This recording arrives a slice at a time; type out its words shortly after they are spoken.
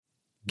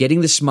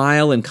Getting the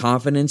smile and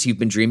confidence you've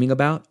been dreaming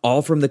about,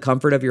 all from the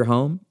comfort of your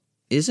home,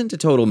 isn't a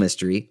total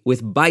mystery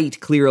with Byte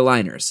clear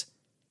aligners.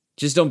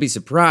 Just don't be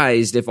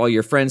surprised if all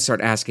your friends start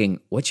asking,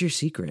 "What's your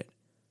secret?"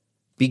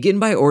 Begin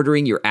by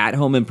ordering your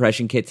at-home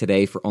impression kit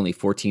today for only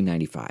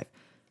 $14.95.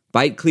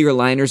 Byte clear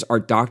aligners are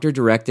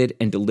doctor-directed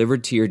and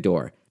delivered to your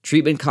door.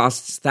 Treatment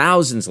costs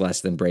thousands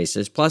less than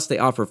braces, plus they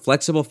offer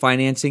flexible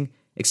financing,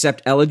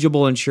 accept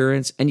eligible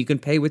insurance, and you can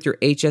pay with your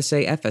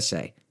HSA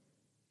FSA.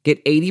 Get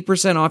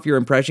 80% off your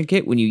impression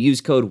kit when you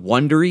use code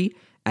WONDERY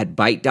at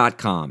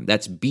Byte.com.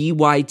 That's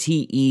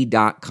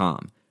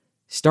BYTE.com.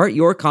 Start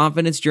your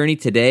confidence journey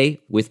today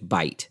with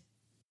Byte.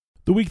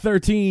 The Week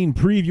 13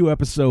 preview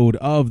episode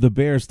of the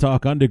Bears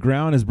Talk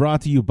Underground is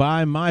brought to you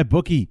by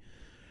MyBookie.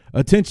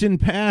 Attention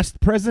past,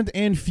 present,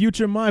 and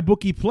future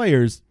MyBookie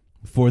players.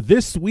 For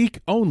this week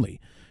only,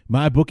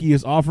 MyBookie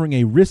is offering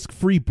a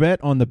risk-free bet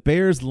on the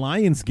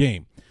Bears-Lions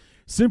game.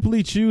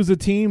 Simply choose a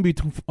team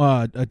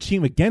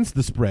against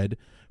the spread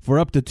for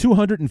up to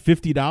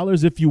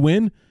 $250. If you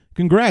win,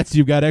 congrats,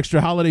 you've got extra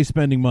holiday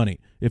spending money.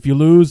 If you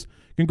lose,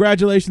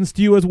 congratulations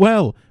to you as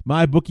well.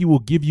 MyBookie will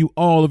give you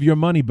all of your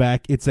money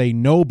back. It's a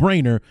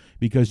no-brainer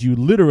because you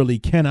literally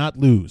cannot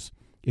lose.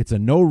 It's a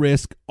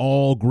no-risk,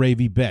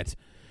 all-gravy bet.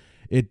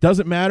 It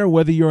doesn't matter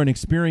whether you're an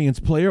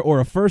experienced player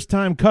or a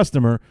first-time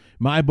customer,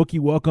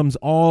 MyBookie welcomes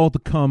all to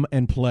come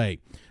and play.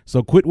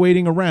 So quit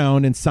waiting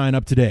around and sign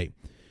up today.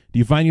 Do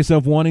you find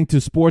yourself wanting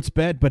to sports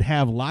bet but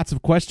have lots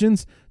of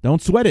questions?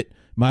 Don't sweat it.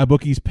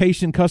 MyBookie's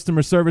patient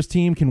customer service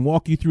team can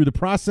walk you through the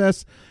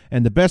process,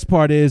 and the best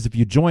part is if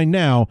you join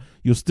now,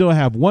 you'll still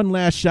have one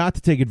last shot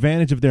to take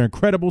advantage of their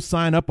incredible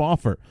sign-up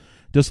offer.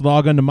 Just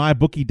log on to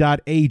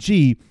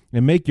mybookie.ag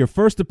and make your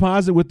first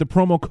deposit with the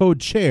promo code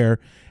CHAIR,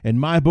 and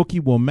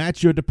MyBookie will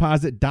match your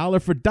deposit dollar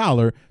for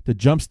dollar to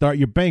jumpstart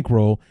your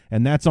bankroll,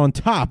 and that's on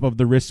top of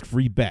the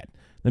risk-free bet.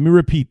 Let me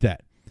repeat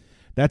that.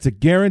 That's a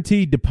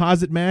guaranteed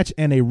deposit match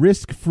and a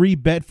risk-free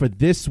bet for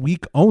this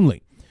week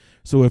only.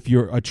 So if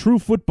you're a true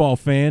football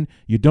fan,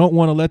 you don't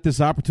want to let this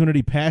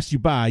opportunity pass you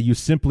by. You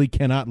simply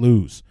cannot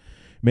lose.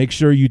 Make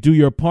sure you do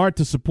your part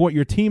to support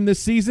your team this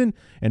season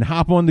and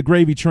hop on the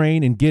gravy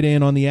train and get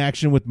in on the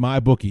action with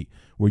MyBookie,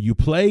 where you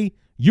play,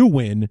 you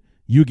win,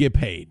 you get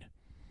paid.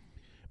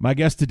 My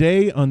guest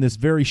today on this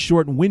very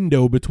short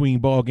window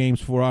between ball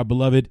games for our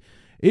beloved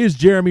is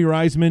Jeremy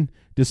Reisman.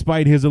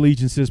 Despite his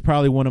allegiances,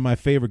 probably one of my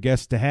favorite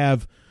guests to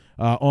have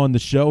on the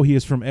show. He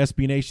is from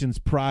SB Nation's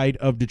Pride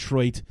of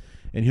Detroit,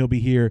 and he'll be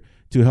here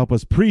to help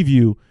us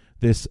preview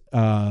this,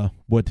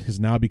 what has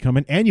now become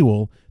an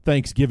annual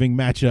Thanksgiving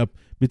matchup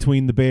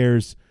between the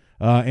Bears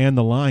and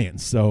the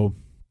Lions. So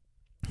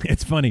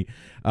it's funny.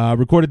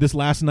 Recorded this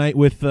last night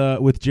with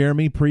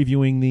Jeremy,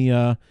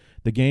 previewing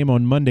the game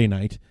on Monday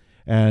night,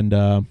 and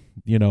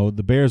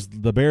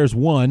the Bears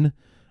won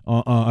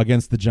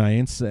against the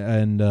Giants,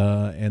 and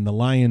the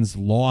Lions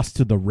lost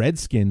to the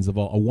Redskins, of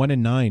a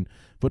 1-9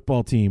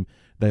 football team.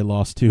 They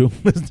lost to.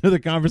 Listen to the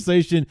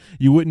conversation.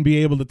 You wouldn't be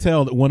able to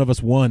tell that one of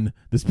us won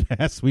this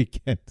past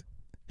weekend.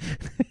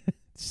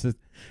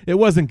 It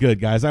wasn't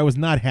good, guys. I was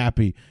not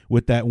happy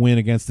with that win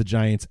against the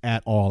Giants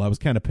at all. I was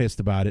kind of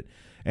pissed about it.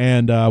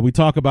 And we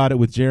talk about it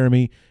with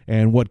Jeremy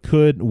and what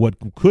could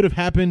have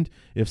happened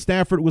if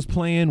Stafford was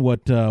playing,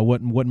 what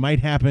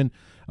might happen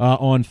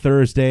on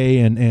Thursday,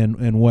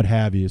 and what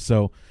have you.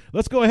 So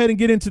let's go ahead and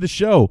get into the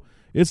show.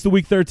 It's the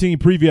Week 13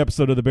 preview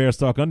episode of the Bears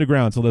Talk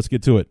Underground, so let's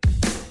get to it.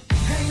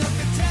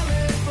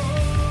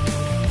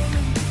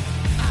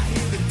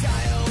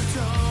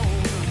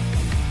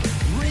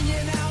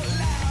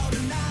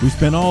 We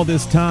spent all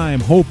this time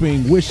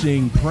hoping,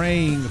 wishing,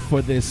 praying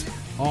for this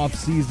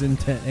offseason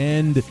to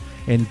end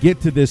and get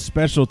to this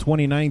special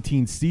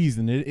 2019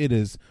 season. It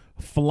is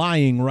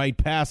flying right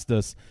past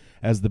us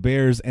as the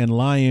Bears and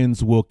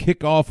Lions will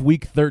kick off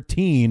Week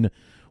 13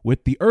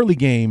 with the early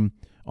game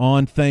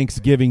on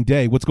Thanksgiving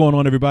Day. What's going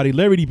on, everybody?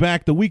 Larry D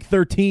back, the Week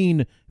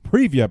 13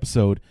 preview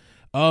episode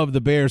of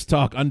the Bears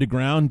Talk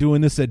Underground,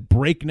 doing this at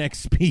breakneck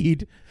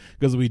speed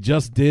because we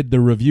just did the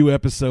review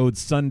episode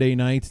Sunday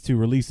night to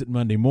release it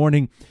Monday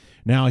morning.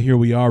 Now here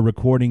we are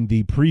recording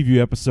the preview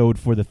episode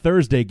for the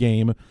Thursday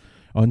game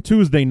on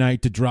Tuesday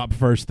night to drop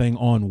first thing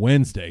on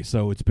Wednesday.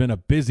 So it's been a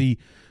busy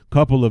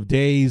couple of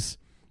days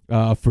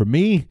for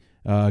me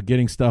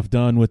getting stuff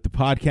done with the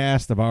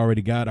podcast. I've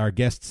already got our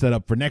guests set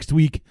up for next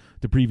week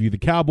to preview the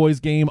Cowboys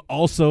game,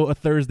 also a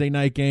Thursday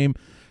night game.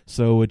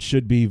 So it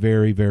should be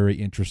very, very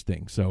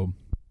interesting. So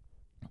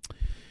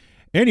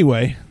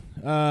anyway,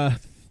 I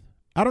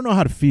don't know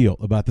how to feel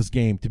about this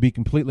game, to be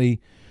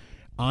completely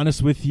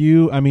honest with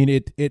you. I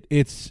mean,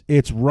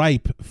 it's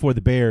ripe for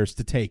the Bears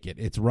to take it.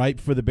 It's ripe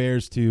for the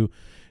Bears to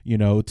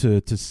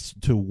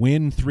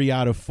win 3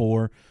 out of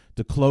 4,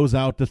 to close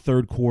out the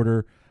third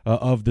quarter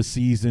of the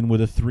season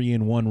with a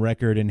 3-1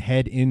 record and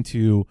head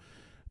into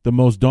the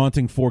most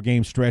daunting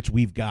 4-game stretch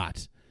we've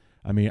got.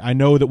 I mean, I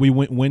know that we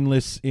went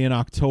winless in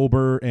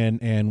October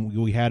and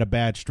we had a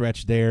bad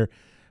stretch there,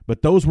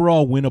 but those were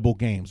all winnable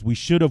games. We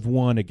should have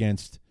won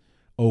against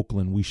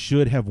Oakland. We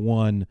should have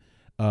won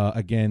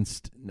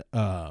against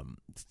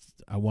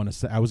I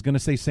was going to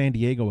say San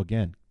Diego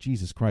again.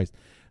 Jesus Christ.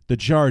 The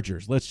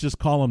Chargers. Let's just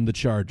call them the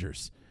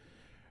Chargers.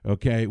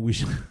 Okay, we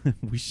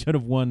should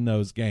have won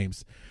those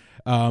games.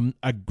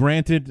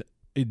 Granted,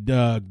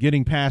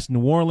 getting past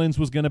New Orleans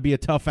was going to be a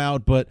tough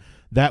out, but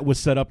that was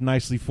set up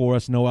nicely for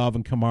us. No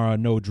Alvin Kamara,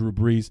 no Drew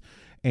Brees.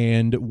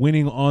 And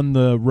winning on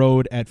the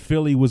road at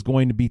Philly was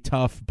going to be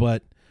tough,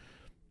 but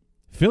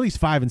Philly's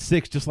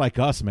 5-6, just like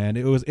us, man.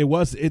 It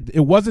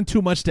wasn't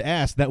too much to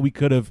ask that we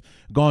could have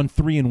gone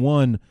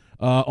 3-1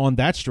 on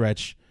that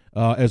stretch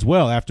as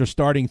well. After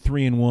starting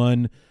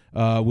 3-1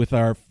 with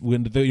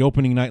the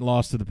opening night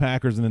loss to the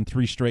Packers, and then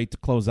 3 straight to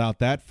close out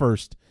that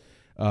first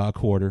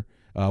quarter,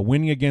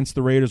 winning against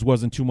the Raiders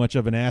wasn't too much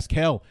of an ask.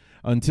 Hell,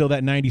 until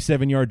that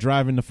 97-yard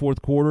drive in the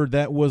fourth quarter,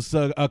 that was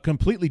a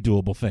completely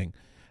doable thing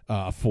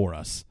for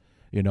us.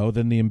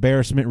 Then the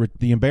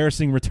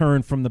embarrassing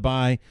return from the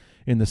bye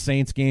in the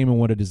Saints game, and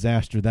what a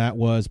disaster that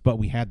was. But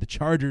we had the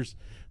Chargers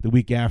the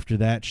week after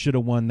that. Should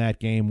have won that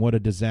game. What a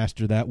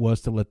disaster that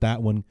was to let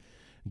that one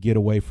get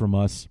away from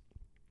us.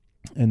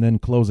 And then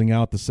closing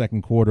out the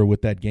second quarter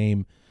with that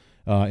game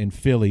in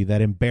Philly,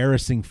 that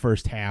embarrassing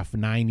first half,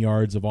 9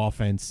 yards of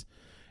offense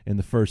in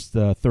the first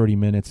 30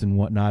 minutes and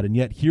whatnot. And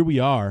yet here we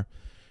are.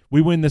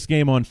 We win this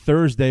game on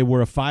Thursday.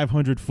 We're a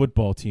 500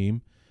 football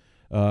team.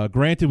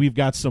 Granted, we've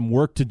got some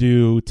work to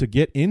do to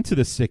get into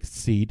the 6th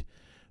seed,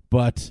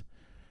 but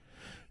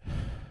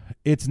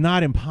it's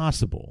not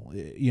impossible.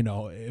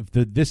 If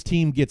this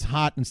team gets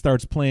hot and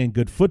starts playing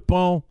good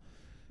football,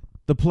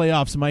 the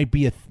playoffs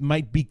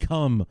might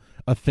become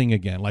a thing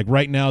again. Like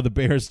right now, the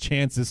Bears'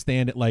 chances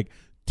stand at like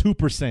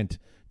 2%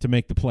 to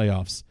make the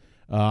playoffs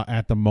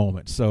at the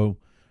moment. So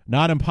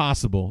not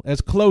impossible, as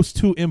close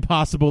to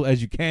impossible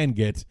as you can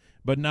get,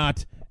 but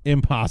not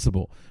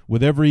impossible.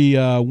 With every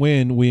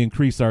win, we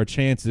increase our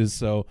chances,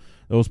 so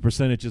those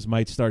percentages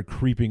might start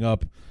creeping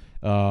up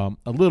a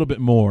little bit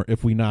more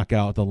if we knock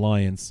out the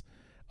Lions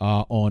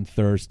on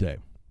Thursday.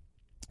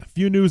 A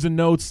few news and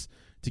notes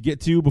to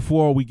get to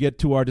before we get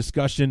to our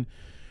discussion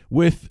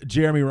with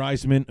Jeremy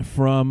Reisman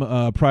from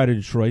Pride of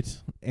Detroit.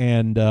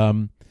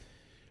 And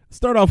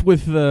start off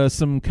with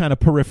some kind of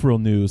peripheral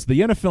news. The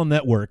NFL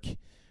Network,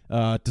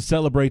 to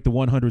celebrate the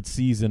 100th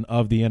season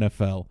of the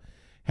NFL,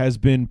 has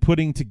been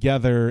putting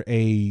together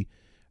a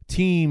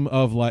team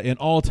of an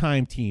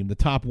all-time team, the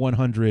top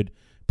 100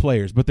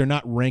 players, but they're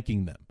not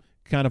ranking them.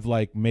 Kind of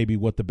like maybe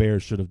what the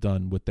Bears should have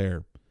done with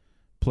their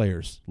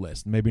players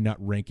list. Maybe not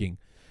ranking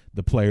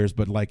the players,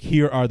 but like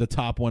here are the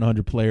top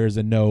 100 players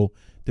in no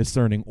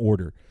discerning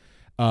order.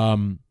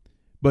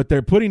 But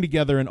they're putting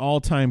together an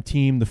all-time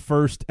team. The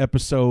first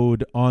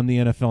episode on the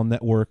NFL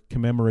Network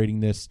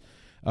commemorating this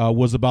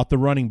was about the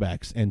running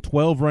backs, and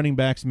 12 running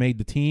backs made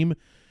the team.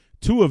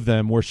 2 of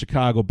them were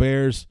Chicago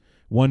Bears,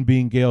 one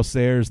being Gale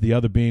Sayers, the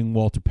other being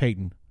Walter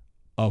Payton,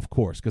 of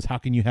course, because how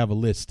can you have a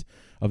list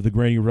of the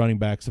great running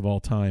backs of all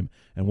time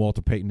and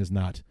Walter Payton is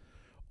not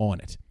on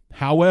it?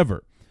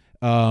 However,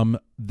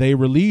 they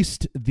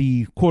released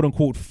the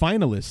quote-unquote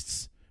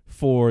finalists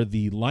for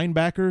the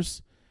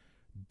linebackers,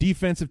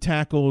 defensive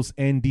tackles,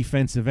 and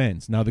defensive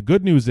ends. Now, the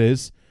good news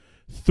is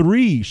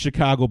 3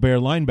 Chicago Bear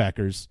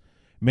linebackers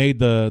made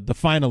the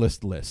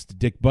finalist list.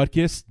 Dick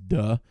Butkus,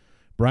 duh.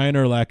 Brian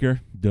Urlacher,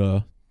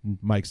 duh.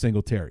 Mike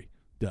Singletary,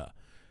 duh.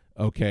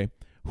 Okay.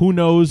 Who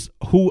knows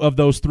who of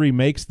those 3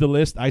 makes the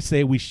list? I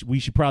say we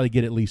should probably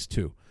get at least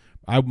 2.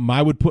 I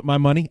would put my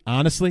money,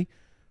 honestly,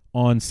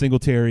 on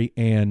Singletary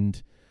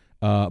and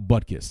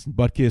Butkus.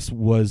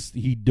 Butkus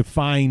he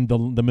defined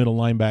the middle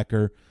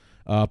linebacker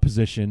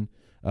position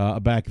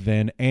back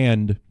then,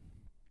 and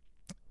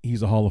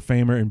he's a Hall of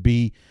Famer. And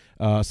B,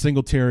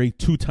 Singletary,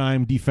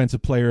 2-time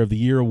Defensive Player of the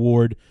Year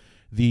award,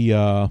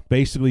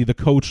 basically the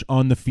coach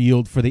on the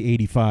field for the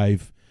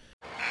 85.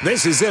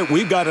 This is it.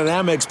 We've got an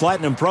Amex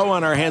Platinum Pro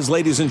on our hands,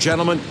 ladies and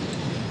gentlemen.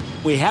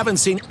 We haven't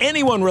seen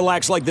anyone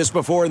relax like this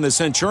before in the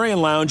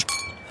Centurion Lounge.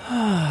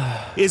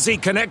 Is he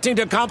connecting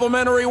to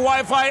complimentary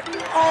Wi-Fi?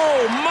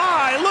 Oh,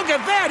 my. Look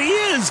at that. He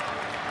is.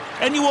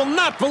 And you will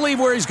not believe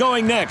where he's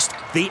going next.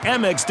 The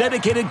Amex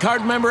dedicated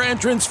card member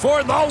entrance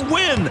for the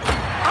win.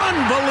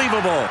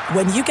 Unbelievable.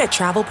 When you get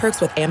travel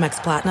perks with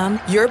Amex Platinum,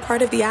 you're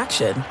part of the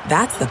action.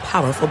 That's the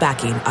powerful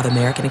backing of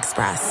American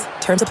Express.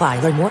 Terms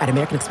apply. Learn more at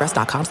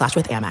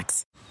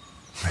americanexpress.com/withAmex.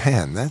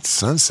 Man, that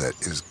sunset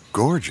is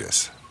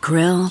gorgeous.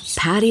 Grill,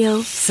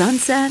 patio,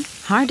 sunset.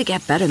 Hard to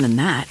get better than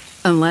that.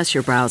 Unless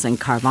you're browsing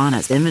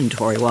Carvana's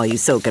inventory while you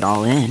soak it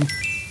all in.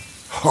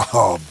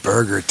 Oh,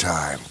 burger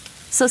time.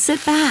 So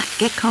sit back,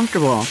 get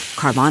comfortable.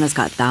 Carvana's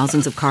got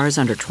thousands of cars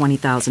under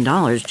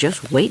 $20,000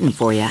 just waiting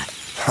for you.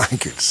 I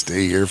could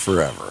stay here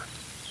forever.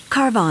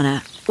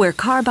 Carvana, where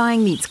car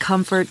buying meets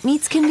comfort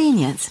meets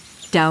convenience.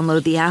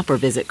 Download the app or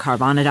visit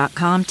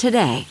Carvana.com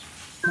today.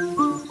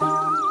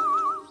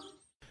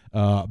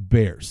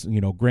 Bears.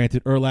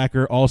 Granted,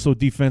 Urlacher, also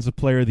Defensive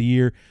Player of the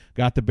Year,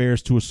 got the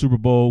Bears to a Super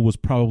Bowl, was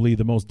probably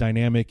the most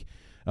dynamic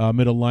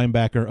middle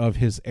linebacker of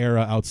his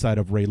era outside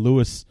of Ray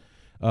Lewis,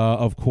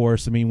 of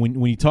course. I mean,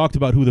 when you talked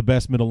about who the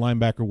best middle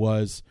linebacker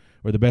was,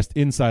 or the best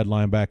inside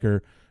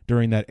linebacker,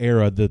 during that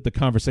era. The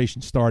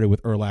conversation started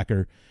with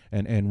Urlacher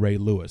and Ray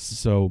Lewis.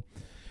 So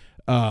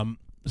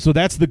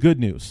that's the good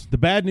news. The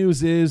bad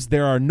news is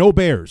there are no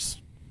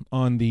Bears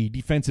on the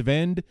defensive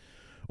end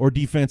or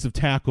defensive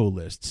tackle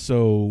list.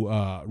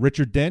 So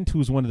Richard Dent,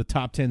 who's one of the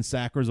top 10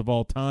 sackers of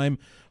all time,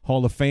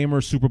 Hall of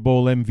Famer, Super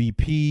Bowl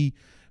MVP,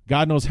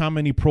 God knows how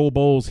many Pro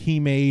Bowls he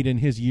made in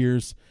his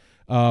years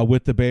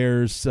with the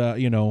Bears.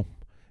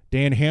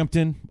 Dan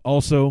Hampton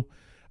also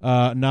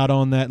not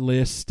on that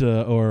list,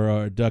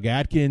 or Doug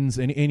Atkins,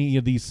 and any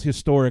of these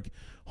historic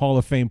Hall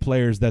of Fame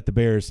players that the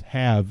Bears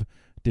have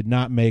did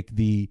not make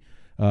the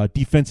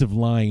defensive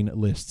line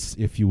lists,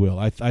 if you will.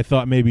 I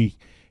thought maybe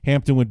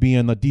Hampton would be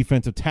on the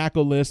defensive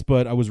tackle list,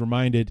 but I was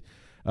reminded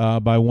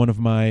by one of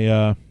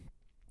my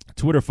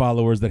Twitter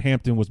followers that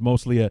Hampton was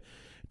mostly a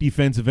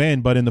defensive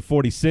end, but in the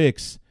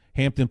 46,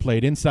 Hampton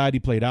played inside, he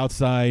played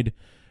outside.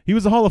 He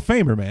was a Hall of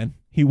Famer, man.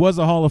 He was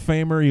a Hall of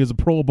Famer. He was a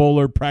Pro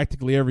Bowler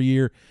practically every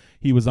year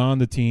he was on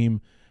the team,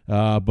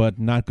 but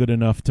not good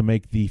enough to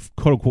make the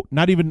quote-unquote,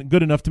 not even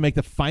good enough to make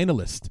the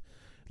finalist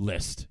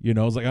list.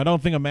 It's like, I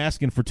don't think I'm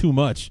asking for too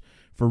much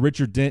for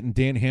Richard Dent and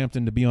Dan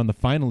Hampton to be on the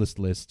finalist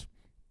list.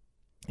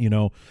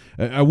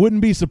 I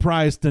wouldn't be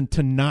surprised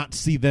to not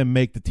see them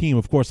make the team.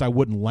 Of course, I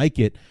wouldn't like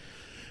it,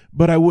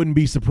 but I wouldn't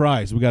be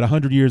surprised. We got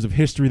 100 years of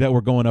history that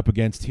we're going up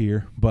against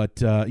here. But,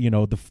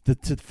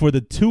 for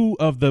the two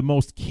of the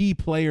most key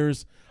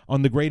players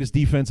on the greatest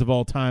defense of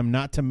all time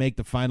not to make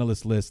the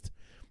finalist list,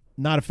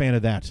 not a fan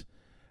of that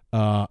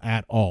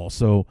at all.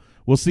 So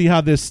we'll see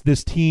how this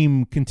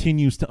team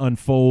continues to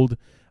unfold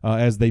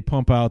as they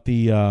pump out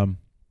the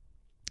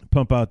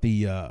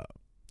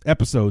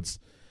episodes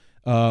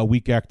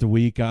week after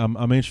week.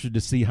 I'm interested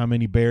to see how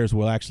many Bears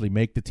will actually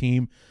make the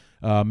team.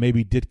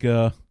 Maybe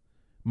Ditka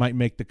might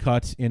make the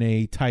cut in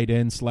a tight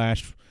end /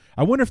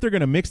 I wonder if they're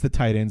going to mix the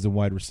tight ends and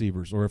wide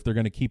receivers, or if they're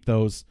going to keep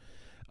those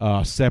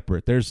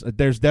separate.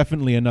 There's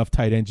definitely enough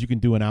tight ends. You can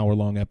do an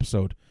hour-long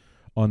episode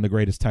on the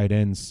greatest tight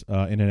ends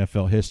in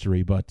NFL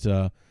history, but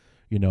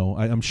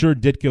I'm sure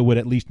Ditka would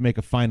at least make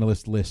a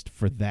finalist list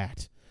for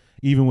that,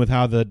 even with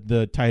how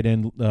the tight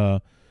end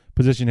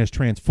position has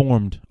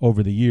transformed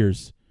over the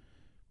years.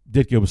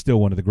 Ditka was still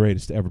one of the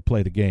greatest to ever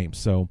play the game.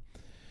 So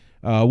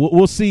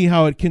we'll see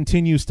how it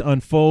continues to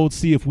unfold.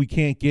 See if we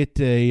can't get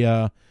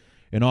an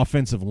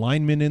offensive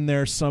lineman in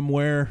there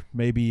somewhere.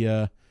 Maybe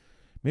a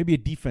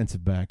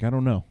defensive back. I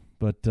don't know.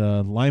 But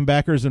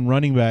linebackers and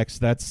running backs,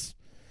 that's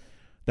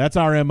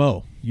our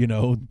MO.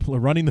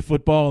 Running the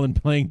football and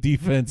playing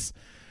defense.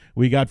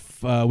 We got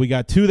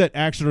two that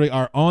actually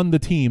are on the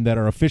team, that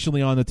are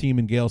officially on the team,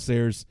 in Gale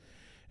Sayers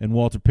and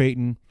Walter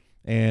Payton,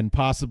 and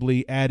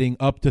possibly adding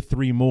up to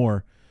 3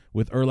 more,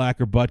 with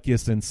Urlacher,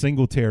 Butkus, and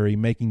Singletary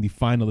making the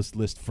finalist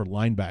list for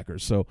linebackers.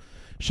 So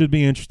should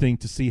be interesting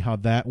to see how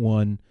that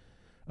one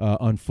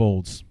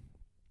unfolds.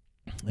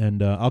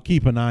 And I'll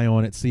keep an eye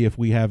on it, see if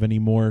we have any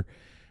more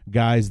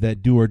guys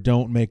that do or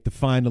don't make the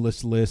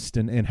finalist list,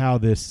 and how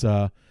this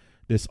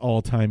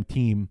all-time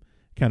team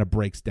kind of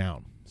breaks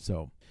down.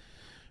 So,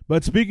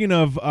 but speaking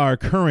of our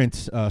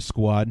current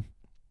squad,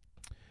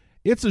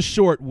 it's a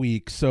short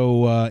week,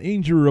 so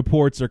injury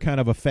reports are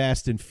kind of a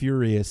fast and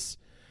furious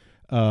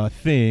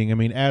thing. I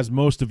mean, as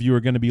most of you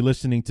are going to be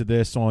listening to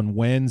this on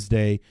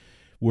Wednesday,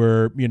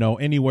 we're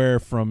anywhere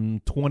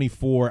from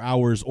 24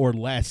 hours or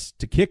less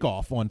to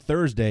kickoff on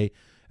Thursday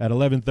at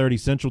 11:30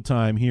 Central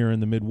Time here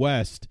in the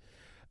Midwest.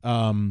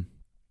 So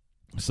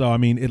I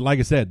mean, like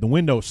I said, the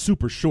window is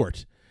super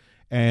short,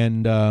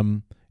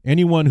 and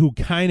anyone who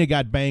kind of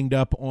got banged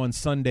up on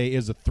Sunday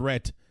is a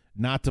threat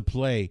not to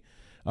play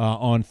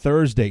on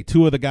Thursday.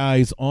 2 of the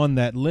guys on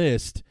that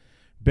list,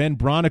 Ben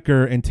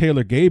Braunecker and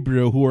Taylor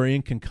Gabriel, who are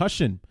in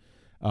concussion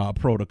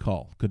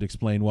protocol. Could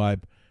explain why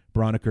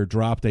Braunecker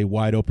dropped a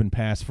wide-open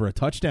pass for a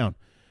touchdown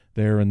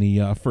there in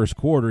the first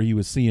quarter. He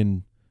was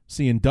seeing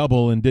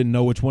double and didn't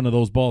know which one of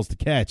those balls to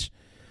catch.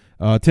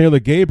 Taylor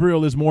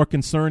Gabriel is more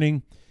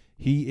concerning.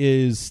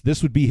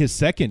 This would be his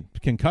second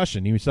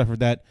concussion. He suffered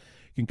that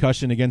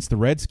concussion against the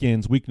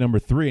Redskins week number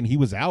 3, and he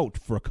was out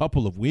for a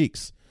couple of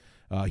weeks.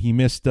 He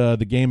missed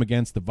the game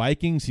against the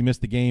Vikings. He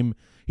missed the game.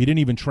 He didn't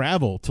even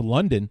travel to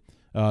London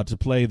to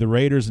play the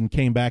Raiders, and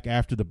came back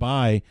after the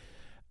bye.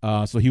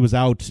 So he was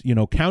out,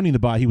 counting the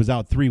bye, he was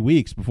out 3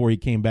 weeks before he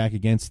came back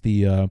against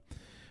the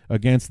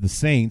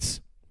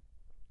Saints.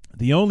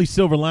 The only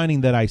silver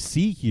lining that I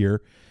see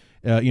here,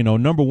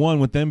 number one,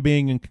 with them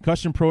being in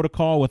concussion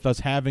protocol, with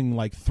us having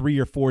like 3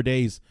 or 4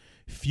 days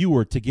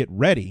fewer to get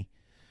ready,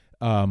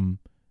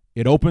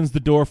 it opens the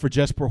door for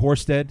Jesper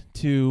Horsted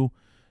to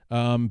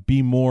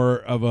be more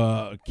of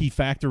a key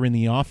factor in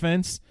the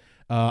offense.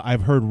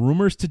 I've heard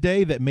rumors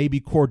today that maybe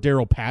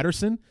Cordero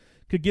Patterson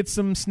could get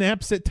some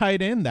snaps at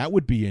tight end. That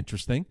would be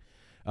interesting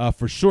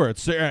for sure.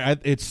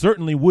 It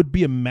certainly would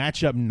be a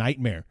matchup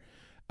nightmare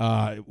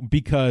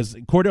because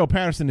Cordero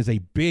Patterson is a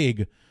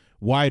big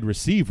wide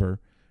receiver,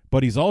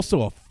 but he's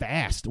also a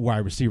fast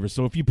wide receiver.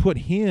 So if you put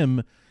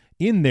him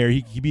in there,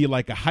 he could be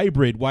like a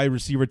hybrid wide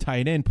receiver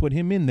tight end. Put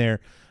him in there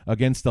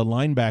against a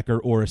linebacker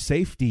or a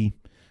safety.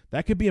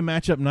 that could be a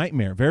matchup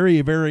nightmare.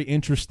 Very, very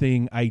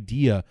interesting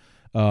idea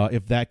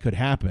if that could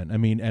happen. I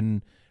mean,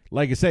 and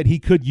like I said, he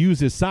could use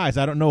his size.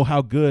 I don't know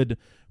how good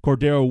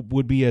Cordero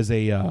would be as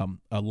a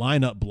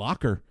lineup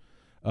blocker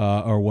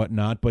or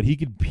whatnot, but he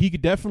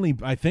could definitely,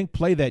 I think,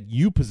 play that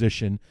U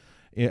position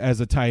as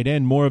a tight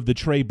end, more of the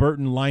Trey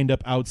Burton lined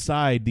up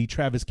outside, the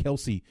Travis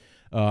Kelce,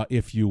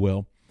 if you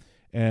will.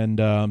 And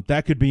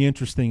that could be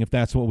interesting if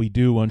that's what we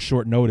do on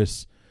short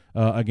notice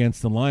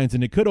against the Lions.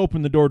 And it could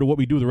open the door to what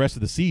we do the rest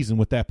of the season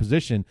with that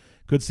position.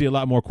 Could see a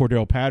lot more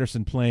Cordero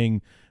Patterson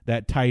playing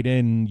that tight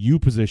end U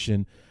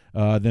position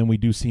than we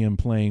do see him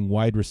playing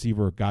wide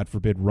receiver, God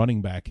forbid,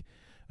 running back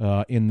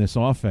in this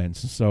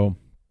offense. So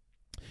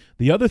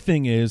the other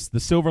thing is, the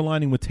silver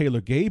lining with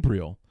Taylor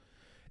Gabriel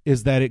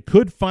is that it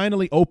could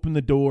finally open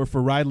the door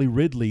for Riley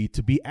Ridley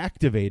to be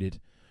activated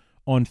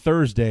on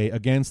Thursday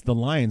against the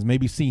Lions.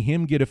 Maybe see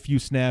him get a few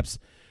snaps,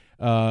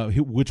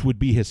 which would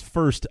be his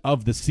first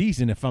of the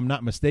season, if I'm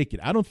not mistaken.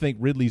 I don't think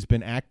Ridley's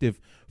been active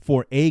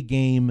for a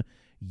game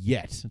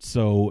yet,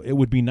 so it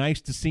would be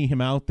nice to see him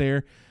out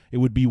there. It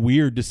would be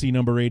weird to see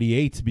number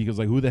 88 because,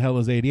 like, who the hell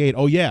is 88?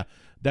 Oh, yeah,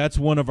 that's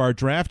one of our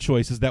draft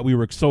choices that we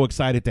were so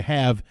excited to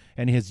have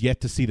and has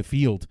yet to see the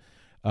field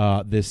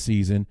this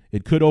season.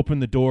 It could open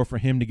the door for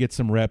him to get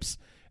some reps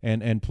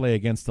and play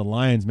against the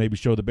Lions, maybe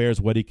show the Bears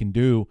what he can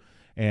do,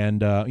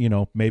 and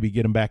maybe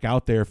get him back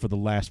out there for the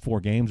last 4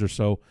 games or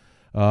so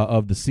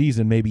of the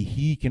season. Maybe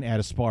he can add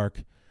a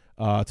spark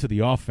to the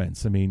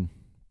offense. I mean,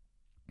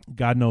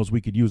 God knows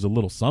we could use a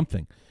little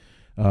something,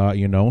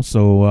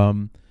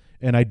 So,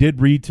 and I did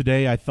read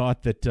today. I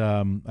thought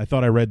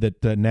I read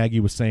that Nagy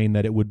was saying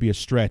that it would be a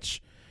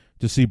stretch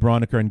to see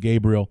Braunecker and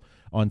Gabriel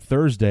on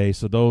Thursday.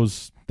 So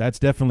that's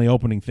definitely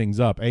opening things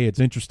up. A, it's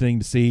interesting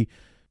to see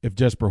if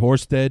Jesper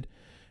Horsted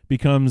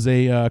becomes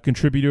a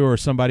contributor or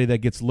somebody that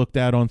gets looked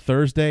at on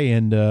Thursday,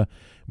 and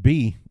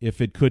B, if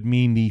it could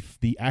mean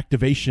the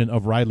activation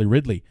of Riley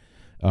Ridley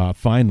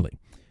finally.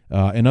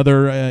 In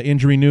other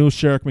injury news,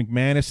 Sherrick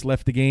McManus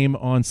left the game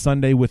on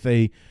Sunday with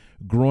a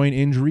groin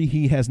injury.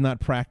 He has not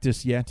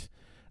practiced yet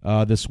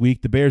this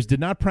week. The Bears did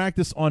not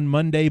practice on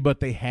Monday, but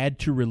they had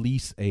to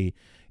release a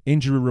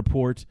injury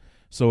report,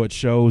 so it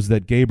shows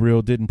that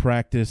Gabriel didn't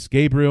practice.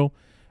 Gabriel,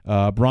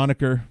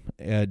 Braunecker,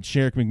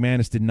 Sherrick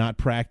McManus did not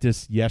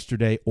practice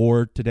yesterday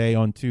or today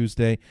on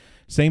Tuesday.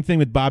 Same thing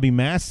with Bobby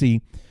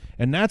Massey,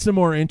 and that's a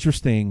more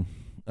interesting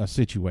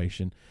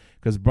situation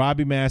because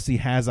Bobby Massey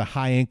has a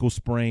high ankle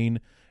sprain,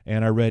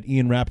 and I read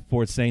Ian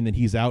Rappaport saying that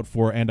he's out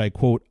for, and I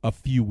quote, a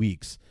few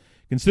weeks.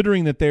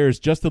 Considering that there's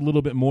just a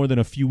little bit more than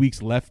a few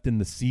weeks left in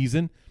the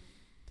season,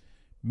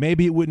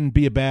 maybe it wouldn't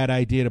be a bad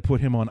idea to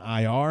put him on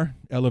IR,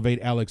 elevate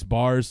Alex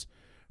Bars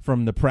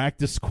from the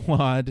practice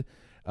squad,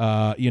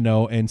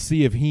 and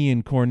see if he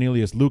and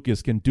Cornelius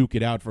Lucas can duke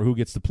it out for who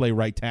gets to play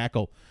right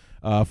tackle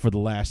for the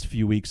last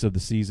few weeks of the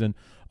season.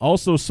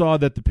 Also saw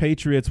that the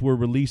Patriots were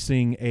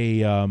releasing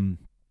a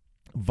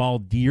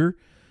Valdir,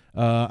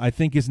 I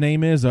think his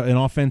name is, an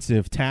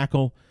offensive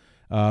tackle,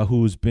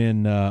 who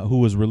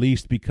was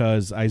released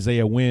because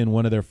Isaiah Wynn,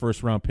 one of their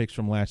first-round picks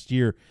from last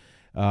year,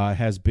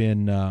 has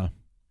been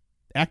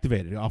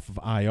activated off of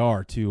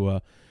IR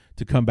to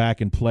come back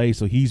and play.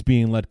 So he's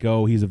being let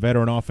go. He's a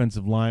veteran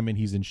offensive lineman.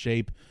 He's in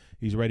shape.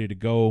 He's ready to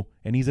go,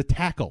 and he's a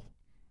tackle.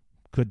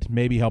 Could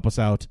maybe help us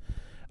out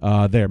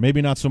there.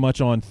 Maybe not so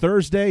much on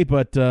Thursday,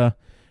 but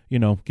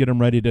get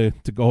him ready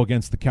to go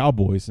against the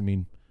Cowboys. I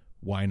mean,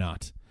 why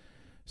not?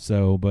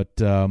 So, but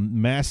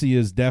Massey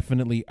is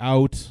definitely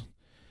out.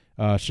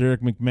 Sherrick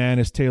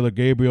McManus, Taylor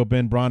Gabriel,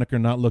 Ben Braunecker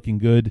not looking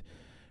good.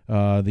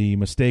 The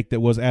mistake that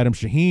was Adam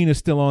Shaheen is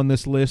still on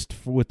this list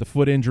with the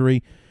foot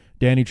injury.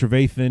 Danny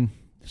Trevathan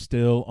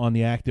still on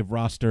the active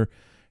roster,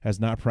 has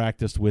not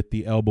practiced with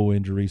the elbow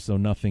injury, so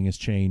nothing has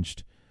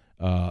changed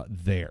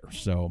there.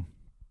 So,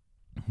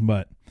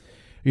 but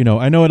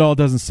I know it all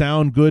doesn't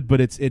sound good,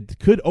 but it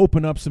could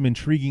open up some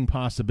intriguing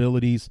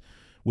possibilities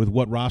with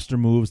what roster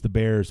moves the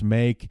Bears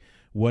make,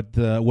 what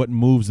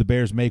moves the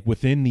Bears make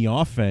within the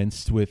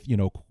offense. With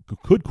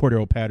could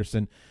Cordero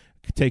Patterson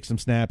take some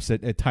snaps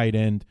at tight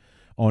end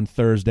on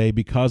Thursday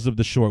because of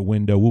the short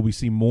window? Will we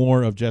see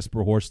more of Jesper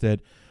Horsted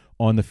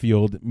on the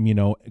field?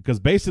 Because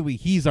basically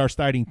he's our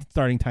starting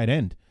tight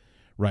end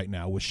right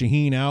now. With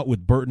Shaheen out,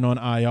 with Burton on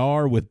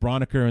IR, with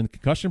Braunecker in the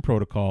concussion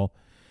protocol,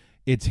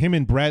 it's him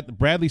and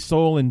Bradley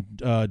Soul and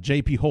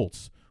J.P.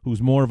 Holtz,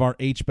 who's more of our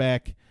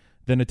H-back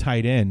than a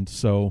tight end.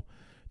 So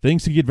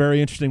things could get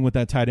very interesting with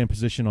that tight end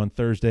position on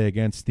Thursday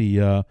against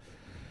the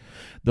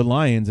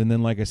Lions. And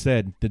then, like I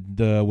said,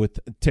 with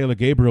Taylor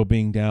Gabriel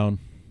being down,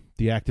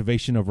 the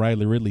activation of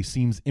Riley Ridley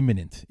seems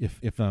imminent.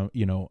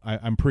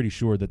 I'm pretty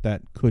sure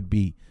that could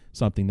be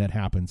something that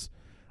happens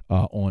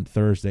on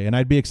Thursday, and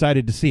I'd be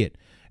excited to see it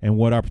and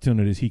what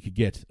opportunities he could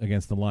get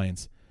against the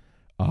Lions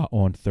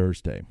on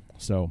Thursday.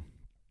 So,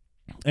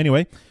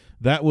 anyway,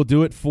 that will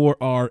do it for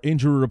our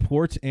injury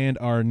report and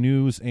our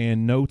news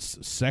and notes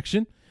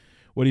section.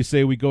 What do you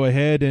say we go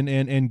ahead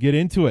and get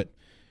into it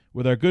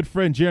with our good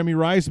friend Jeremy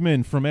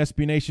Reisman from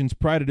SB Nation's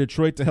Pride of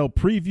Detroit to help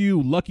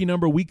preview Lucky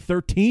Number Week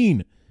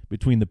 13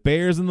 between the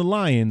Bears and the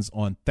Lions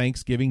on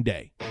Thanksgiving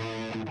Day.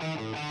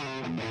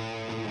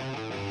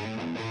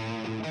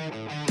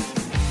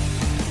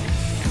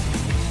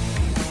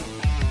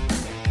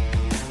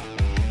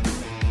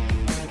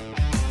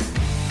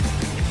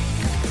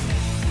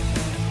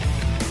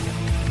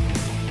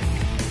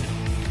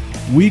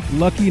 Week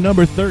lucky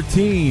number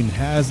 13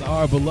 has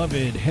our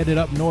beloved headed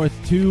up north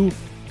to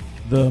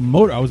the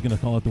Motor. I was going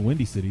to call it the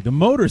Windy City, the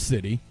Motor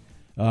City,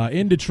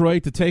 in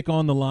Detroit to take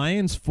on the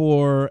Lions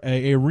for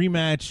a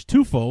rematch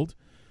twofold.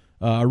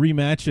 A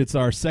rematch. It's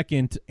our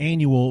second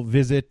annual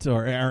visit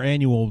or our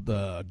annual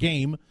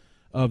game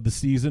of the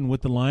season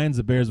with the Lions.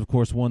 The Bears, of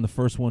course, won the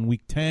first one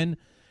week 10,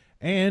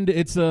 and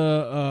it's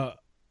a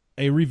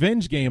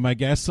revenge game, I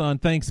guess, on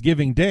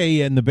Thanksgiving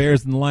Day, and the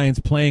Bears and the Lions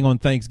playing on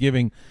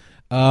Thanksgiving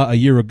a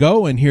year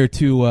ago, and here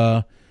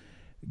to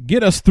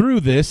get us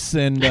through this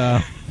and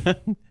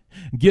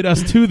get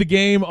us to the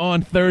game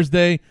on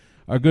Thursday,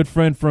 our good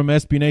friend from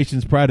SB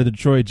Nation's Pride of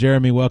Detroit,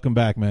 Jeremy. Welcome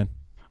back, man.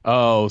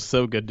 Oh,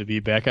 so good to be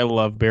back. I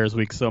love Bears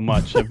Week so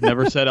much. I've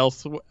never said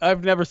else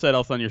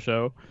on your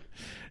show.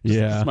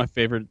 Yeah, it's my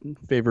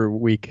favorite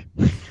week.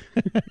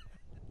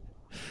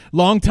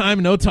 Long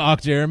time no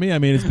talk, Jeremy. I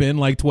mean, it's been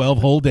like 12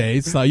 whole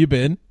days. How you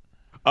been?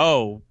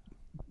 Oh,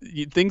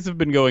 things have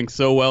been going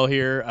so well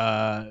here.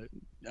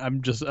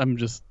 I'm just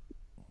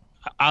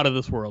out of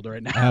this world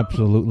right now.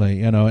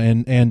 Absolutely,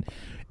 and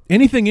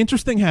anything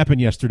interesting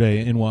happened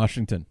yesterday in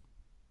Washington?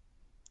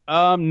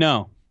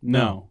 No.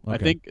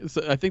 Okay.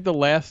 I think the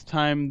last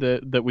time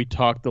that we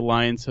talked, the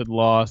Lions had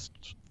lost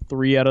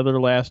 3 out of their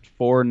last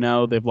 4.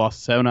 Now they've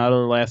lost 7 out of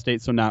their last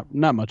 8. So not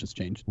much has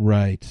changed.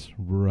 Right.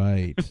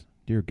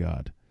 Dear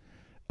God.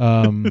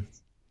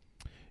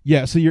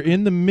 Yeah. So you're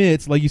in the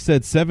midst, like you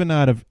said, 7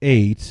 out of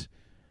 8.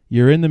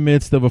 You're in the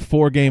midst of a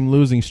 4-game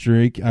losing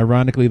streak.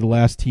 Ironically, the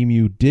last team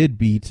you did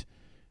beat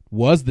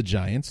was the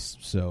Giants,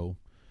 so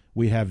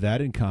we have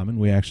that in common.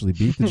 We actually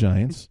beat the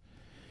Giants.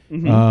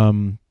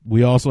 Mm-hmm.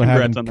 We also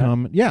have in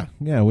common,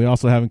 we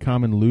also have in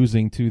common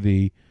losing to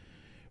the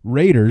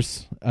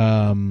Raiders.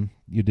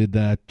 You did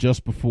that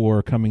just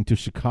before coming to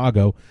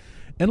Chicago,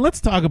 and let's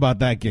talk about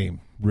that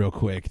game real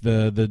quick.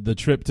 The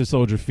trip to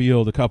Soldier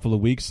Field a couple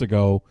of weeks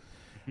ago.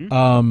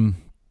 Mm-hmm.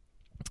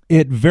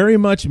 It very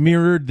much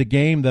mirrored the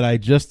game that I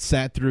just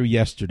sat through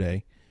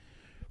yesterday,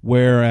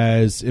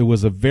 whereas it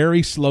was a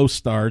very slow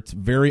start,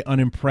 very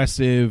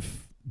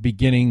unimpressive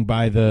beginning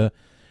by the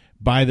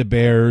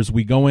Bears.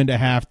 We go into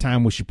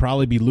halftime. We should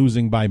probably be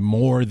losing by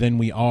more than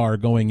we are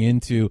going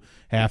into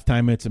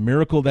halftime. It's a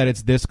miracle that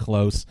it's this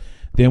close.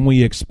 Then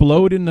we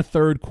explode in the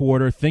third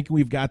quarter, think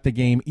we've got the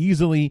game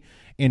easily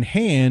in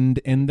hand,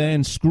 and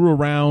then screw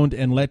around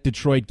and let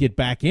Detroit get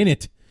back in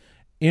it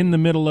in the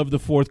middle of the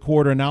fourth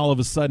quarter, and all of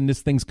a sudden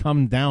this thing's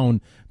come down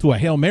to a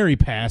Hail Mary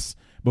pass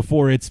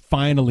before it's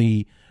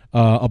finally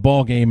a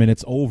ball game and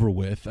it's over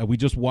with. We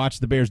just watched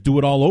the Bears do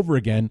it all over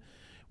again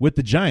with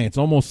the Giants,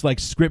 almost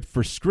like script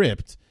for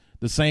script,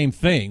 the same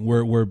thing.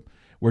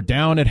 We're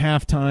down at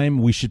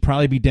halftime. We should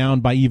probably be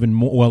down by even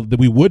more. Well,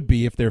 we would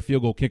be if their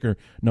field goal kicker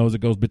knows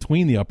it goes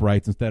between the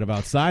uprights instead of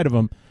outside of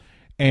them.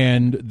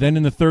 And then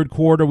in the third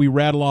quarter, we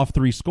rattle off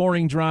 3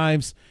 scoring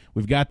drives.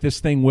 We've got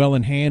this thing well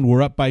in hand.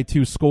 We're up by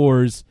 2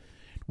 scores.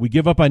 We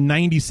give up a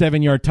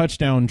 97-yard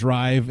touchdown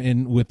drive,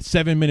 and with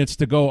 7 minutes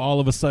to go, all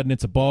of a sudden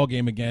it's a ball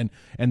game again,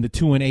 and the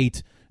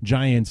 2-8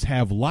 Giants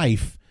have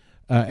life.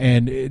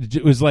 And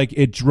it was like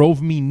it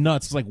drove me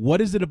nuts. It's like,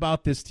 what is it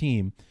about this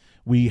team?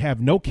 We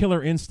have no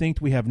killer instinct.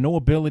 We have no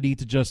ability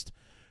to just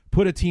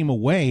put a team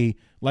away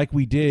like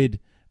we did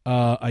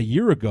a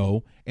year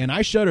ago. And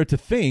I shudder to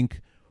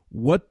think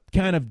what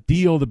kind of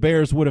deal the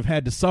Bears would have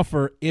had to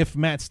suffer if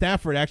Matt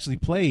Stafford actually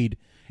played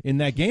in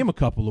that game a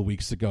couple of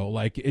weeks ago.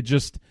 Like, it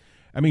just,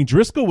 I mean,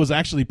 Driscoll was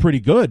actually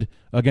pretty good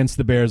against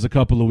the Bears a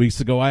couple of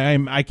weeks ago.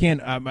 I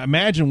can't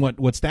imagine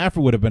what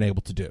Stafford would have been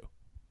able to do.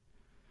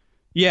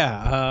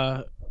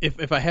 Yeah,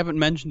 if I haven't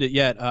mentioned it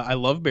yet, I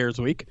love Bears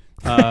Week,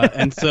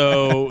 and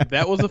so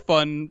that was a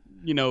fun,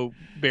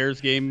 Bears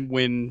game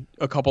when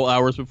a couple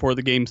hours before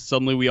the game,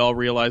 suddenly we all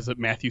realized that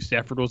Matthew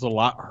Stafford was a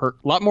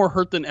lot more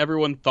hurt than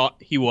everyone thought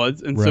he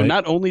was, and so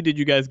not only did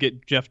you guys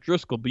get Jeff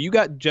Driscoll, but you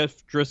got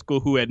Jeff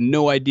Driscoll who had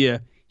no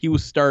idea he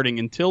was starting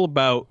until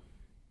about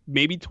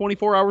maybe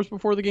 24 hours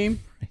before the game.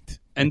 Right.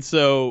 And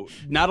so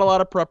not a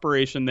lot of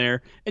preparation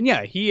there. And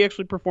yeah, he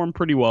actually performed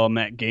pretty well in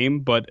that game.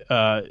 But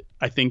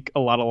I think a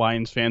lot of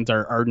Lions fans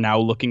are now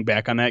looking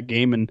back on that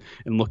game and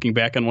looking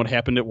back on what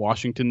happened at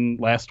Washington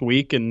last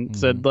week and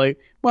said, like,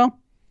 well,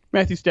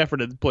 Matthew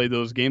Stafford had played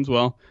those games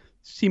well.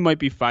 He might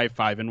be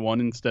 5-5-1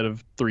 instead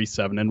of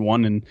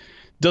 3-7-1. And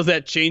does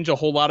that change a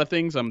whole lot of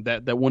things?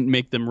 That wouldn't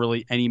make them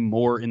really any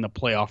more in the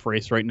playoff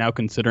race right now,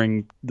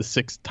 considering the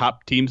 6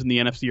 top teams in the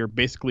NFC are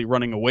basically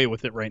running away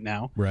with it right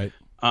now. Right.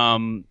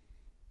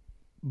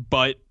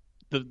 But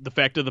the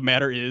fact of the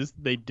matter is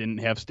they didn't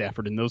have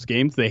Stafford in those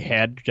games. They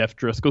had Jeff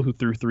Driscoll, who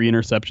threw 3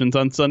 interceptions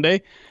on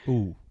Sunday.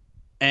 Ooh.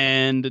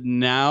 And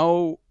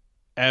now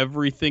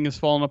everything is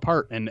falling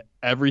apart and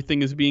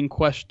everything is being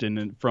questioned,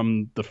 and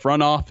from the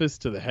front office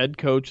to the head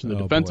coach to the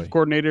defensive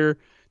coordinator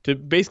to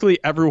basically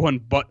everyone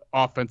but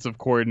offensive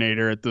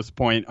coordinator at this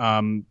point.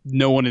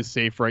 No one is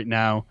safe right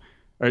now,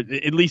 or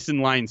at least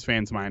in Lions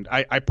fans' mind.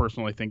 I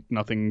personally think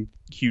nothing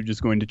huge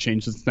is going to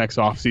change this next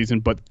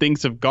offseason, but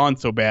things have gone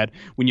so bad.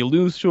 When you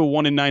lose to a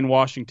 1-9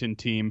 Washington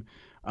team,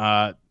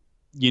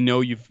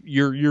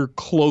 you're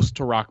close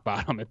to rock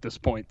bottom at this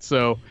point.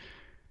 So,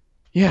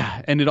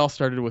 yeah, and it all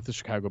started with the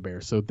Chicago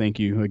Bears. So thank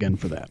you again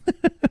for that.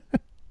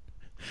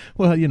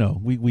 Well,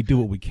 we do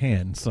what we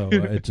can. So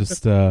it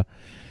just,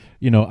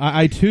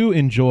 I too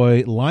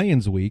enjoy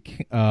Lions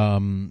Week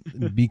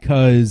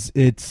because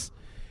it's,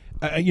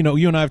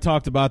 you and I have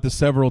talked about this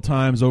several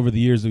times over the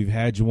years we've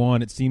had you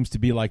on. It seems to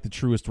be like the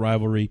truest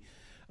rivalry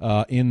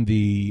in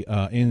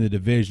the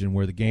division,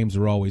 where the games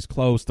are always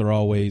close. They're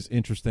always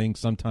interesting,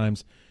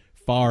 sometimes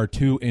far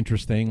too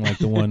interesting, like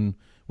the one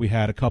we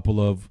had a couple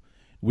of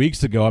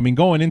weeks ago. I mean,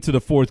 going into the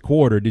fourth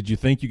quarter, did you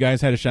think you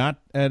guys had a shot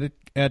at it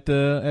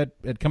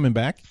at coming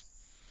back?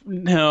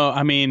 No,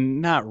 I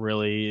mean, not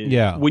really.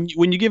 Yeah. When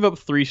you give up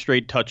 3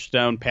 straight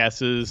touchdown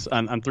passes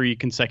on 3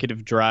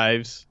 consecutive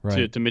drives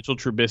to Mitchell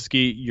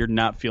Trubisky, you're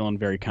not feeling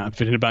very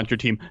confident about your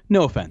team.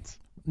 No offense.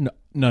 No,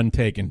 none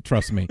taken,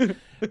 trust me.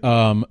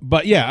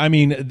 But yeah, I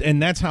mean,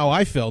 and that's how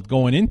I felt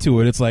going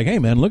into it. It's like, hey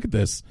man, look at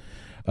this.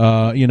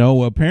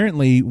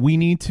 Apparently we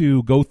need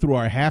to go through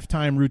our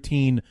halftime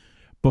routine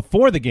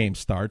before the game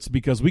starts,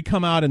 because we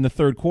come out in the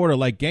third quarter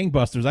like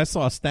gangbusters. I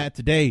saw a stat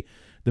today.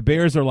 The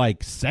Bears are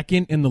like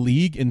second in the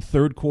league in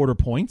third quarter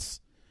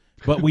points,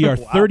 but we are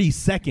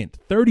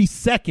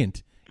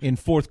 32nd in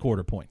fourth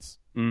quarter points.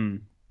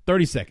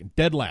 32nd,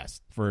 dead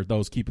last for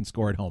those keeping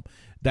score at home.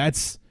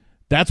 That's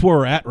where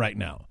we're at right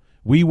now.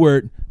 We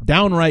were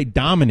downright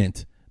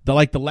dominant.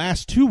 The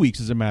last 2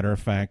 weeks, as a matter of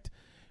fact,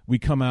 we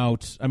come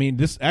out. I mean,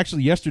 this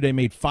actually yesterday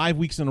made 5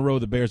 weeks in a row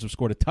the Bears have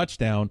scored a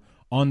touchdown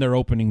on their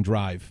opening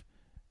drive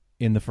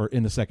in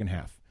the second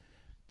half.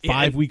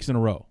 5 weeks in a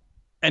row.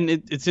 And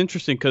it's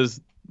interesting because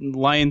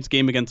Lions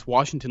game against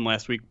Washington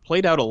last week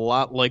played out a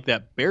lot like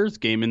that Bears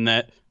game, in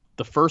that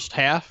the first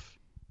half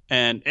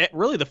and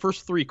really the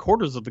first 3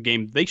 quarters of the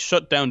game, they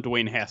shut down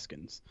Dwayne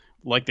Haskins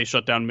like they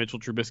shut down Mitchell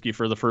Trubisky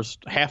for the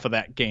first half of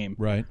that game.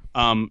 Right.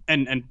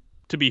 And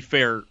to be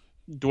fair,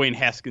 Dwayne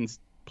Haskins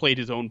played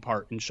his own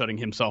part in shutting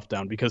himself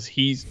down, because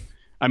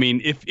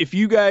if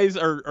you guys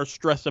are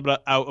stressed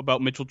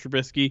about Mitchell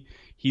Trubisky,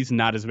 he's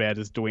not as bad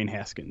as Dwayne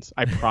Haskins.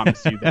 I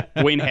promise you that.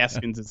 Dwayne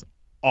Haskins is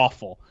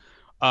awful.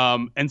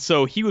 And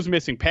so he was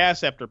missing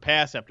pass after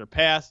pass after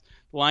pass.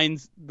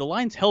 The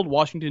Lions held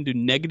Washington to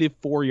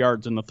 -4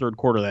 yards in the third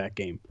quarter of that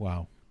game.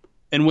 Wow.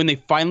 And when they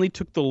finally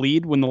took the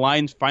lead, when the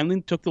Lions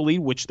finally took the lead,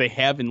 which they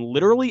have in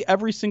literally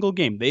every single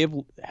game, they have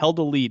held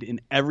a lead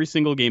in every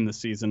single game this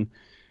season,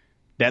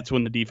 that's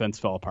when the defense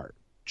fell apart.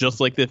 Just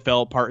like they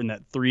fell apart in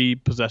that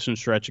 3-possession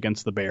stretch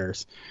against the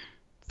Bears.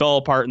 Fell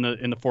apart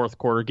in the fourth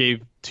quarter,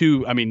 gave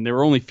 2, they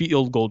were only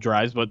field goal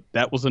drives, but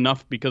that was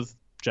enough because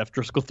Jeff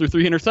Driscoll threw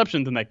 3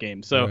 interceptions in that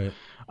game. So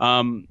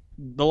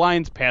the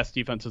Lions' pass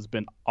defense has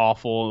been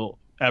awful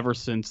ever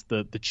since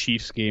the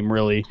Chiefs game,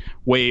 really,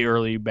 way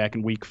early back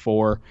in week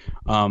 4.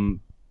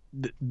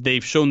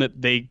 They've shown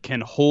that they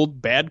can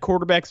hold bad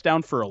quarterbacks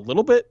down for a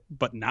little bit,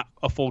 but not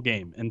a full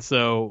game. And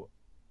so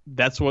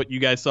that's what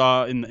you guys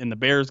saw in the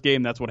Bears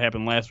game. That's what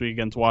happened last week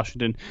against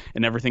Washington,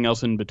 and everything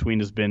else in between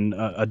has been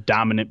a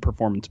dominant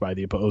performance by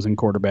the opposing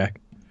quarterback.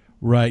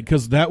 Right,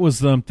 because that was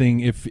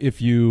something.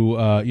 If you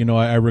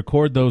I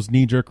record those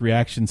knee-jerk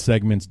reaction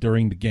segments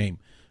during the game,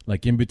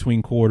 like in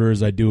between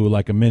quarters. I do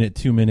like a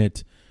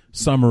 2-minute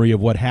summary of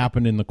what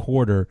happened in the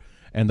quarter,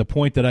 and the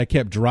point that I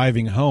kept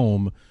driving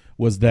home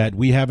was that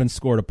we haven't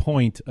scored a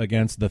point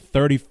against the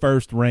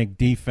 31st ranked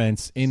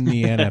defense in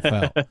the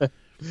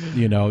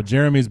NFL.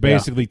 Jeremy's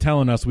basically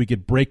telling us we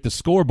could break the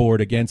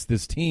scoreboard against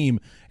this team,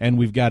 and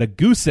we've got a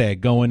goose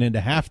egg going into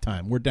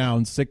halftime. We're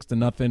down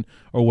 6-0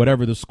 or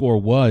whatever the score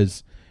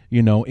was,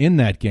 in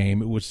that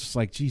game. It was just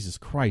like, Jesus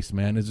Christ,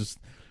 man. It's just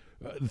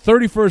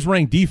 31st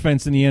ranked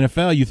defense in the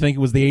NFL. You think it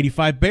was the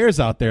 85 Bears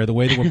out there, the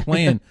way they were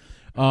playing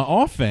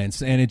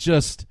offense.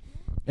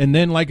 And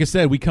then, like I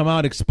said, we come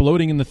out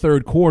exploding in the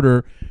third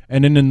quarter,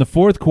 and then in the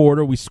fourth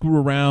quarter, we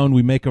screw around.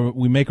 We make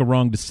a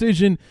wrong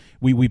decision.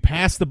 We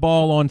pass the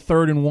ball on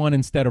 3rd and 1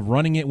 instead of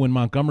running it when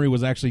Montgomery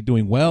was actually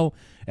doing well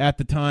at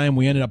the time.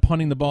 We ended up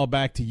punting the ball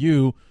back to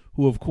you,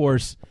 who, of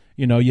course,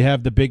 you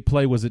have the big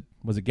play. Was it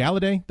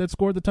Galladay that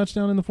scored the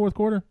touchdown in the fourth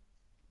quarter?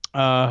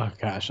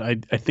 Gosh, I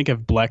think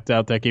I've blacked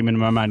out that game in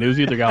my mind. It was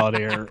either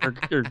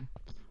Galladay or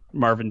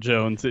Marvin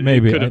Jones. It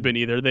could have been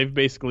either. They've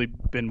basically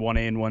been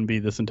 1A and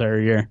 1B this entire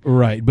year.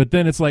 Right, but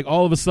then it's like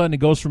all of a sudden it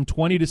goes from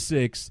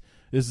 20-6.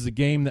 This is a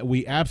game that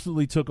we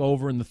absolutely took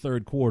over in the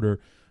third quarter,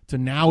 to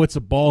now it's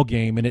a ball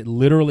game, and it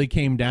literally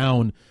came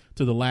down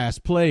to the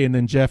last play, and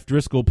then Jeff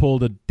Driscoll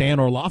pulled a Dan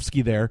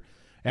Orlovsky there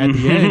at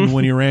the end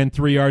when he ran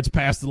 3 yards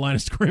past the line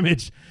of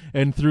scrimmage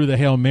and threw the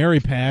Hail Mary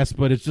pass.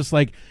 But it's just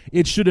like,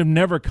 it should have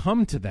never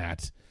come to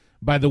that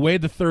by the way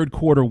the third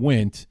quarter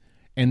went.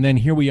 And then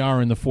here we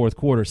are in the fourth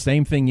quarter.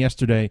 Same thing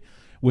yesterday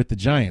with the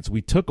Giants.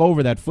 We took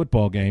over that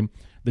football game.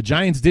 The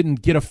Giants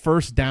didn't get a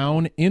first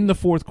down in the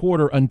fourth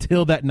quarter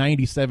until that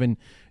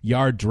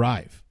 97-yard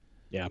drive.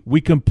 Yeah.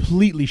 We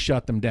completely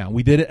shut them down.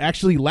 We did it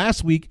actually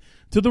last week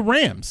to the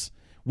Rams.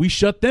 We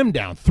shut them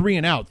down 3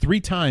 and out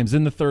 3 times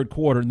in the third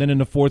quarter. And then in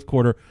the fourth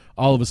quarter,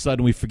 all of a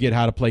sudden we forget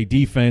how to play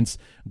defense.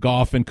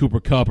 Goff and Cooper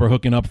Kupp are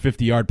hooking up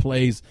 50-yard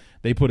plays.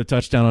 They put a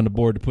touchdown on the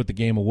board to put the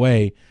game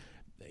away.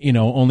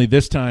 Only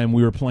this time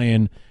we were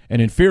playing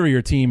an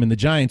inferior team in the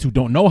Giants who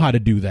don't know how to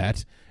do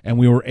that, and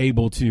we were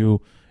able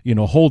to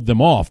hold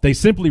them off. They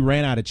simply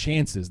ran out of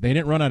chances. They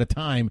didn't run out of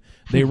time.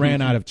 They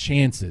ran out of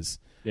chances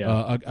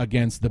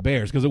against the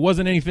Bears because it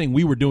wasn't anything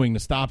we were doing to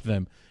stop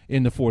them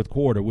in the fourth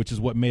quarter, which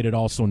is what made it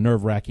all so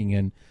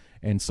nerve-wracking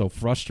and so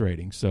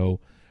frustrating. So,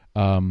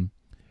 and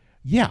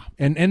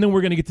then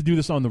we're going to get to do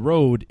this on the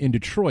road in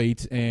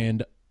Detroit,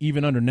 and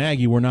even under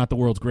Nagy, we're not the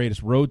world's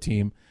greatest road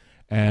team.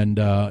 And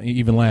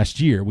even last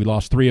year, we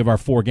lost 3 of our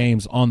 4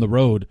 games on the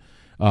road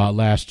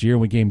last year.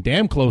 We came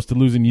damn close to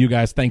losing to you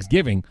guys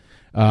Thanksgiving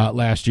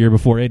last year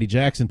before Eddie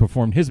Jackson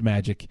performed his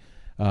magic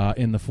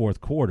in the fourth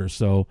quarter.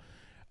 So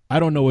I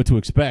don't know what to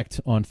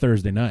expect on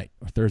Thursday night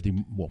or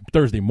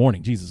Thursday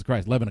morning. Jesus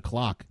Christ, 11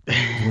 o'clock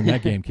when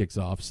that game kicks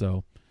off.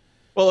 So,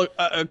 well,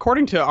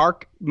 according to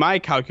my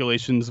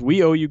calculations,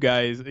 we owe you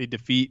guys a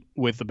defeat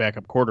with the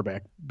backup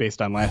quarterback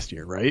based on last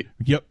year, right?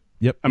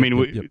 Yep. I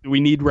mean, we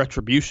need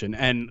retribution.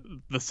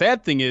 And the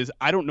sad thing is,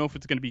 I don't know if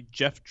it's going to be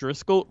Jeff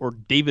Driscoll or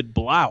David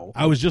Blau.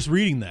 I was just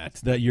reading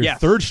that your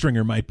third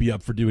stringer might be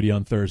up for duty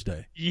on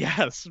Thursday.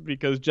 Yes,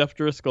 because Jeff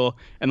Driscoll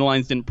and the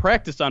Lions didn't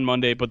practice on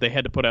Monday, but they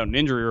had to put out an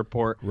injury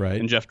report. Right.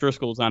 And Jeff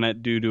Driscoll was on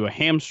it due to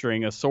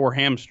a sore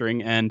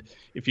hamstring. And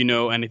if you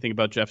know anything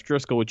about Jeff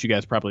Driscoll, which you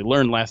guys probably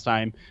learned last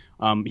time,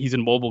 he's a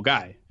mobile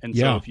guy. And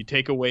so if you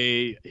take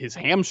away his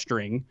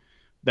hamstring,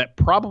 that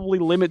probably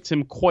limits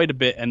him quite a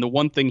bit. And the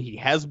one thing he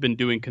has been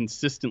doing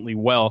consistently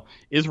well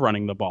is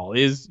running the ball.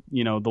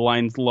 The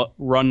Lions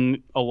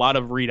run a lot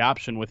of read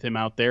option with him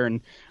out there. And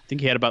I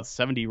think he had about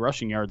 70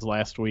 rushing yards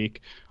last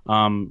week,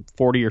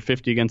 40 or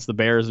 50 against the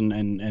Bears,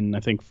 and I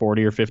think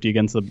 40 or 50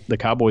 against the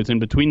Cowboys in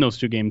between those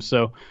 2 games.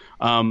 So,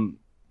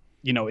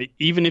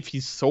 even if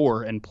he's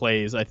sore and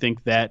plays, I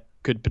think that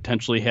could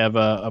potentially have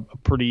a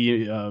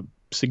pretty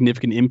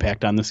significant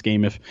impact on this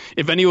game.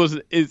 If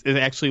anyone is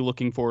actually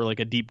looking for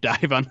like a deep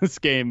dive on this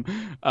game,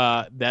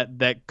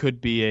 that could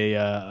be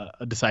a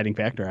deciding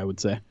factor, I would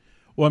say.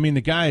 Well, I mean,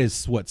 the guy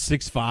is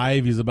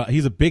 6'5".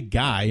 He's a big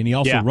guy, and he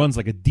also runs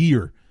like a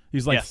deer.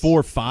 He's like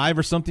 4'5"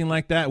 or something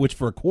like that, which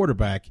for a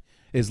quarterback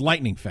is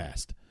lightning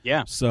fast.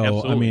 Yeah. So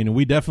absolutely. I mean,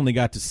 we definitely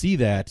got to see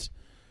that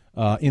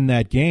in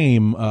that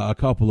game a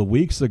couple of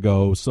weeks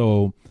ago.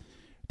 So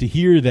to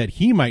hear that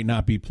he might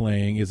not be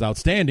playing is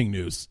outstanding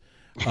news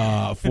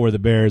for the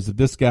Bears. That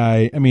this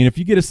guy, I mean, if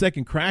you get a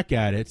second crack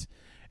at it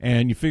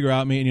and you figure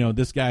out,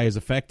 this guy is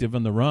effective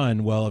on the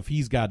run, well, if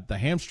he's got the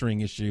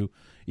hamstring issue,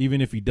 even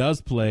if he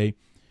does play,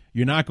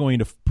 you're not going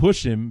to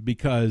push him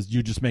because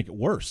you just make it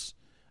worse,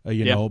 by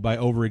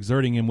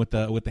overexerting him with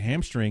the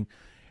hamstring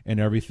and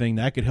everything.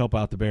 That could help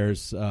out the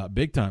Bears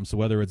big time. So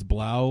whether it's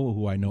Blau,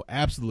 who I know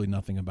absolutely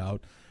nothing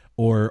about,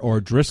 or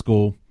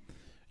Driscoll,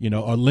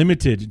 a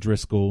limited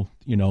Driscoll,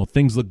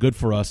 things look good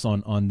for us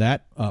on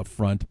that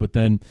front. But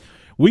then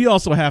we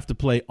also have to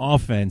play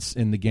offense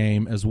in the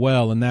game as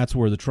well, and that's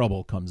where the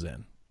trouble comes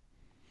in.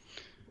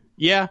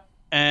 Yeah,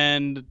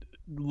 and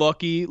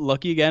lucky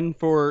again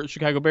for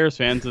Chicago Bears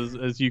fans,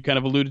 as you kind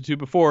of alluded to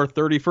before,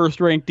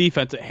 31st ranked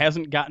defense. It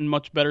hasn't gotten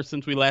much better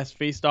since we last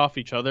faced off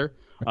each other.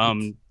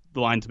 The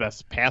Lions'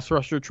 best pass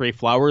rusher, Trey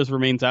Flowers,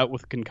 remains out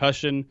with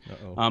concussion.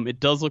 It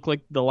does look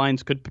like the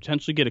Lions could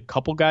potentially get a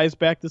couple guys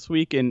back this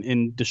week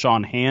in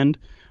Deshaun Hand,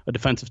 a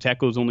defensive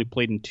tackle who's only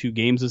played in 2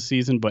 games this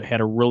season but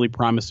had a really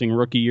promising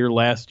rookie year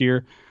last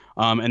year.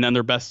 And then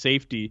their best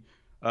safety,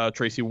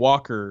 Tracy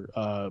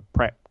Walker,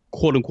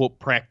 quote-unquote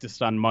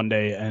practiced on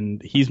Monday,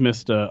 and he's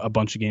missed a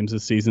bunch of games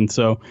this season.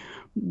 So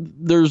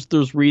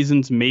there's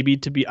reasons maybe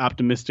to be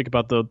optimistic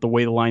about the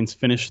way the Lions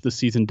finished the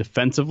season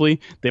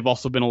defensively. They've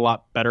also been a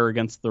lot better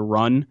against the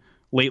run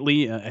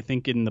lately. I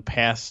think in the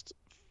past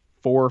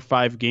 4 or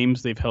 5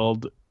 games, they've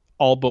held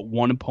all but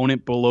one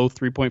opponent below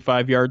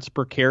 3.5 yards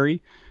per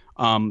carry.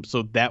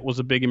 So that was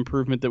a big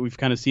improvement that we've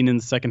kind of seen in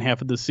the second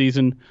half of the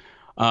season.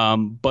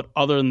 But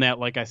other than that,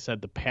 like I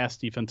said, the pass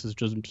defense has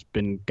just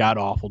been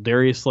god-awful.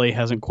 Darius Slay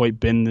hasn't quite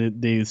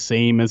been the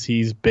same as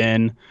he's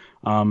been.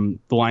 The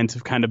Lions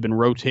have kind of been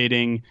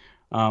rotating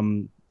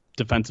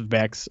defensive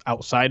backs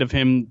outside of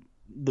him.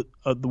 The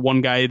one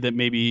guy that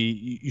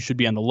maybe you should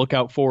be on the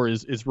lookout for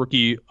is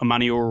rookie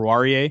Amani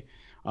Oruwariye.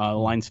 The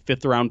Lions'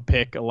 5th-round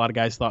pick. A lot of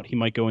guys thought he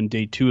might go in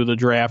day 2 of the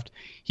draft.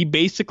 He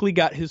basically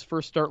got his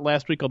first start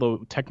last week,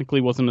 although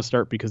technically wasn't a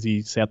start because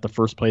he sat the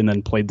first play and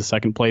then played the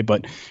second play,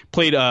 but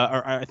played,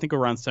 I think,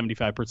 around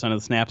 75%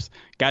 of the snaps.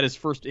 Got his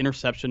first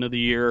interception of the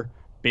year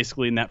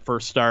basically in that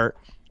first start.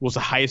 Was the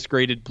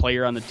highest-graded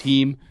player on the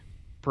team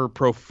per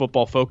Pro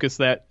Football Focus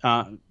that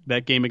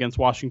game against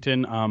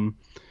Washington.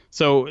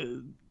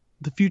 So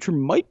the future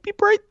might be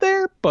bright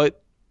there,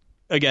 but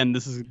again,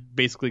 this is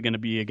basically going to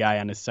be a guy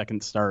on his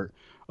second start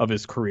of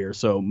his career,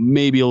 so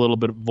maybe a little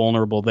bit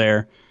vulnerable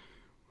there.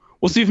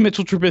 We'll see if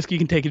Mitchell Trubisky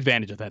can take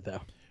advantage of that,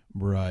 though.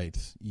 Right,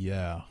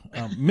 yeah.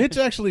 Mitch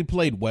actually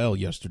played well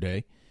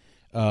yesterday,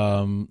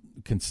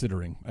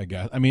 considering, I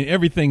guess. I mean,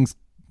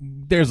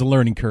 there's a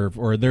learning curve,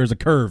 or there's a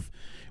curve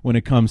when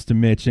it comes to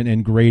Mitch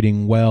and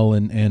grading well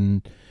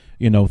and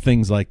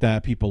things like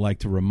that. People like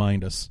to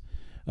remind us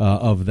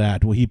of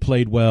that. Well, he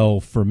played well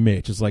for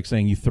Mitch. It's like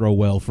saying you throw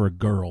well for a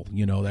girl,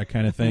 that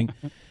kind of thing.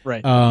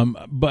 Right.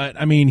 But,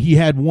 I mean, he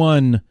had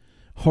one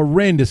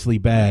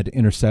horrendously bad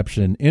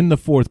interception in the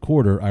fourth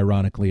quarter,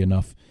 ironically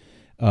enough,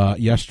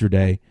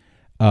 yesterday.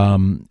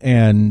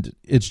 And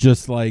it's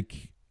just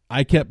like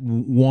I kept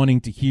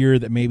wanting to hear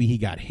that maybe he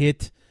got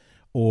hit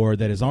or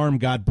that his arm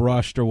got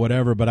brushed or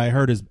whatever, but I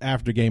heard his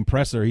after-game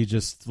presser. He's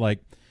just like,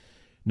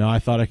 no, I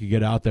thought I could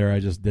get out there. I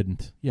just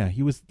didn't. Yeah,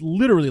 he was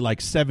literally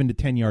like 7 to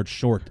 10 yards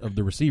short of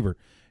the receiver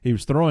he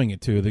was throwing it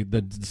to.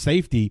 The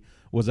safety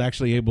was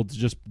actually able to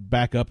just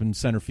back up in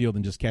center field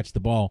and just catch the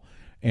ball,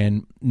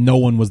 and no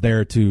one was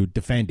there to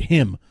defend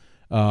him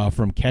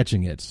from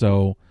catching it.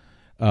 So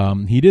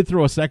he did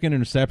throw a second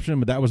interception,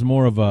 but that was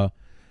more of a,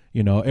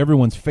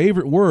 everyone's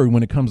favorite word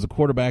when it comes to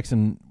quarterbacks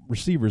and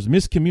receivers,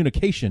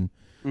 miscommunication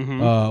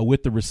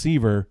with the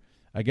receiver.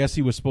 I guess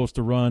he was supposed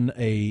to run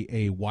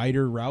a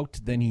wider route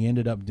than he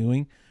ended up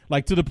doing,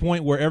 like to the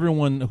point where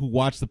everyone who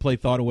watched the play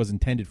thought it was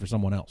intended for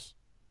someone else.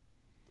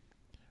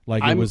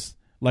 It was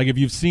like if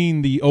you've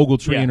seen the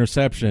Ogletree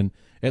interception,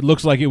 it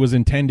looks like it was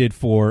intended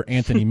for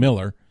Anthony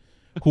Miller,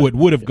 who it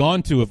would have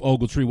gone to if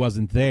Ogletree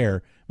wasn't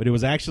there, but it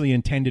was actually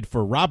intended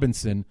for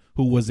Robinson,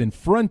 who was in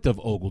front of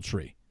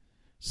Ogletree.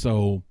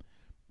 So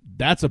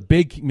that's a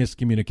big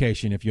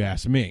miscommunication, if you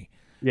ask me.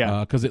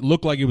 Yeah, because it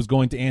looked like it was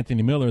going to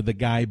Anthony Miller, the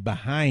guy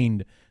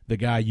behind the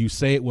guy you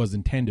say it was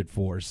intended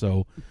for.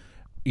 So,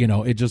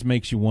 it just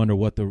makes you wonder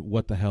what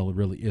the hell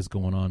really is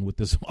going on with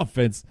this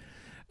offense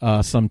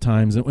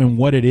sometimes, and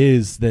what it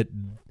is that,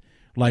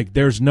 like,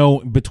 there's no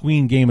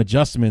between game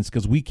adjustments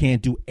because we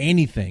can't do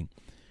anything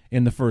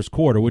in the first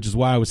quarter, which is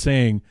why I was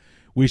saying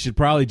we should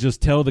probably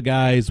just tell the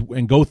guys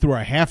and go through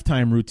our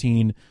halftime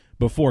routine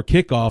before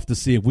kickoff to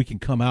see if we can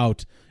come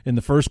out in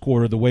the first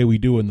quarter the way we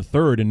do in the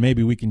third, and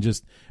maybe we can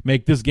just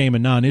make this game a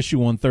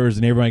non-issue on Thursday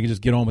and everybody can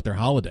just get on with their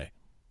holiday.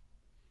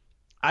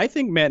 I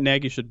think Matt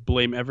Nagy should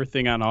blame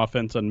everything on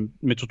offense on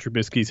Mitchell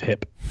Trubisky's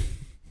hip.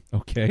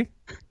 Okay.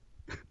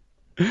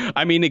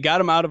 I mean, it got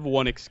him out of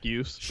one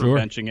excuse for Sure.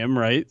 benching him,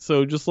 right?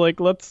 So just like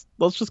let's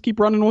just keep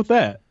running with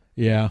that.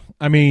 Yeah.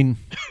 I mean,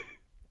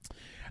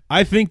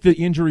 I think the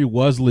injury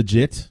was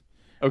legit.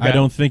 Okay. I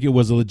don't think it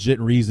was a legit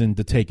reason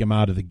to take him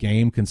out of the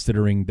game,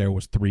 considering there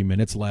was 3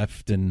 minutes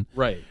left, and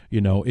Right.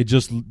 it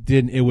just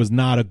didn't. It was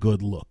not a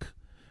good look.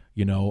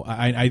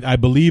 I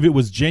believe it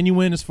was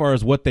genuine as far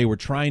as what they were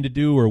trying to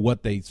do or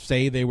what they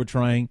say they were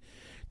trying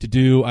to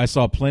do. I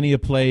saw plenty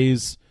of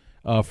plays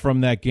from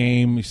that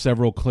game,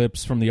 several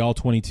clips from the All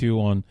 22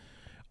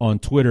 on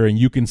Twitter, and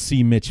you can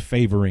see Mitch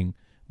favoring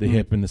the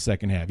hip in the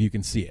second half. You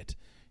can see it.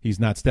 He's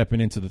not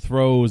stepping into the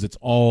throws. It's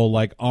all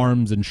like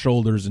arms and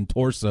shoulders and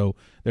torso.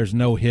 There's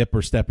no hip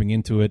or stepping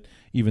into it,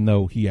 even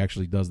though he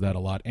actually does that a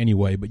lot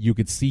anyway. But you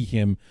could see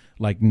him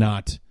like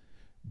not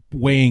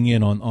weighing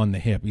in on the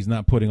hip. He's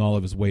not putting all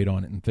of his weight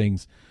on it and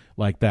things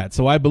like that.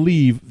 So I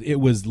believe it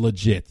was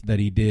legit that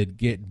he did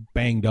get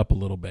banged up a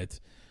little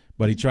bit,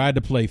 but he tried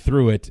to play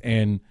through it.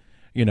 And,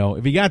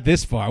 if he got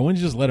this far, I wouldn't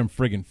just let him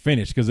friggin'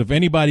 finish. Because if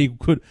anybody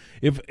could,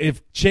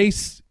 if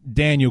Chase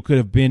Daniel could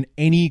have been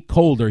any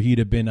colder, he'd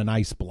have been an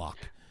ice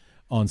block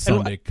on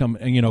Sunday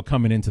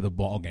coming into the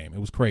ball game. It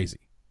was crazy.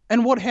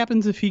 And what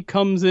happens if he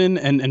comes in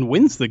and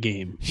wins the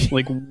game?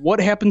 Like,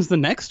 what happens the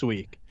next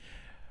week?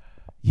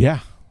 Yeah.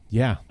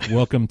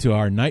 Welcome to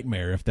our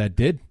nightmare.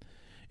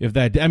 If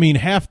I mean,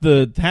 half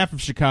of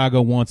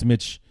Chicago wants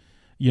Mitch,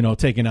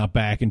 taken out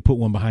back and put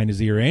one behind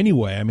his ear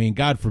anyway. I mean,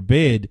 God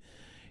forbid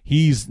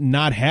he's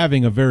not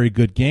having a very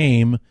good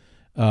game.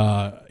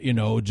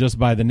 Just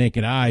by the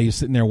naked eye, you're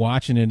sitting there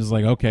watching it. It's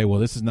like, okay,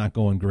 well, this is not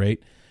going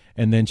great.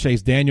 And then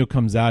Chase Daniel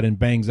comes out and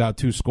bangs out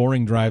 2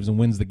 scoring drives and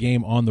wins the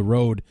game on the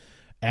road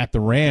at the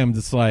Rams.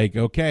 It's like,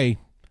 okay,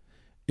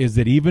 is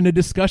it even a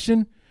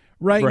discussion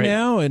right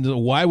now? And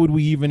why would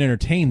we even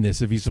entertain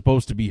this? If he's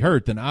supposed to be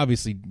hurt, then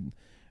obviously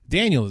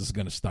Daniel is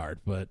going to start.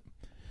 But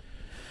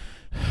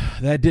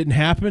that didn't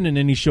happen, and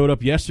then he showed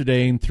up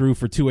yesterday and threw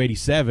for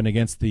 287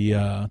 against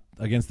the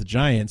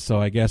Giants.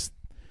 So I guess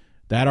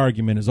that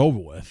argument is over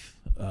with.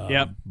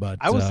 But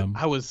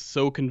I was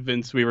so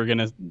convinced we were going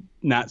to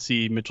not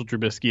see Mitchell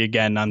Trubisky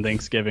again on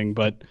Thanksgiving,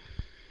 but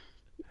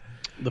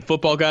the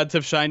football gods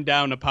have shined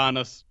down upon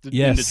us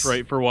in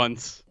Detroit for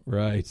once.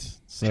 Right.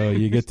 So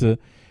you get to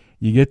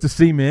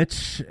see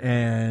Mitch,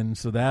 and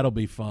so that'll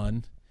be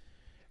fun.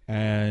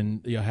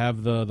 And you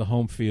have the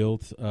home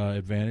field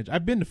advantage.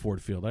 I've been to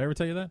Ford Field. Did I ever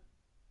tell you that?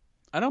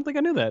 I don't think I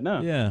knew that, no.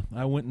 Yeah,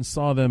 I went and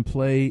saw them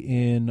play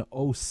in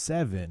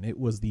 2007. It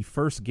was the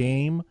first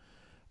game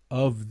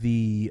of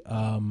the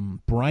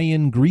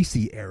Brian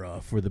Griese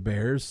era for the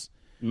Bears.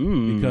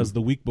 because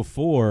the week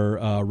before,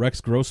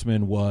 Rex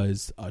Grossman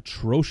was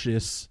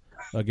atrocious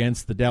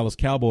against the Dallas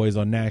Cowboys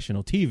on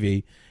national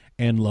TV,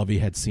 and Lovie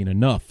had seen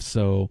enough.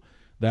 So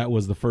that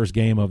was the first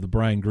game of the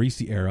Brian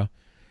Griese era,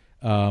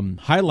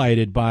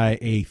 highlighted by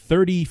a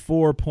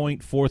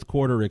 34-point fourth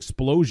quarter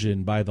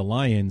explosion by the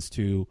Lions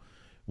to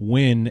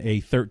win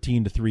a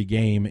 13-3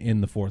 game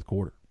in the fourth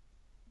quarter.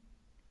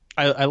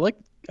 I like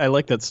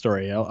that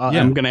story.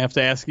 I'm going to have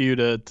to ask you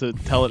to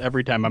tell it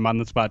every time I'm on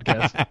this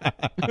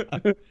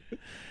podcast.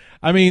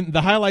 I mean,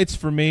 the highlights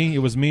for me, it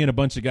was me and a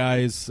bunch of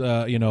guys,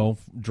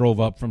 drove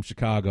up from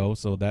Chicago,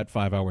 so that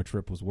 5-hour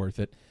trip was worth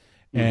it.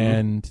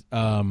 Mm-hmm.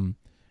 And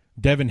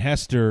Devin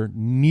Hester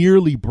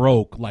nearly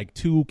broke like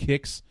 2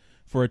 kicks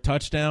for a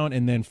touchdown,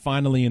 and then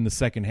finally in the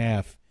second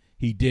half,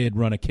 he did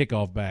run a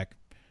kickoff back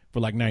for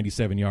like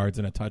 97 yards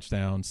and a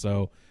touchdown.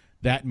 So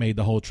that made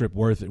the whole trip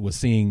worth it, was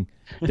seeing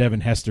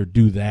Devin Hester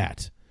do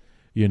that,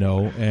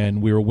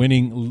 and we were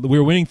winning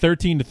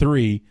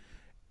 13-3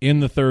 in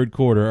the third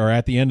quarter, or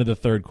at the end of the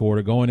third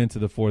quarter, going into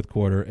the fourth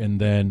quarter. And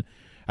then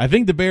I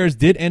think the Bears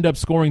did end up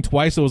scoring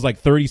twice. It was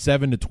like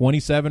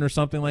 37-27 or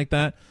something like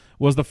that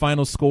was the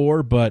final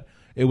score, but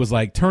it was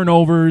like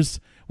turnovers.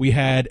 We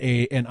had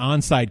an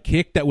onside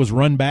kick that was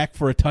run back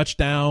for a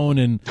touchdown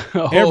and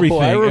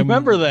everything. I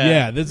remember that.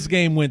 Yeah, this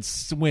game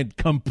went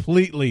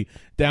completely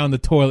down the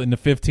toilet in the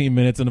 15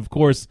 minutes. And, of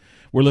course,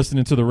 we're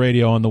listening to the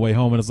radio on the way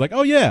home, and it's like,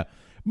 oh, yeah,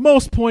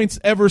 most points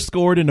ever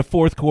scored in the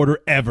fourth quarter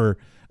ever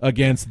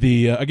against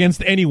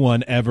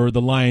anyone ever.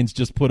 The Lions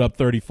just put up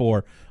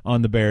 34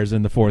 on the Bears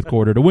in the fourth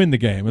quarter to win the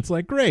game. It's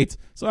like, great.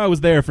 So I was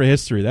there for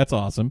history. That's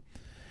awesome.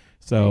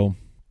 So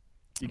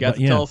you got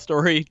to tell a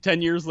story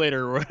 10 years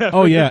later or whatever.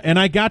 Oh, yeah, and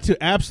I got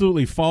to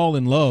absolutely fall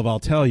in love, I'll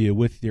tell you,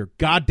 with your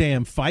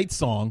goddamn fight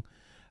song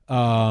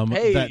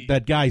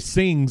that guy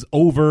sings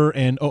over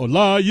and,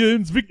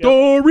 Lions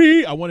victory.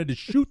 Yep. I wanted to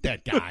shoot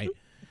that guy.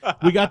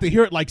 We got to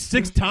hear it like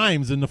 6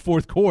 times in the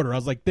fourth quarter. I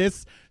was like,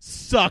 this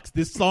sucks.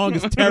 This song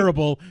is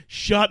terrible.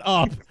 Shut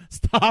up.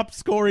 Stop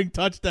scoring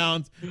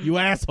touchdowns, you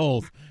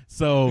assholes.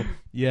 So,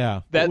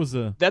 yeah,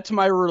 that's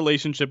my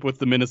relationship with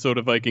the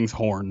Minnesota Vikings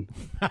horn.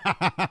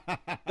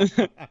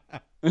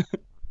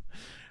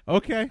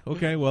 Okay.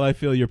 Well, I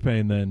feel your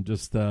pain then,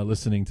 just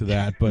listening to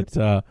that.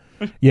 But,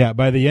 yeah,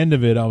 by the end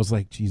of it, I was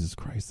like, Jesus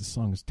Christ, this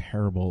song is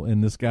terrible.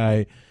 And this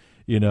guy,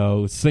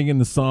 singing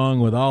the song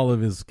with all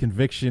of his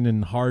conviction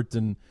and heart.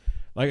 And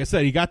like I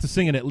said, he got to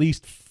sing it at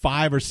least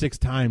 5 or 6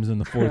 times in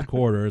the fourth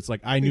quarter. It's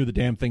like I knew the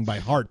damn thing by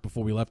heart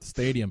before we left the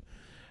stadium.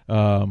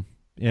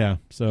 Yeah,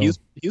 so he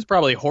was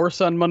probably hoarse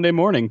on Monday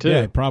morning too.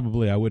 Yeah,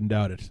 probably. I wouldn't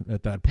doubt it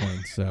at that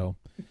point. So,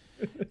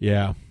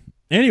 yeah.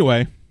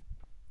 Anyway,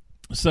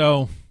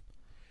 so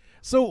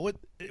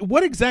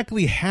what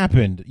exactly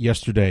happened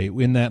yesterday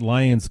in that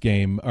Lions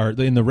game, or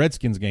in the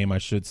Redskins game, I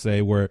should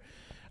say, where,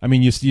 I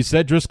mean, you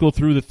said Driscoll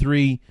threw the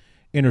 3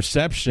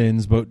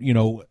 interceptions, but,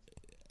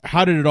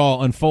 how did it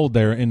all unfold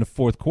there in the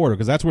fourth quarter?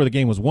 Because that's where the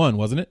game was won,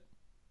 wasn't it?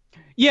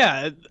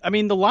 Yeah, I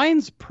mean, the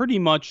Lions pretty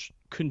much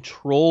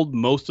controlled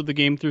most of the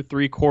game through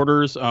 3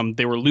 quarters.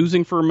 They were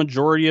losing for a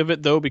majority of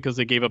it, though, because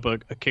they gave up a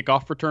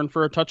kickoff return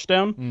for a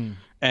touchdown.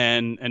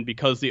 And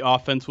because the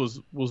offense was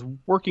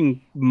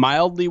working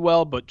mildly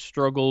well, but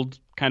struggled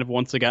kind of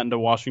once they got into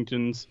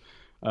Washington's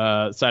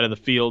side of the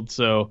field.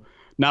 So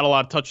not a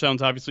lot of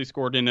touchdowns obviously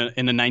scored in a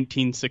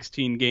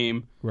 19-16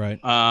 game. Right.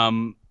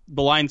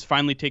 The Lions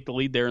finally take the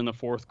lead there in the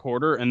fourth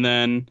quarter, and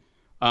then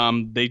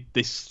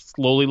they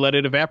slowly let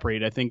it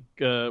evaporate. I think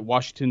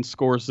Washington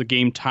scores the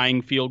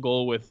game-tying field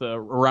goal with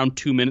around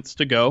 2 minutes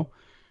to go.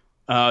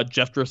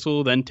 Jeff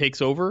Driscoll then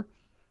takes over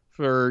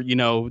for,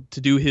 to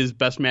do his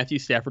best Matthew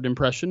Stafford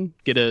impression,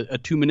 get a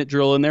 2-minute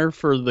drill in there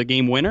for the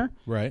game winner.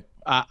 Right.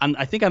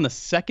 I think on the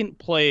second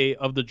play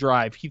of the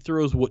drive, he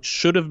throws what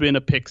should have been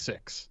a pick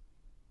six.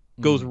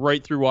 Goes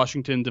right through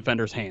Washington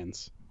defenders'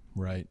 hands.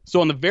 Right.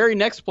 So on the very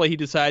next play, he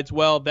decides,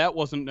 well, that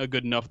wasn't a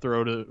good enough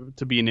throw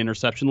to be an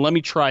interception. Let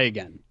me try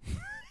again.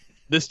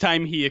 This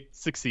time he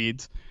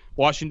succeeds.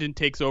 Washington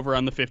takes over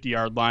on the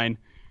 50-yard line.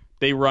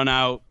 They run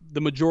out the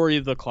majority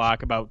of the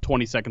clock, about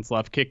 20 seconds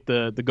left, kick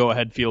the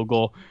go-ahead field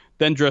goal.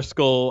 Then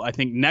Driscoll, I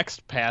think,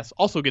 next pass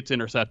also gets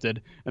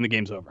intercepted, and the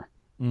game's over.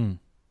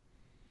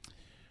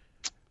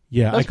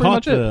 Yeah, I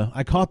caught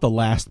the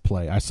last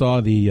play. I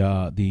saw the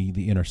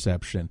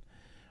interception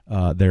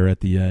there at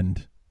the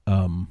end.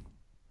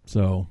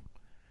 So,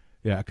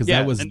 yeah, because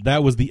that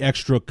was the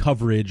extra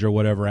coverage or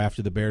whatever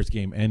after the Bears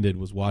game ended,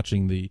 was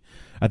watching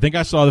I think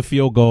I saw the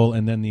field goal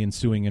and then the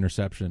ensuing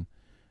interception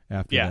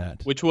after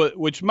that.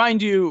 Which,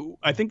 mind you,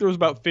 I think there was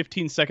about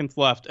 15 seconds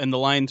left, and the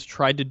Lions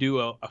tried to do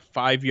a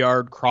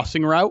 5-yard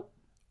crossing route.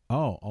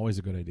 Oh, always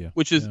a good idea.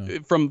 Which is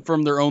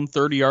from their own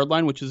 30-yard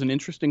line, which is an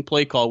interesting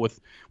play call with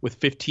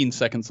 15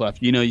 seconds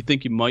left. You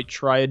think you might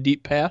try a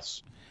deep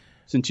pass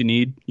since you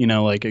need,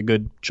 like a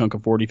good chunk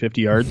of 40,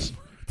 50 yards.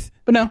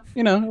 But no,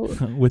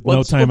 with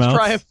no timeouts. Let's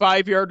try a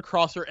 5-yard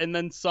crosser and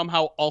then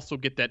somehow also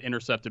get that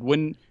intercepted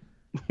when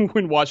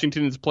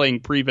Washington is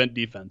playing prevent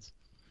defense.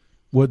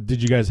 What,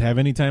 did you guys have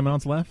any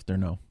timeouts left or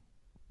no?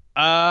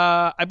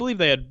 I believe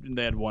they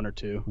had one or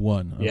two.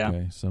 One. Okay.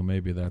 Yeah. So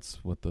maybe that's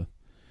what the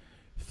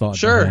thought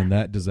Sure. behind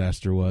that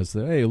disaster was.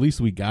 That, hey, at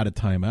least we got a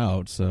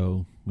timeout,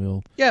 so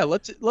we'll. Yeah,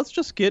 let's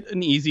just get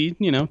an easy,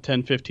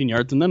 10, 15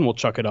 yards, and then we'll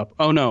chuck it up.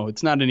 Oh, no,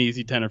 it's not an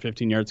easy 10 or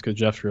 15 yards because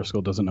Jeff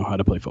Driscoll doesn't know how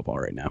to play football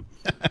right now.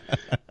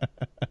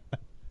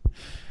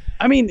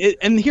 I mean,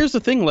 and here's the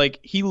thing, like,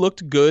 he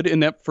looked good in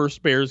that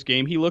first Bears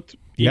game. He looked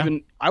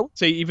I would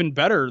say even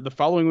better the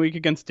following week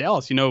against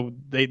Dallas.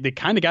 They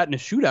kind of got in a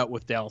shootout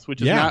with Dallas,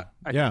 which is not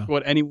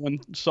what anyone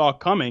saw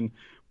coming.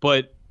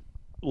 But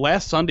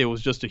last Sunday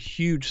was just a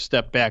huge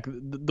step back.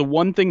 The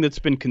one thing that's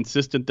been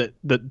consistent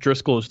that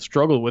Driscoll has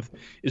struggled with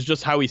is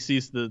just how he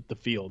sees the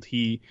field.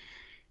 He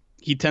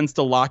tends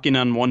to lock in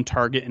on one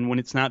target, and when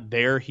it's not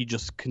there, he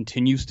just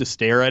continues to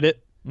stare at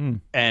it.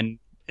 And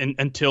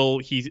until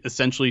he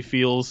essentially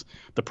feels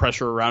the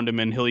pressure around him,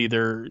 and he'll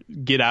either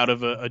get out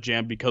of a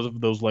jam because of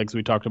those legs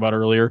we talked about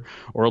earlier,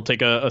 or he'll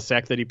take a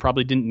sack that he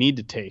probably didn't need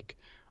to take.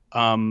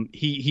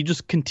 He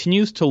just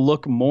continues to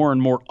look more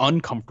and more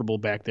uncomfortable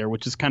back there,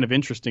 which is kind of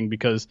interesting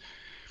because,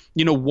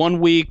 1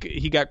 week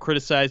he got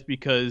criticized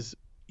because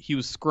he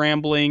was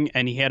scrambling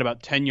and he had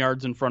about 10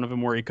 yards in front of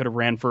him where he could have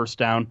ran for a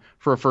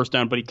first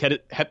down, but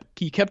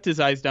he kept his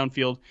eyes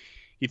downfield.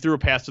 He threw a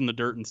pass in the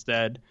dirt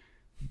instead.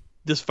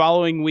 This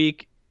following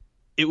week,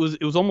 it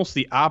was almost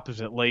the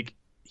opposite. Like,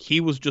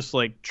 he was just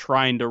like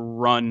trying to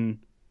run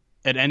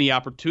at any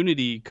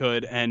opportunity he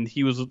could, and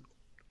he was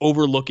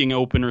overlooking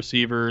open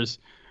receivers.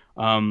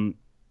 I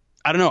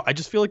don't know. I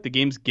just feel like the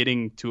game's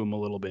getting to him a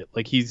little bit.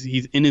 Like, he's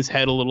in his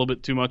head a little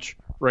bit too much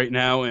right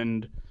now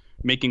and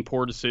making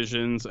poor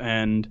decisions.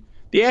 And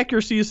the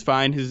accuracy is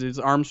fine. His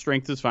arm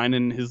strength is fine,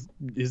 and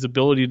his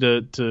ability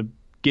to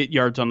get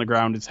yards on the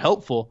ground is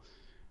helpful.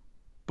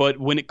 But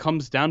when it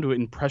comes down to it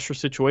in pressure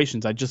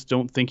situations, I just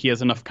don't think he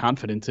has enough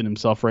confidence in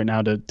himself right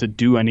now to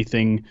do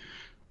anything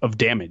of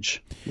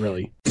damage,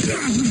 really.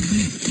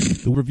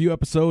 The review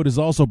episode is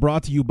also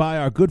brought to you by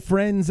our good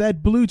friends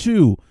at Blue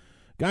Chew.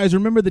 Guys,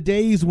 remember the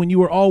days when you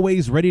were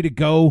always ready to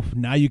go?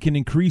 Now you can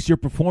increase your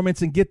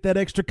performance and get that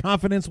extra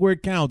confidence where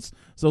it counts.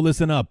 So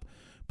listen up.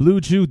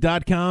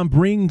 BlueChew.com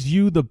brings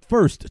you the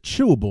first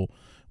chewable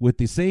with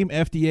the same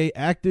FDA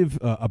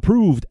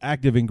approved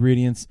active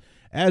ingredients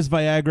as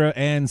Viagra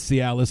and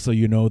Cialis, so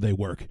you know they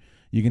work.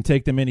 You can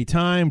take them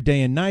anytime,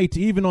 day and night,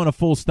 even on a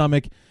full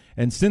stomach.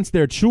 And since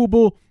they're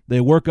chewable,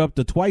 they work up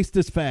to twice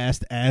as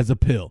fast as a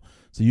pill,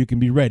 so you can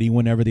be ready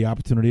whenever the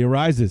opportunity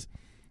arises.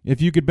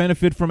 If you could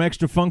benefit from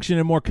extra function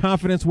and more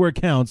confidence where it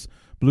counts,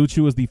 Blue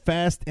Chew is the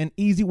fast and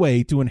easy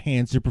way to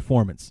enhance your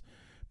performance.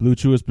 Blue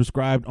Chew is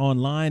prescribed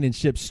online and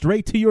shipped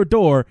straight to your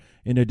door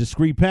in a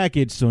discreet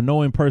package, so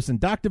no in-person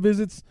doctor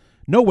visits,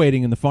 no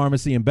waiting in the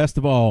pharmacy, and best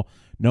of all,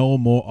 no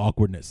more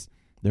awkwardness.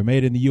 They're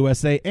made in the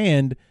USA,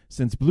 and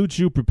since Blue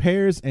Chew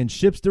prepares and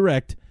ships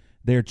direct,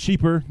 they're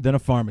cheaper than a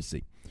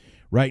pharmacy.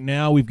 Right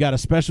now, we've got a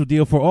special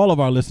deal for all of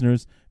our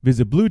listeners.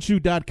 Visit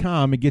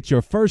BlueChew.com and get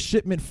your first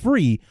shipment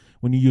free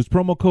when you use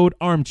promo code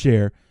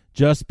ARMCHAIR.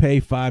 Just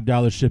pay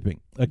 $5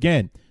 shipping.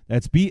 Again,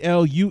 that's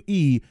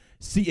BlueChew.com,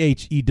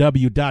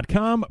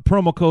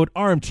 promo code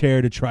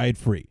ARMCHAIR to try it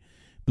free.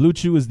 Blue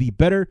Chew is the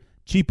better,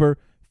 cheaper,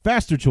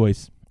 faster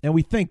choice, and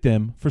we thank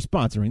them for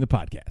sponsoring the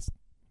podcast.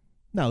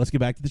 Now let's get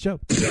back to the show.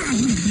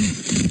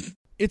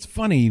 It's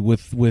funny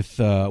with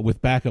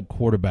backup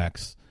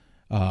quarterbacks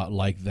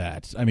like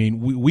that. I mean,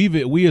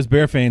 we as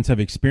Bear fans have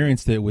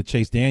experienced it with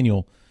Chase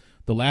Daniel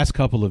the last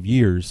couple of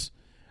years.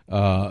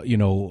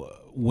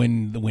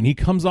 When he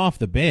comes off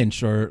the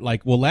bench, or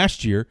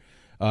last year,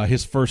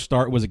 his first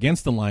start was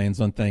against the Lions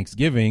on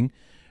Thanksgiving.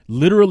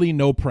 Literally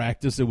no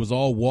practice. It was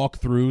all walk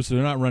through, so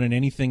they're not running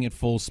anything at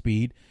full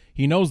speed.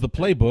 He knows the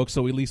playbook,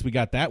 so at least we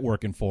got that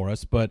working for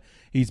us. But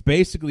he's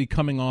basically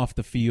coming off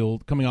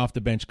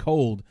the bench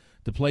cold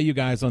to play you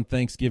guys on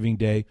Thanksgiving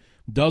Day.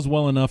 Does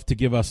well enough to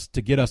get us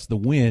the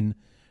win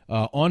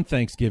on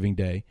Thanksgiving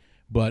Day.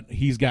 But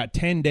he's got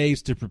 10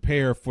 days to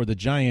prepare for the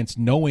Giants,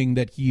 knowing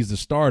that he's a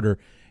starter.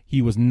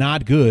 He was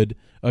not good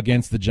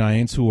against the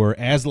Giants, who are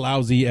as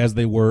lousy as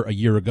they were a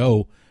year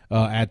ago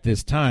at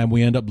this time.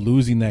 We end up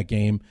losing that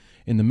game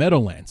in the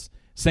Meadowlands.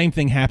 Same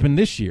thing happened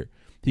this year.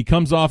 He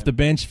comes off the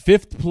bench,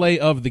 fifth play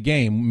of the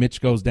game.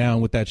 Mitch goes down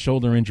with that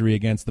shoulder injury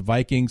against the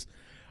Vikings.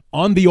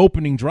 On the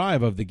opening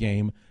drive of the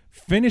game,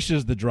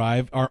 finishes the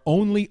drive, our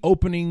only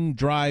opening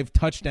drive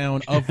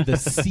touchdown of the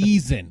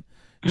season.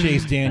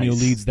 Chase Daniel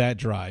leads that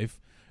drive.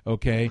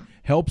 Okay,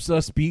 helps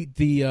us beat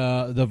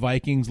the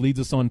Vikings,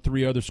 leads us on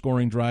 3 other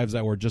scoring drives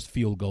that were just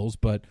field goals,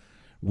 but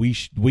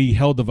we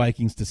held the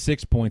Vikings to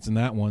 6 points in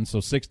that one,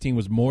 so 16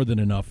 was more than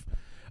enough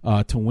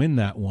to win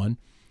that one.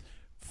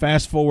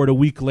 Fast forward a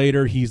week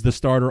later, he's the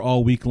starter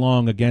all week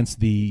long against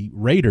the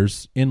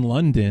Raiders in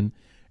London,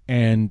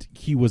 and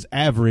he was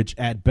average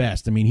at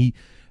best. I mean,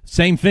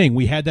 same thing.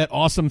 We had that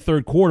awesome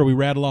third quarter. We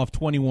rattled off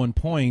 21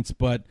 points,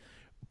 but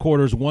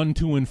quarters 1,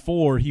 2, and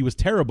 4, he was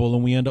terrible,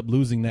 and we end up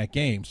losing that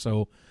game.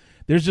 So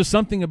there's just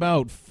something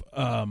about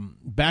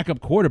backup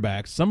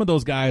quarterbacks. Some of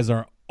those guys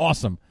are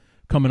awesome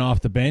coming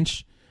off the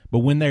bench, But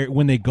when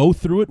they go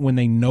through it, when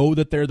they know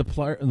that they're the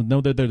player,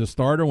 know that they're the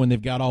starter, when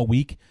they've got all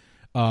week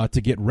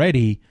to get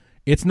ready,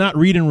 it's not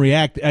read and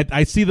react.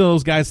 I see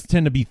those guys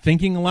tend to be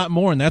thinking a lot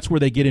more, and that's where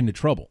they get into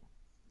trouble.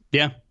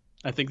 Yeah,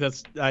 I think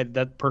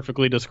that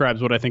perfectly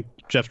describes what I think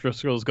Jeff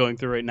Driscoll is going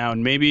through right now.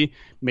 And maybe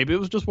it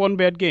was just one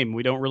bad game.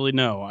 We don't really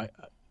know.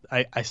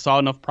 I saw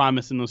enough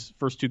promise in those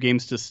first 2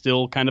 games to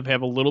still kind of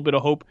have a little bit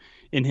of hope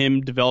in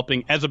him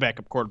developing as a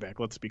backup quarterback.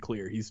 Let's be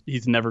clear.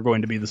 He's never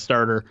going to be the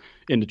starter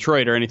in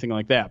Detroit or anything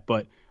like that.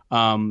 But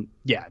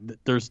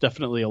there's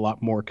definitely a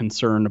lot more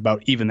concern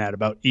about even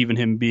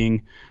him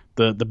being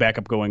the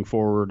backup going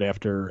forward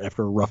after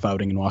a rough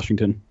outing in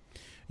Washington.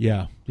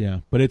 Yeah.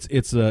 But it's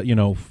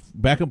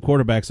backup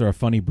quarterbacks are a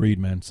funny breed,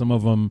 man. Some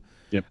of them,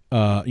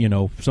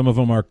 some of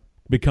them are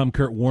become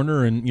Kurt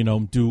Warner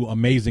and, do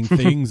amazing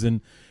things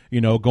and,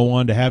 go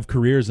on to have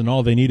careers, and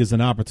all they need is an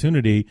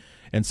opportunity.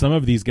 And some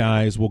of these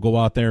guys will go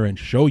out there and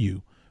show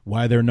you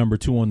why they're number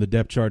 2 on the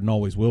depth chart and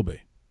always will be.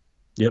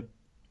 Yep,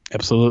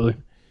 absolutely.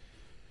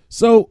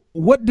 So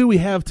what do we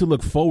have to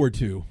look forward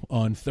to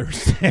on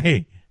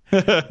Thursday?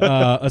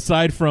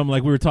 Aside from,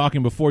 like we were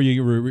talking before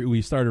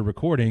we started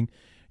recording,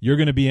 you're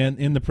going to be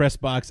in the press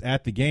box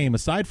at the game.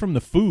 Aside from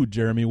the food,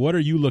 Jeremy, what are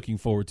you looking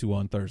forward to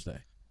on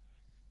Thursday?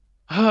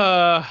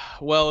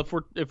 Well,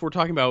 if we're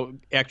talking about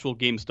actual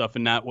game stuff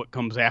and not what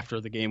comes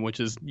after the game, which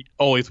is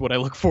always what I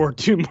look forward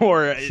to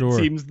more, Sure.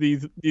 It seems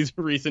these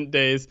recent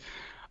days.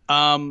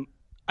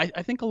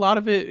 I think a lot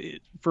of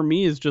it for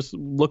me is just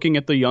looking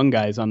at the young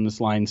guys on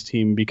this Lions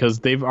team, because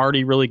they've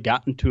already really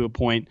gotten to a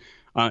point,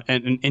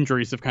 and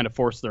injuries have kind of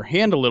forced their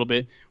hand a little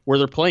bit, where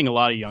they're playing a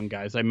lot of young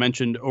guys. I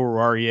mentioned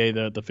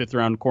Oruwariye, the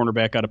 5th-round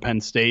cornerback out of Penn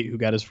State, who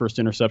got his first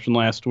interception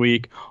last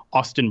week.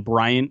 Austin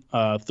Bryant,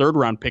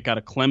 3rd-round pick out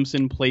of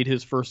Clemson, played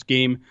his first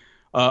game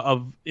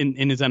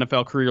in his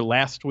NFL career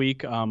last week.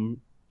 Kind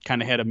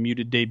of had a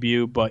muted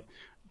debut, but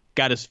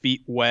got his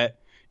feet wet.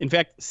 In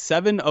fact,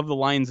 7 of the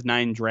Lions'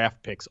 9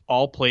 draft picks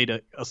all played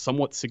a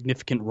somewhat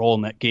significant role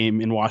in that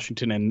game in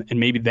Washington, and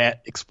maybe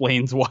that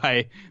explains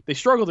why they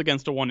struggled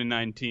against a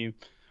 1-9 team.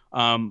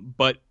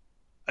 But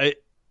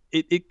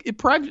it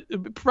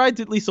provides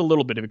at least a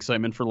little bit of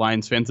excitement for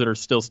Lions fans that are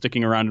still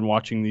sticking around and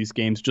watching these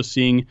games, just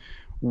seeing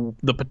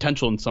the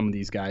potential in some of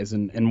these guys.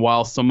 And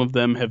while some of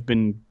them have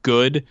been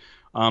good,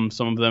 some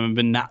of them have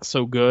been not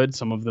so good,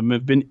 some of them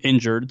have been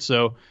injured.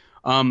 So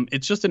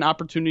it's just an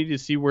opportunity to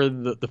see where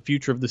the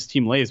future of this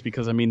team lays,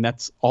 because, I mean,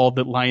 that's all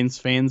that Lions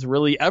fans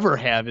really ever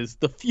have is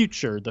the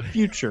future.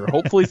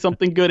 Hopefully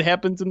something good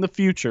happens in the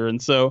future.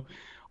 And so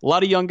a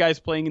lot of young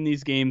guys playing in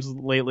these games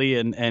lately,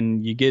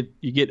 and you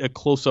get a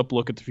close-up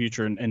look at the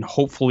future, and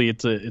hopefully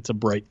it's a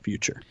bright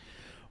future.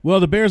 Well,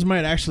 the Bears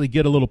might actually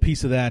get a little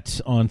piece of that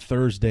on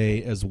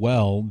Thursday as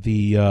well.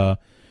 The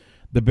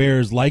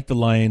Bears, like the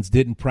Lions,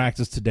 didn't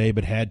practice today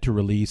but had to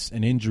release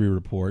an injury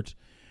report.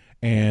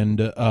 And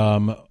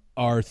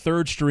our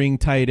 3rd-string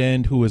tight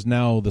end, who is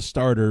now the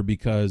starter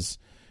because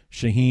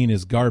Shaheen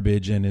is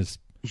garbage and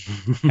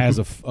has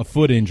a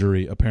foot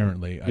injury,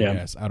 apparently, I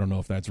guess. I don't know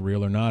if that's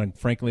real or not, and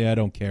frankly, I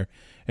don't care.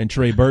 And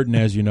Trey Burton,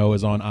 as you know,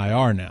 is on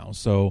IR now.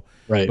 So,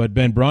 right. But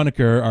Ben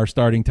Broniker, our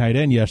starting tight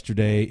end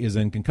yesterday, is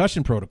in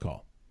concussion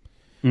protocol.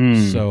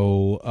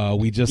 So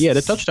we just... He had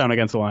a touchdown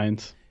against the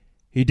Lions.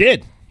 He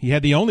did. He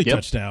had the only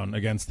touchdown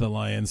against the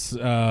Lions.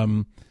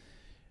 No,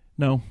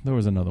 there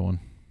was another one.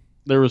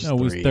 There was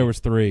 3. There was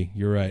 3.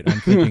 You're right.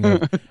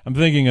 I'm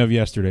thinking of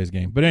yesterday's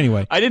game. But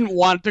anyway, I didn't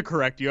want to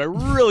correct you. I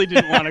really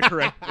didn't want to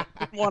correct you.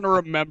 I didn't want to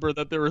remember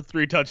that there were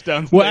 3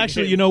 touchdowns. Well,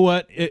 actually, you know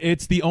what?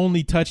 It's the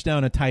only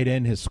touchdown a tight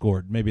end has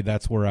scored. Maybe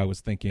that's where I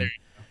was thinking.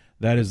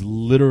 That is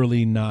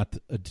literally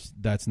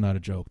that's not a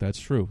joke. That's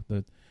true.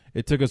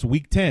 It took us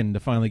week 10 to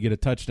finally get a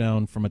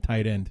touchdown from a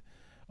tight end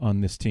on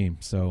this team.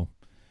 So,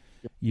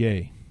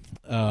 yay.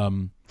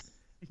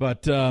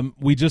 But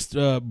we just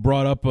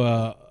brought up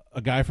a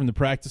guy from the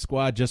practice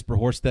squad, Jesper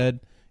Horsted.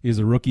 He's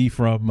a rookie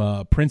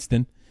from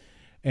Princeton.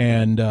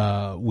 And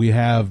we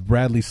have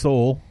Bradley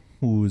Soul,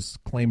 whose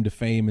claim to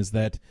fame is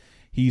that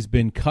he's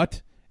been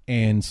cut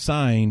and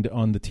signed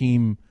on the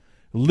team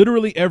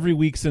literally every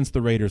week since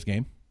the Raiders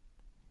game.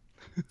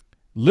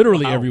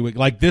 Literally every week.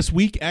 Like this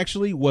week,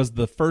 actually, was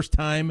the first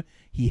time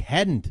he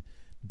hadn't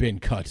been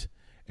cut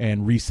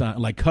and re-signed.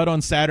 Like cut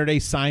on Saturday,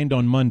 signed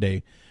on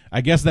Monday. I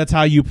guess that's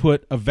how you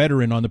put a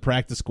veteran on the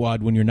practice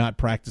squad when you're not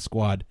practice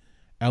squad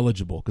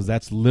eligible, because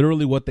that's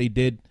literally what they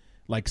did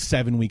like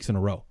 7 weeks in a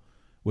row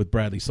with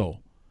Bradley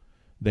Soul.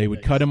 They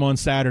would cut him on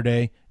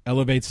Saturday,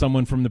 elevate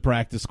someone from the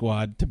practice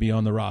squad to be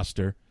on the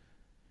roster,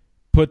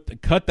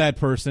 cut that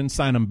person,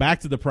 sign him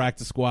back to the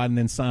practice squad, and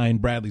then sign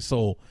Bradley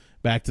Soul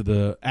back to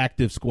the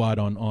active squad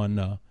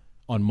on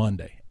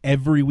Monday.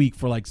 Every week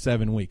for like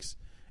 7 weeks.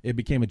 It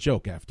became a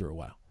joke after a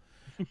while.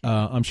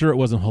 I'm sure it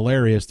wasn't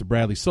hilarious to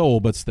Bradley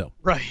Soul, but still.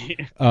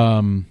 Right.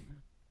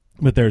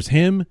 But there's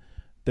him.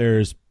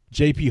 There's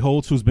J.P.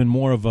 Holtz, who's been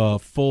more of a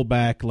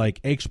fullback, like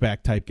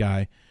H-back type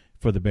guy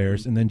for the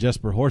Bears, and then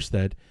Jesper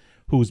Horsted,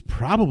 who's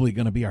probably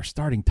going to be our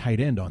starting tight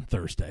end on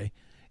Thursday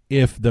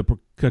if the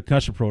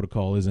concussion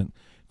protocol isn't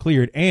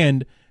cleared,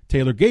 and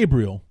Taylor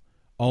Gabriel,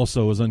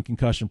 also is on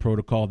concussion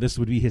protocol. This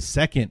would be his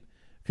second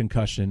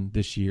concussion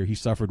this year. He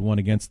suffered one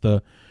against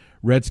the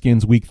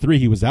Redskins week 3.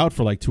 He was out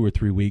for like 2 or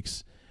 3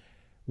 weeks,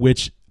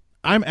 which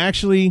I'm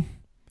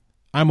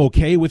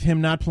okay with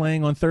him not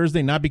playing on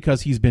Thursday, not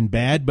because he's been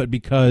bad, but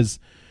because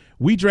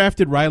we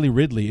drafted Riley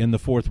Ridley in the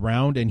 4th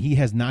round, and he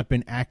has not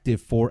been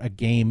active for a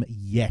game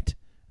yet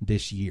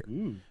this year.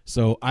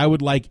 So I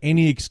would like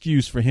any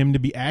excuse for him to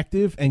be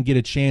active and get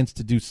a chance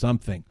to do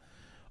something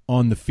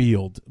on the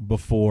field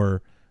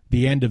before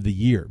the end of the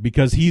year,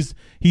 because he's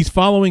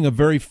following a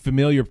very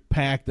familiar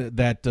path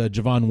that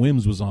Javon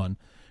Wims was on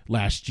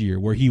last year,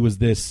 where he was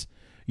this,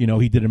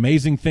 he did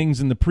amazing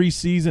things in the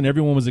preseason.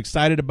 Everyone was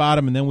excited about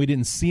him, and then we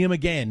didn't see him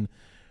again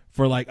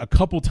for like a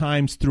couple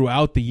times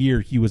throughout the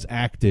year he was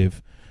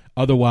active.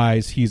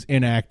 Otherwise, he's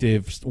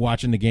inactive,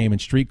 watching the game in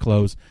street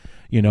clothes.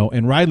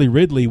 And Riley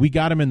Ridley, we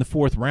got him in the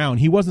 4th round.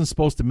 He wasn't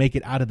supposed to make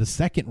it out of the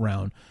 2nd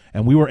round,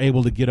 and we were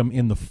able to get him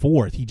in the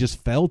 4th. He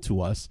just fell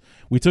to us.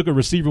 We took a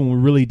receiver when we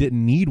really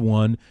didn't need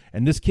one,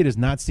 and this kid has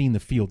not seen the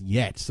field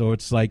yet. So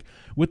it's like,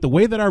 with the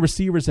way that our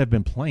receivers have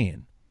been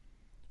playing,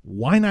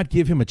 why not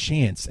give him a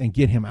chance and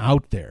get him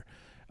out there?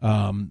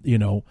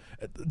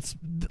 Let's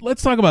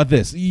talk about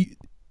this.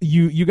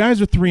 You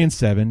guys are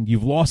 3-7.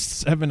 You've lost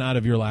 7 out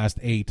of your last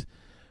 8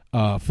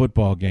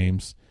 football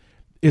games.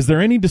 Is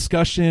there any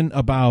discussion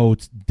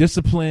about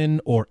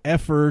discipline or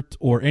effort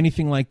or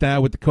anything like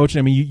that with the coaching?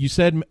 I mean, you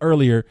said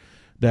earlier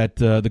that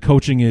the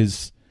coaching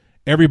is,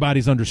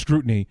 everybody's under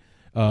scrutiny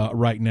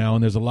right now,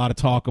 and there's a lot of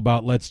talk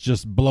about let's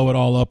just blow it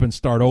all up and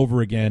start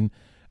over again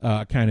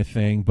kind of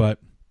thing. But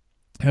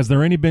has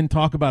there been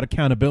talk about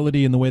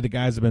accountability in the way the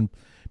guys have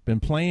been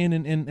playing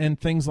and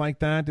things like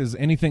that? Is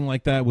anything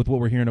like that with what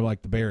we're hearing about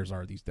like the Bears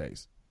are these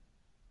days?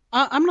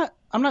 I'm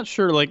not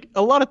sure. Like,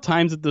 a lot of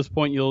times at this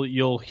point,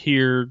 you'll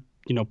hear,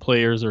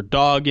 players are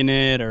dogging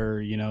it,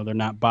 or, they're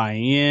not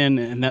buying in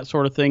and that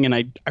sort of thing. And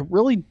I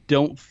really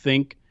don't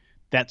think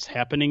that's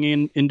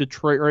happening in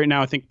Detroit right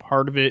now. I think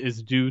part of it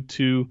is due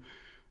to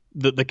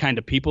the kind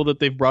of people that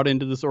they've brought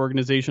into this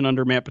organization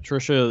under Matt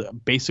Patricia.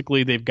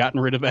 Basically, they've gotten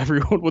rid of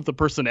everyone with a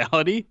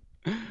personality.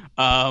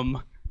 I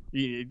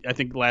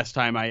think last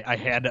time I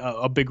had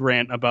a big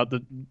rant about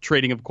the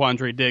trading of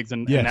Quandre Diggs,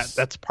 and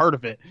that's part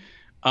of it.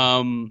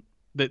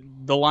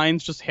 The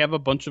Lions just have a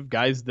bunch of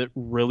guys that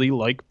really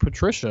like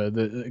Patricia.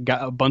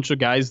 Got a bunch of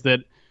guys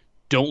that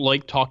don't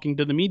like talking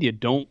to the media,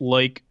 don't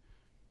like,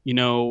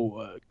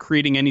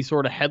 creating any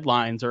sort of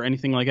headlines or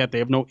anything like that. They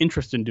have no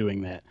interest in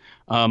doing that.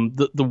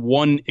 The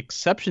one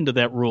exception to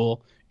that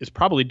rule is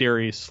probably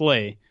Darius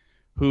Slay,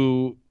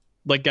 who,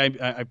 like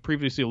I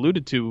previously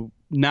alluded to,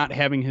 not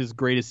having his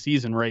greatest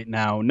season right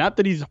now. Not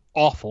that he's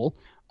awful,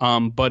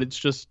 but it's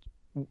just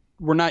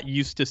we're not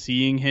used to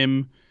seeing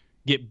him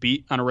get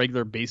beat on a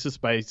regular basis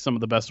by some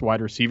of the best wide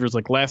receivers.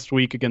 Like last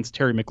week against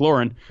Terry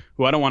McLaurin,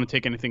 who I don't want to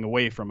take anything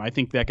away from. I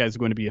think that guy's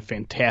going to be a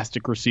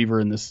fantastic receiver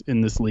in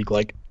this league,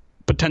 like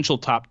potential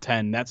top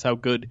 10. That's how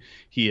good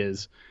he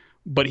is.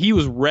 But he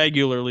was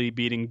regularly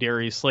beating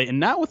Darius Slay,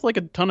 and not with like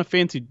a ton of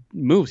fancy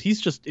moves.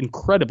 He's just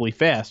incredibly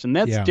fast, and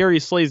that's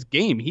Darius Slay's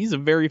game. He's a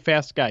very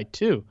fast guy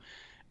too.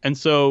 And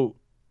so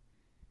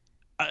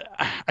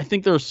I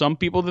think there are some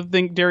people that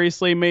think Darius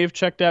Slay may have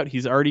checked out.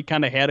 He's already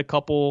kind of had a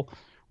couple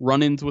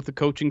run-ins with the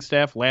coaching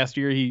staff. Last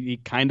year, he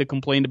kind of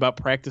complained about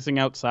practicing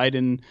outside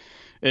in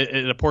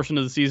a portion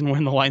of the season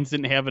when the Lions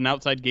didn't have an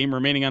outside game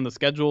remaining on the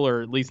schedule,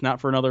 or at least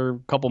not for another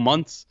couple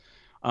months.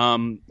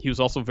 He was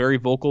also very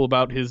vocal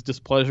about his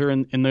displeasure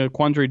in the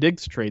Quandre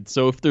Diggs trade.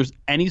 So if there's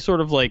any sort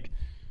of like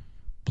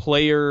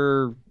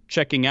player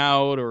checking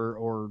out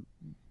or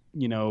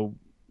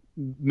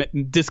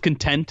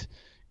discontent,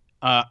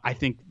 I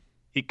think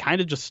it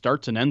kind of just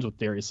starts and ends with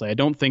Darius Slay. I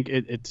don't think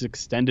it's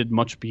extended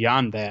much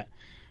beyond that.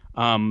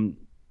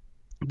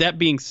 That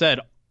being said,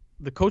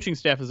 the coaching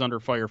staff is under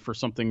fire for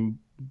something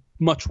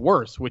much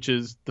worse, which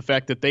is the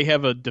fact that they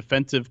have a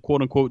defensive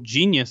quote unquote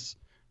genius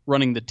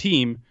running the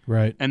team.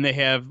 Right. And they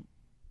have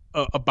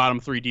a bottom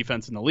 3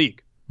 defense in the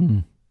league.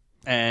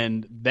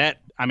 And that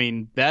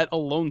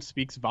alone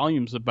speaks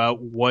volumes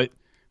about what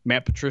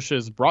Matt Patricia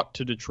has brought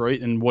to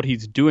Detroit and what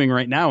he's doing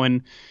right now.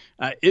 And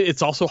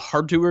it's also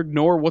hard to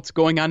ignore what's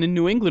going on in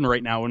New England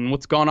right now and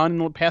what's gone on in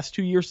the past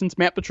 2 years since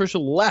Matt Patricia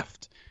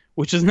left,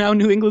 which is now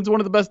New England's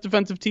one of the best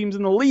defensive teams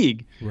in the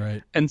league.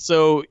 Right. And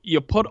so you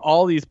put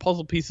all these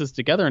puzzle pieces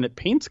together, and it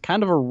paints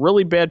kind of a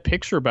really bad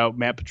picture about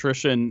Matt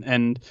Patricia.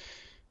 And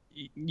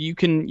you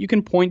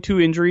can point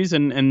to injuries,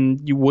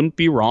 and you wouldn't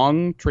be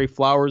wrong. Trey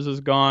Flowers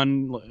is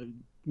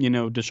gone.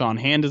 Deshaun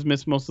Hand has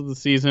missed most of the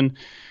season.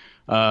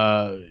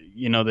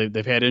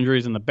 They've had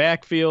injuries in the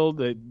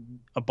backfield.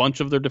 A bunch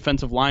of their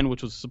defensive line,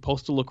 which was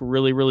supposed to look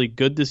really, really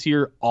good this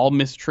year, all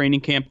missed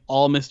training camp,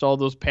 all missed all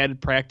those padded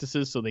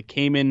practices. So they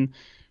came in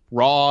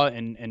raw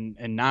and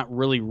not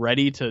really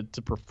ready to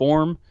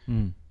perform.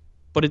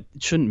 But it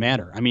shouldn't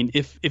matter. I mean,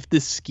 if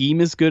this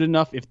scheme is good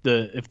enough, if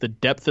the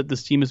depth that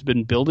this team has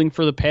been building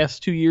for the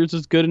past 2 years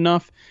is good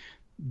enough,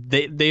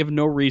 they have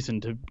no reason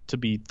to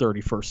be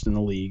 31st in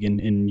the league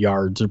in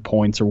yards or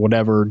points or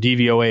whatever,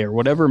 DVOA or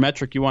whatever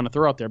metric you want to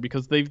throw out there,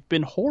 because they've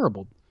been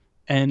horrible.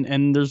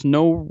 And there's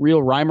no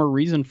real rhyme or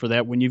reason for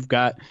that when you've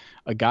got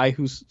a guy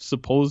who's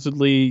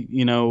supposedly,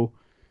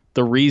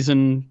 the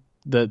reason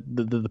that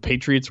the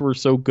Patriots were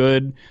so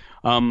good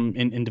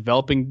in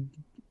developing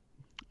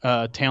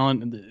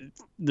talent.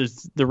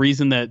 There's the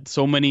reason that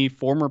so many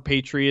former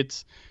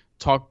Patriots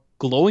talk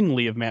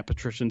glowingly of Matt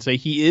Patricia and say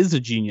he is a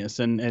genius,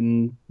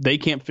 and they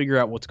can't figure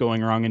out what's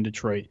going wrong in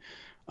Detroit.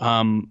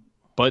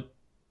 But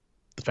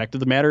the fact of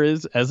the matter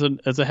is, as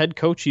a head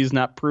coach, he's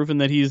not proven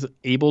that he's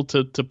able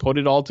to put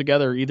it all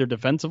together, either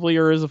defensively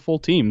or as a full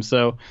team.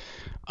 So,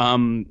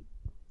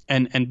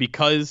 and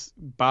because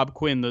Bob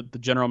Quinn, the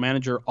general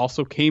manager,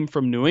 also came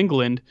from New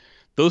England,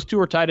 those two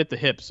are tied at the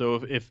hip.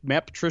 So if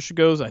Matt Patricia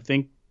goes, I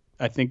think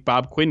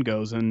Bob Quinn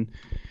goes. And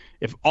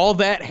if all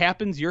that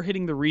happens, you're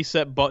hitting the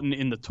reset button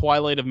in the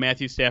twilight of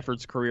Matthew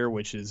Stafford's career,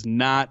 which is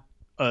not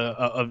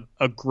a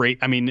great.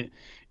 I mean,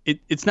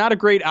 it's not a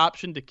great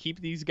option to keep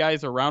these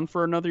guys around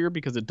for another year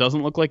because it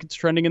doesn't look like it's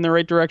trending in the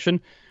right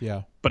direction.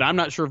 Yeah. But I'm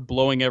not sure if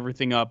blowing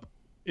everything up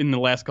in the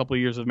last couple of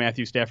years of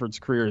Matthew Stafford's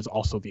career is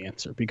also the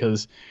answer,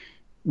 because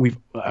you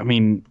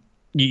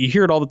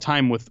hear it all the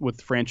time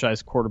with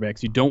franchise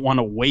quarterbacks. You don't want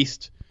to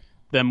waste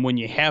them when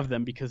you have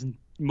them, because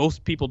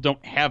most people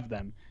don't have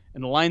them.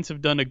 And the Lions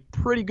have done a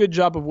pretty good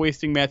job of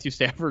wasting Matthew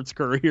Stafford's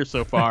career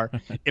so far.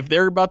 If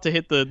they're about to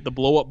hit the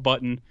blow up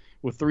button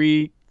with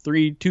 3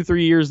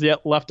 years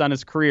yet left on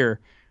his career,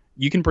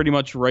 you can pretty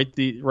much write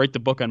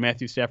the book on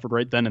Matthew Stafford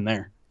right then and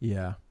there.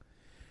 Yeah.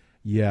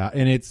 Yeah,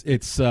 and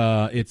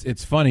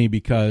it's funny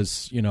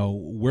because,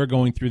 we're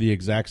going through the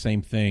exact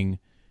same thing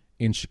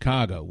in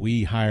Chicago.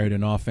 We hired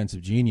an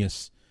offensive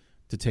genius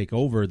to take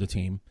over the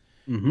team,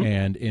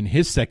 and in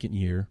his second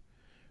year,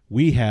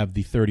 we have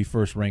the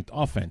 31st ranked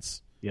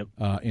offense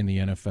in the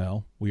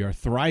NFL. We are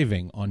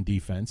thriving on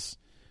defense.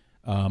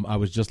 I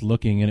was just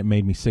looking, and it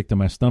made me sick to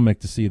my stomach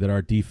to see that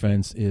our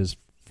defense is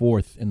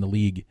 4th in the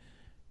league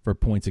for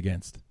points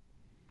against,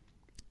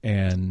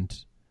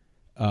 and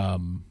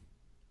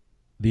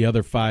the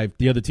other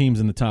teams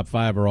in the top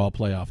 5 are all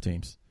playoff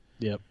teams.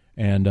 Yep.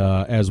 And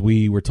as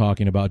we were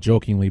talking about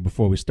jokingly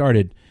before we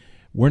started,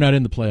 we're not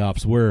in the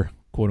playoffs. We're,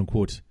 quote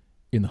unquote,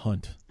 in the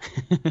hunt.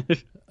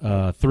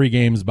 3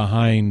 games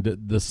behind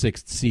the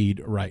 6th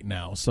seed right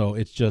now. So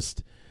it's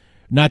just,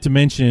 not to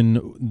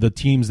mention the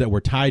teams that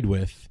we're tied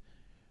with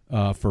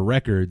for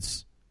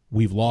records,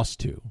 we've lost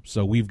to.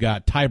 So we've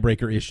got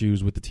tiebreaker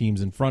issues with the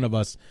teams in front of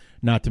us,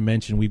 not to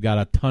mention we've got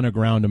a ton of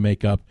ground to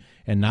make up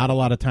and not a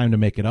lot of time to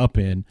make it up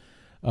in.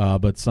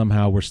 But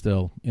somehow we're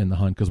still in the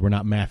hunt because we're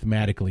not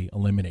mathematically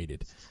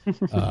eliminated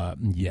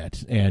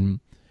yet. And,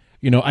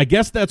 I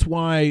guess that's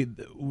why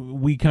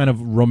we kind of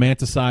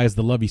romanticize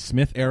the Lovie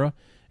Smith era,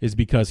 is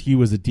because he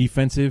was a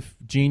defensive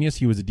genius.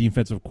 He was a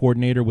defensive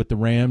coordinator with the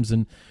Rams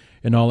and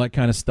all that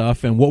kind of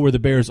stuff. And what were the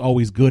Bears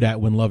always good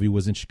at when Lovie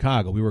was in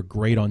Chicago? We were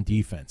great on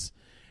defense.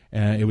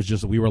 It was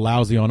just we were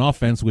lousy on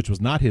offense, which was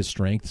not his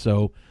strength,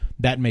 so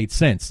that made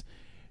sense.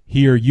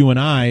 Here, you and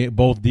I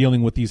both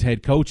dealing with these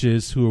head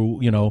coaches who,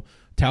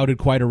 touted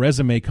quite a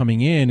resume coming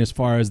in as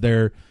far as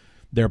their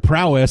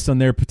prowess on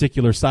their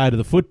particular side of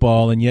the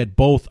football, and yet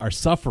both are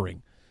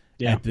suffering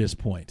at this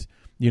point.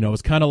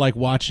 It's kind of like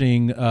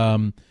watching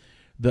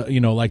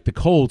the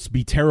Colts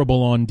be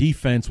terrible on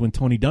defense when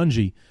Tony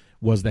Dungy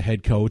was the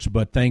head coach,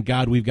 but thank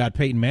God we've got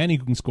Peyton Manning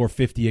who can score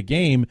 50 a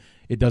game.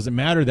 It doesn't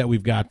matter that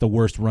we've got the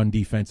worst run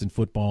defense in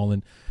football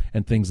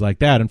and things like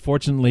that.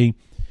 Unfortunately,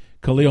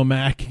 Khalil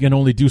Mack can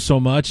only do so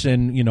much,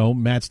 and,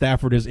 Matt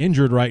Stafford is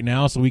injured right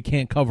now, so we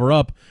can't cover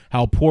up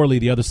how poorly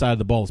the other side of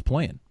the ball is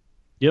playing.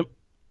 Yep.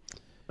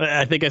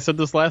 I think I said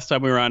this last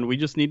time we were on. We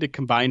just need to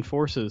combine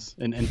forces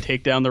and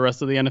take down the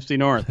rest of the NFC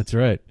North. That's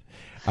right.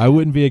 I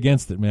wouldn't be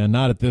against it, man.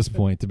 Not at this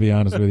point, to be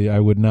honest with you.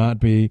 I would not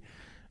be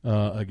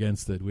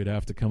against it. We'd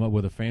have to come up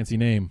with a fancy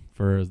name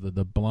for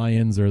the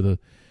Lions or the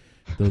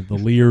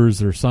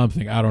Lears or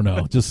something. I don't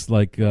know. Just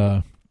like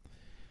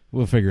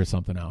we'll figure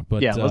something out.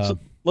 But yeah,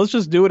 let's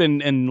just do it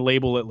and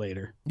label it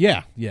later.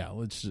 Yeah.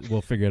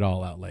 We'll figure it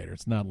all out later.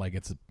 It's not like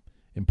it's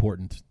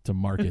important to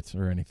market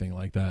or anything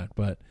like that.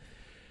 But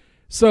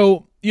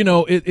so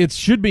it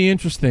should be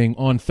interesting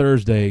on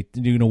Thursday.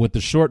 With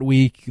the short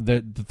week,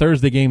 the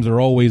Thursday games are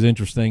always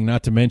interesting.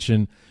 Not to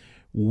mention,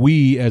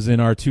 we, as in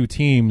our two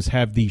teams,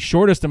 have the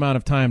shortest amount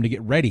of time to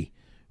get ready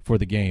for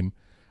the game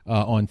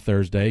on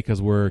Thursday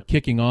because we're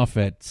kicking off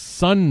at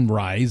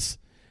sunrise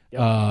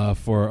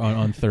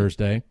on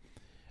Thursday.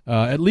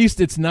 At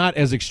least it's not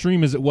as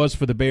extreme as it was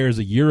for the Bears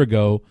a year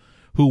ago,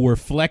 who were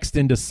flexed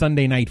into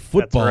Sunday night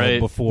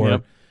football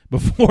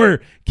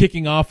before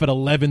kicking off at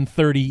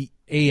 11:30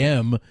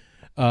 a.m.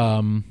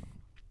 On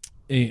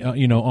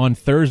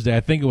Thursday. I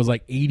think it was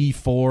like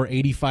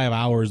 85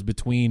 hours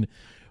between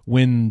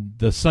when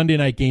the Sunday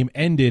night game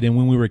ended and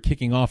when we were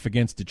kicking off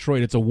against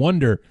Detroit. It's a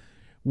wonder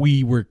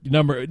we were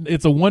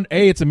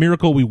it's a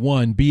miracle we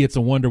won. B, it's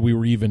a wonder we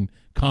were even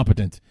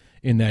competent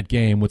in that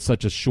game with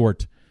such a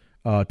short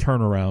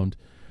turnaround.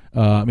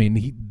 I mean,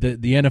 the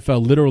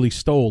NFL literally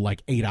stole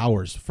like 8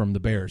 hours from the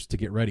Bears to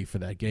get ready for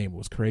that game. It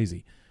was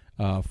crazy,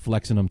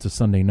 flexing them to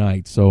Sunday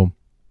night. So,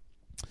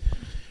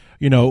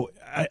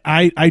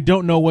 I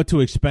don't know what to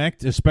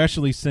expect,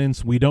 especially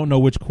since we don't know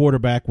which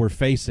quarterback we're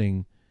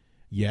facing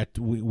yet.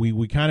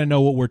 We kind of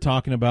know what we're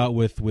talking about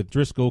with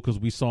Driscoll because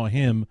we saw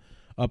him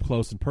up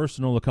close and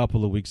personal a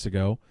couple of weeks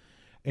ago.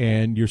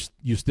 And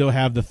you still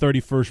have the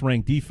 31st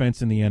ranked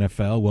defense in the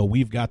NFL. Well,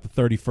 we've got the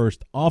 31st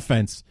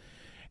offense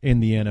in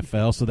the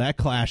NFL, so that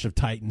clash of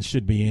titans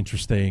should be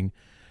interesting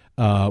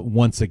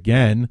once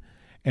again.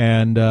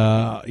 And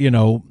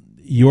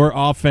your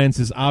offense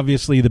is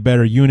obviously the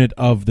better unit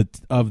on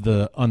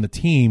the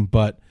team,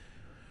 but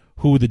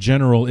who the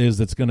general is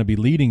that's going to be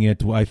leading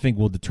it, I think,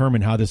 will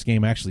determine how this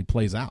game actually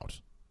plays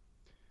out.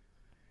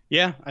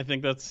 Yeah, I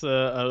think that's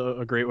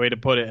a great way to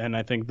put it, and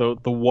I think the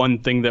one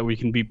thing that we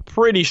can be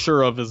pretty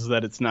sure of is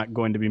that it's not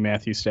going to be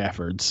Matthew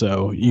Stafford.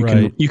 So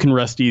you can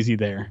rest easy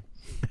there.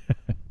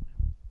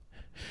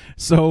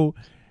 So,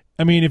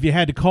 I mean, if you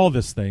had to call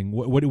this thing,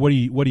 what are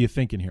you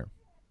thinking here?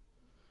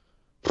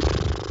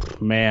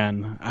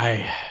 Man,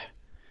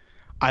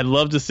 I'd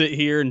love to sit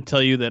here and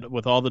tell you that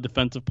with all the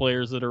defensive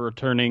players that are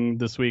returning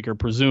this week or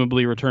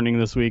presumably returning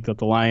this week, that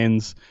the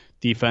Lions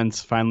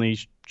defense finally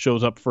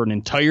shows up for an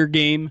entire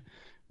game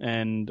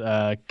and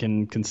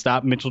can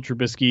stop Mitchell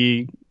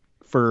Trubisky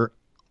for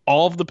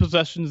all of the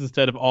possessions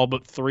instead of all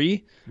but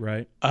 3.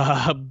 Right.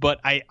 But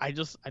I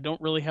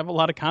don't really have a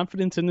lot of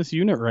confidence in this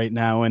unit right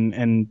now,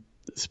 and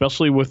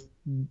especially with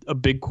a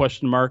big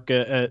question mark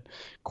at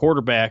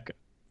quarterback.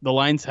 The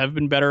Lions have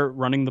been better at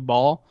running the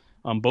ball.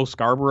 Bo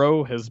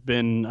Scarborough has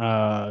been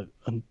a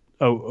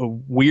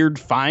weird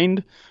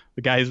find.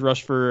 The guy has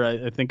rushed for,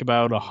 I think,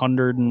 about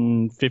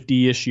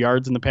 150-ish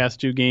yards in the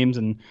past 2 games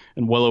and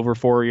well over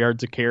 4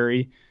 yards a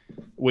carry,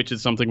 which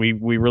is something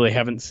we really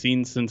haven't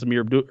seen since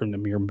Amir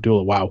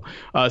Abdullah. Wow.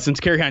 Since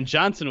Kerryon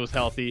Johnson was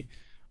healthy.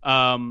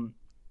 I'm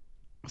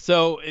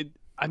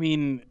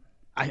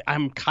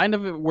kind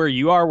of where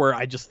you are, where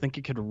I just think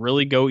it could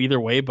really go either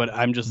way, but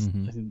I'm just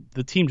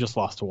the team just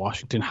lost to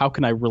Washington. How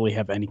can I really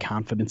have any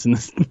confidence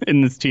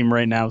in this team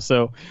right now?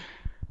 So,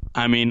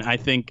 I mean, I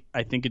think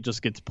it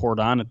just gets poured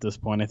on at this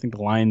point. I think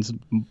the Lions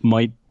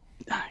might,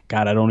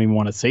 God, I don't even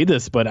want to say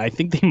this, but I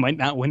think they might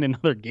not win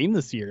another game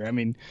this year. I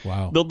mean,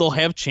 wow. They'll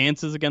have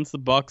chances against the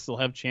Bucs. They'll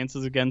have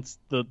chances against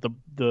the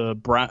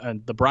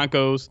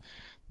Broncos.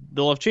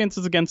 They'll have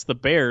chances against the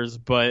Bears,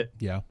 but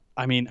yeah.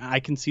 I mean, I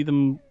can see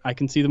them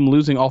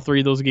losing all 3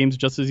 of those games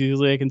just as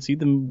easily. I can see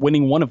them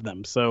winning one of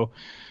them. So,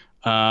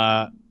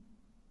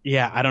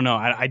 yeah, I don't know.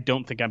 I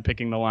don't think I'm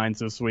picking the Lions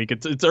this week.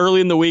 It's early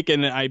in the week,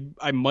 and I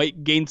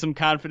might gain some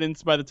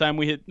confidence by the time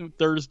we hit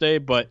Thursday.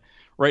 But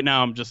right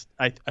now,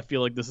 I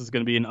feel like this is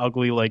going to be an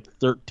ugly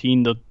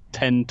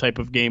 13-10 type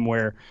of game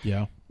where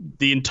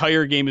the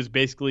entire game is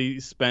basically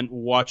spent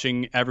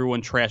watching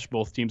everyone trash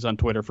both teams on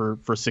Twitter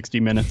for 60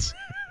 minutes.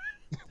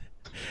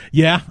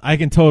 Yeah, I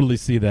can totally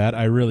see that.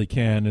 I really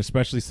can,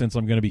 especially since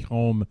I'm going to be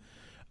home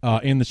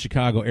in the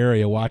Chicago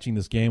area watching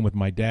this game with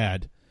my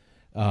dad.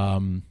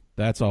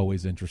 That's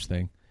always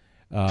interesting.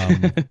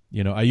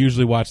 I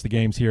usually watch the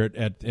games here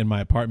in my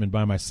apartment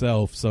by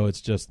myself, so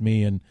it's just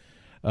me and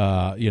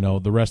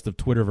the rest of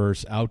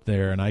Twitterverse out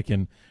there, and I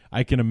can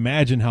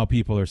imagine how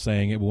people are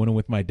saying it. But when I'm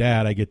with my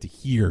dad, I get to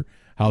hear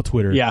how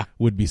Twitter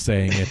would be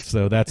saying it,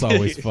 so that's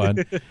always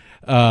fun.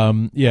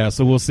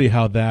 So we'll see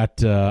how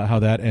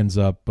that ends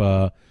up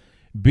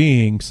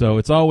being. So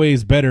it's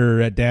always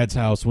better at Dad's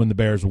house when the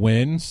Bears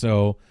win.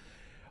 So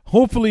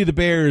hopefully the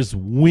Bears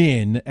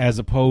win as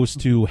opposed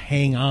to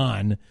hang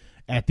on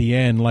at the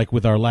end, like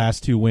with our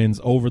last 2 wins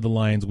over the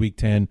Lions Week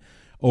 10,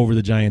 over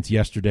the Giants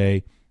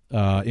yesterday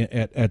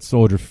at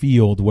Soldier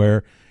Field,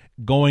 where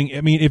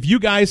if you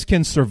guys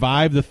can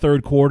survive the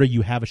third quarter,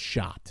 you have a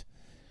shot.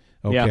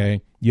 Okay? Yeah.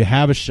 You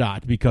have a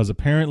shot because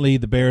apparently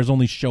the Bears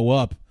only show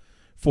up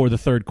for the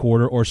third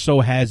quarter, or so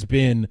has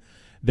been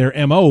their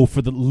MO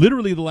for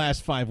literally the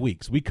last 5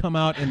 weeks. We come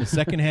out in the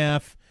second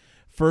half,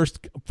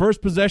 first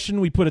possession,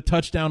 we put a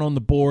touchdown on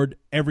the board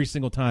every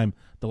single time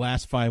the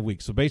last 5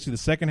 weeks. So basically the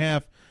second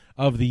half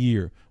of the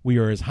year, we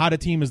are as hot a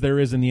team as there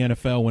is in the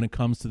NFL when it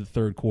comes to the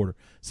third quarter.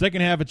 Second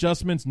half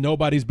adjustments,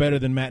 nobody's better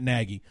than Matt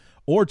Nagy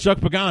or Chuck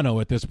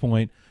Pagano at this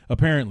point,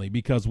 apparently,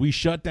 because we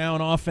shut down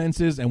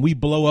offenses and we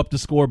blow up the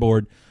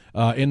scoreboard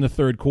in the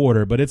third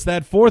quarter. But it's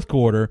that fourth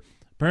quarter.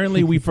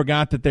 Apparently, we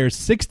forgot that there's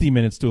 60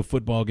 minutes to a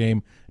football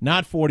game,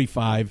 not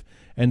 45,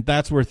 and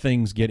that's where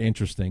things get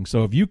interesting.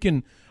 So if you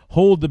can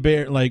hold the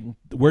Bear,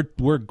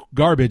 we're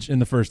garbage in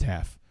the first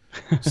half.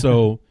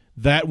 So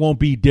that won't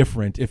be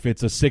different if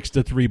it's a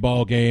 6-3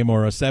 ball game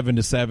or a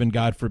 7-7,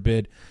 God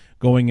forbid,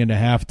 going into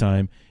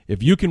halftime.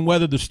 If you can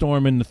weather the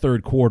storm in the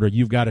third quarter,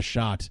 you've got a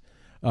shot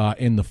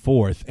in the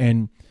fourth.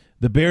 And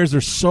the Bears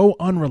are so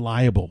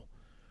unreliable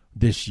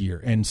this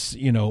year, and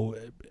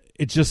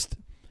it just.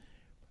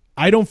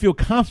 I don't feel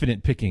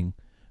confident picking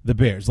the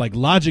Bears. Like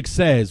logic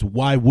says,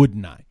 why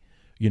wouldn't I?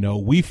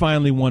 We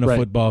finally won a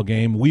football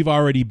game. We've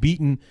already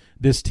beaten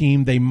this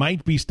team. They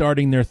might be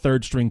starting their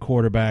third-string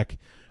quarterback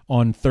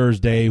on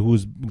Thursday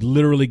who's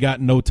literally got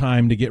no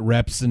time to get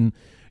reps and,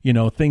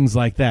 things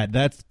like that.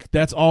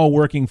 That's all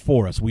working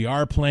for us. We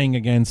are playing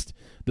against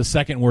the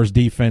second worst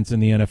defense in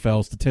the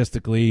NFL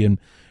statistically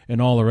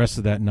and all the rest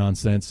of that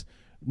nonsense.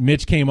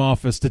 Mitch came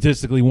off as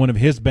statistically one of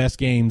his best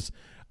games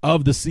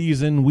of the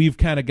season. We've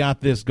kind of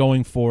got this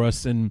going for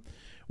us, and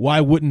why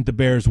wouldn't the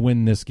Bears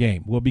win this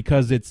game? Well,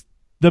 because it's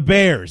the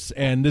Bears,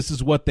 and this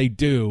is what they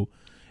do,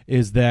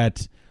 is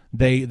that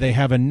they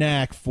have a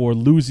knack for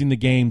losing the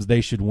games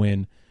they should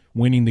win,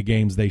 winning the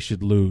games they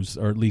should lose,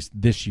 or at least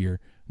this year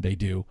they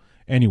do.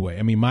 Anyway,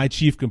 I mean, my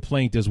chief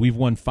complaint is we've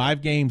won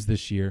 5 games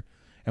this year,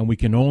 and we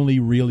can only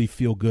really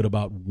feel good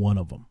about one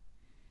of them.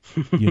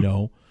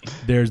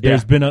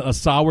 There's been a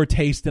sour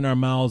taste in our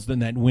mouths in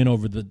that win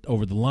over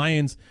the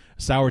Lions,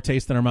 a sour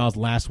taste in our mouths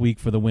last week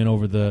for the win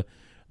over the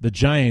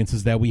Giants,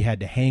 is that we had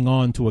to hang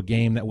on to a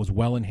game that was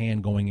well in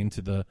hand going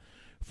into the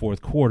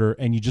fourth quarter,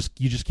 and you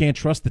just can't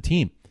trust the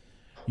team.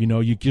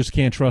 You just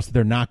can't trust that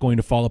they're not going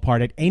to fall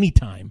apart at any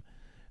time,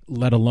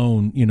 let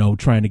alone,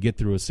 trying to get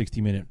through a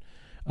 60-minute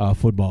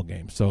football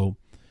game. So,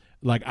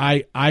 like,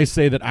 I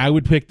say that I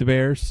would pick the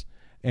Bears,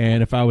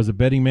 and if I was a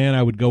betting man,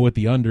 I would go with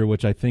the under,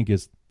 which I think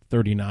is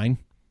 39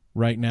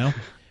 right now.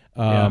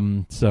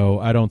 So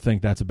I don't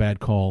think that's a bad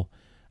call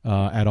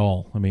at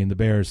all. I mean, the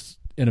Bears'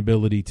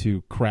 inability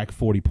to crack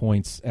 40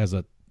 points as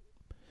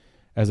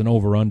an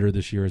over-under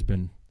this year has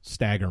been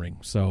staggering.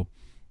 So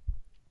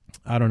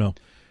I don't know.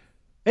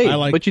 Hey,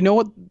 but you know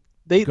what?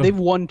 They've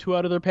won 2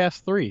 out of their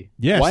past 3.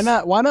 Yes. Why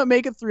not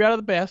make it 3 out of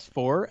the past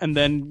 4 and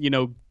then,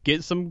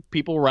 get some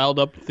people riled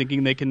up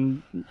thinking they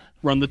can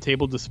run the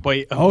table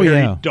despite a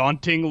very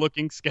daunting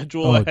looking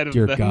schedule ahead of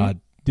them. Dear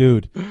God.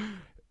 Dude.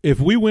 If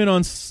we win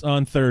on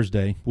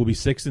Thursday, we'll be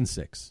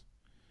 6-6.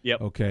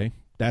 Yep. Okay.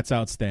 That's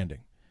outstanding.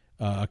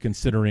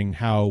 Considering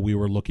how we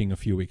were looking a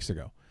few weeks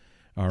ago.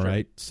 All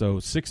right. So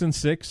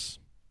 6-6,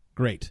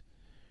 great.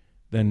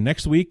 Then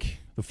next week,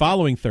 the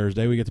following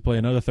Thursday, we get to play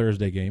another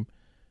Thursday game.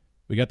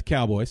 We got the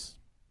Cowboys,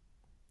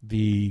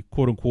 the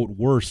quote-unquote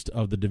worst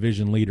of the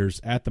division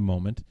leaders at the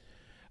moment.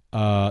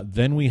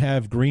 Then we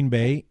have Green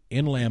Bay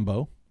in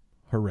Lambeau.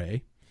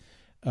 Hooray.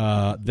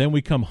 Then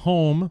we come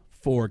home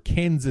for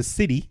Kansas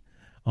City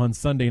on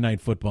Sunday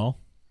Night Football.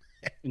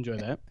 Enjoy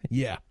that.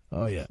 Yeah.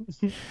 Oh, yeah.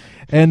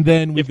 And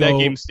then we if that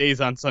game stays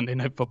on Sunday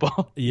Night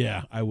Football.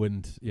 Yeah, I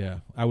wouldn't. Yeah,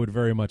 I would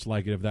very much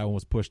like it if that one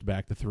was pushed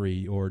back to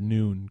 3 or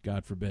noon,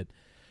 God forbid.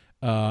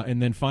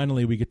 And then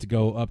finally we get to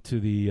go up to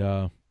the,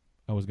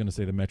 I was going to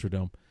say the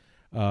Metrodome,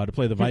 to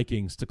play the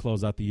Vikings to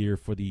close out the year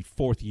for the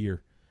 4th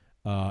year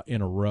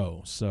in a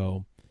row.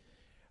 So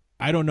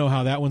I don't know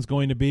how that one's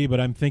going to be, but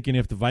I'm thinking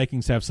if the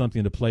Vikings have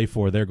something to play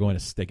for, they're going to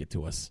stick it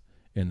to us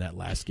in that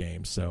last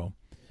game. So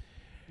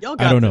y'all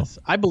got I don't this.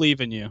 know. I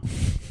believe in you.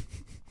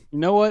 You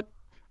know what?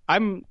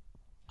 I'm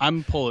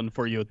pulling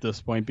for you at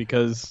this point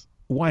because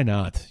why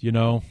not?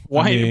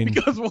 Why? I mean,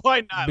 because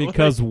why not?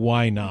 Because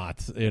why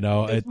not?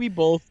 We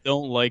both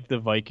don't like the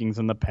Vikings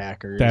and the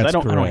Packers. That's I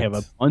don't correct. have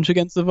a bunch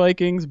against the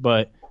Vikings,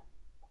 but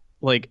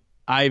like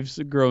I've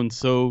grown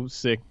so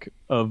sick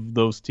of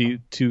those two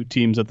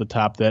teams at the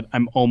top that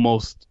I'm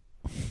almost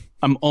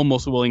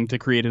willing to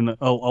create an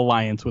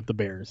alliance with the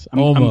Bears.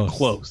 I'm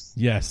close.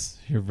 Yes,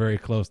 you're very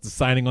close to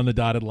signing on the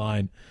dotted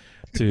line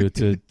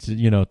to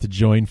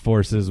join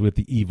forces with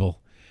the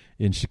evil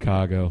in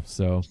Chicago.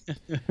 So,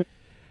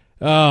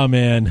 oh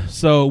man,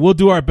 so we'll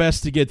do our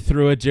best to get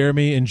through it.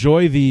 Jeremy,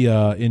 enjoy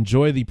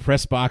the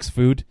press box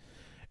food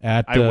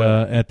at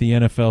the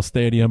NFL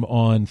Stadium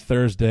on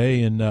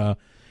Thursday, and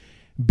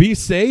be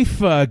safe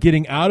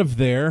getting out of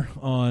there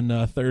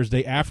on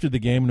Thursday after the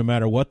game, no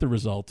matter what the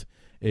result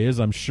is.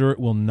 I'm sure it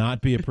will not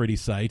be a pretty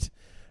sight.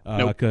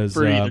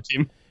 For either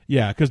team.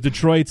 Yeah, because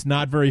Detroit's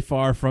not very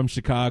far from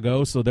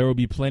Chicago, so there will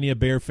be plenty of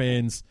Bear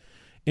fans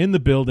in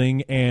the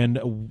building.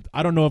 And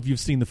I don't know if you've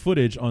seen the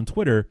footage on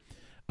Twitter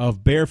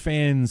of Bear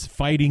fans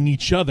fighting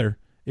each other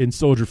in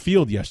Soldier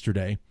Field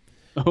yesterday.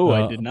 Oh,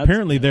 I did not.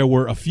 Apparently, there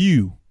were a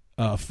few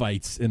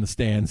fights in the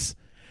stands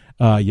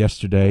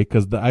yesterday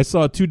because I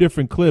saw 2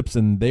 different clips,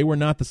 and they were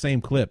not the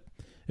same clip.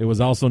 It was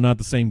also not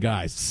the same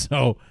guys.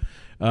 So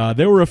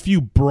there were a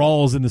few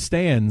brawls in the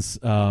stands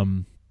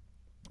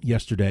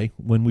yesterday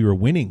when we were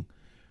winning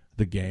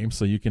the game,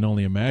 so you can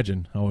only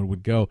imagine how it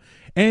would go.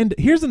 And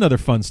here's another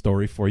fun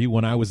story for you.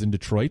 When I was in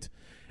Detroit,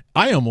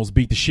 I almost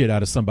beat the shit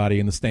out of somebody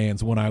in the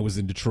stands when I was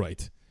in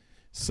Detroit.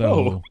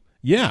 So,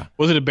 yeah.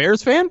 Was it a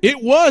Bears fan?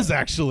 It was,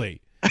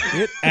 actually.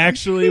 It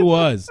actually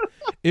was.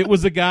 It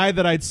was a guy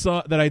that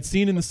I'd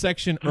seen in the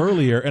section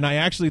earlier, and I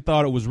actually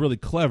thought it was really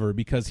clever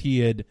because he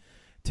had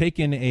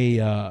taken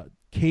a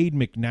Cade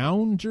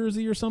McNown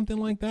jersey or something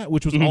like that,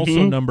 which was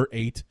also number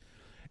 8,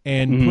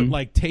 and put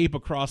like tape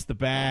across the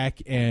back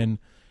and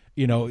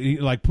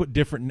like put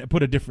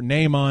a different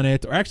name on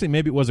it, or actually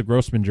maybe it was a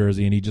Grossman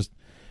jersey and he just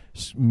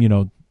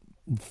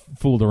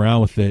fooled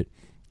around with it.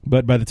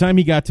 But by the time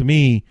he got to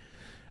me,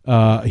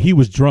 he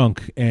was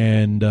drunk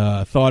and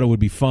thought it would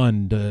be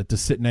fun to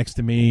sit next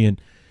to me, and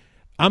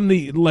I'm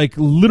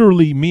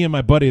literally me and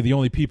my buddy are the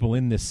only people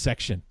in this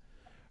section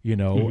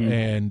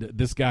and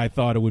this guy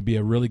thought it would be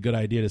a really good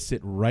idea to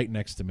sit right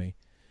next to me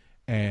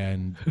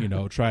and,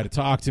 try to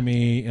talk to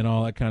me and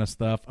all that kind of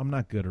stuff. I'm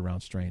not good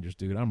around strangers,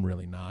 dude. I'm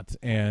really not.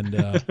 And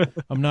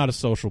I'm not a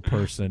social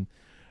person.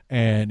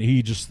 And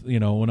he just,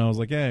 when I was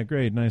like, yeah,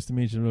 great, nice to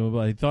meet you, blah, blah,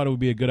 blah, he thought it would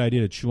be a good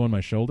idea to chew on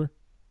my shoulder.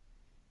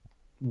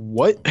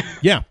 What?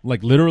 Yeah,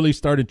 like literally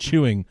started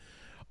chewing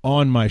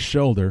on my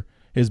shoulder.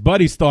 His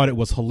buddies thought it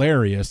was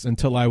hilarious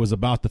until I was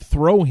about to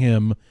throw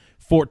him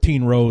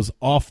 14 rows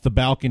off the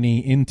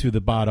balcony into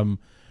the bottom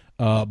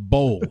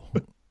bowl.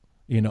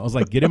 I was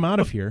like, get him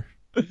out of here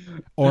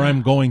or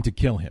I'm going to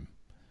kill him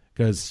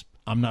because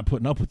I'm not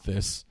putting up with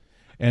this.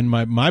 And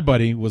my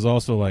buddy was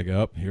also like,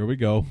 oh, here we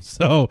go.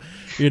 So,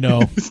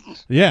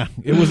 yeah,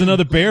 it was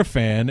another Bear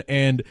fan.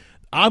 And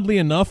oddly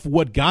enough,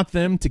 what got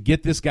them to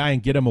get this guy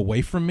and get him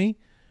away from me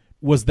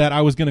was that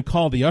I was going to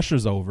call the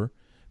ushers over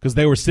because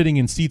they were sitting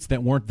in seats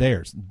that weren't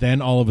theirs.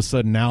 Then all of a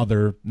sudden now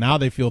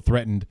they feel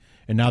threatened,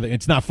 and now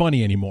it's not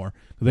funny anymore.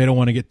 They don't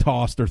want to get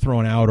tossed or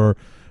thrown out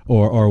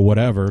or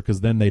whatever,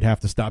 because then they'd have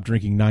to stop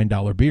drinking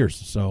 $9 beers.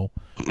 So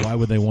why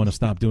would they want to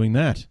stop doing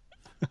that?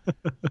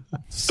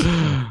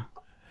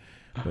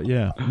 But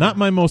yeah, not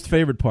my most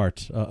favorite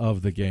part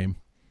of the game.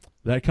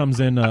 That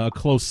comes in a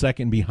close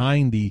second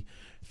behind the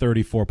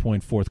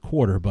 34-point fourth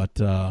quarter, but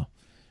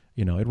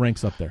it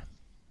ranks up there.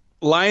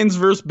 Lions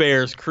versus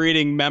Bears,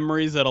 creating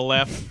memories that'll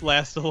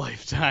last a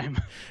lifetime.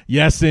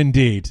 Yes,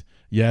 indeed.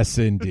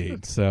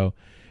 So,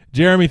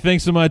 Jeremy,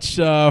 thanks so much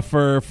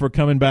for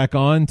coming back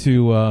on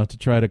to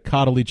try to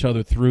coddle each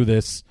other through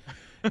this,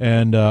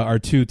 and our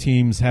two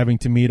teams having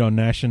to meet on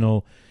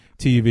national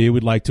TV.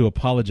 We'd like to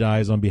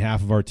apologize on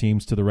behalf of our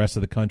teams to the rest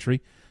of the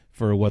country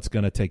for what's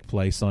going to take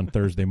place on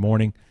Thursday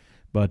morning,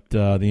 but the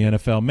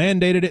NFL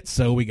mandated it,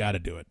 so we got to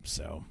do it.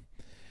 So.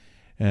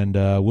 And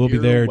we'll be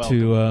there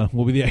to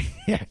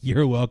yeah,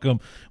 you're welcome.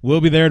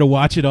 We'll be there to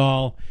watch it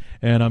all,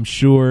 and I'm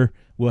sure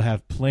we'll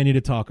have plenty to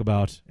talk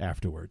about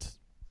afterwards.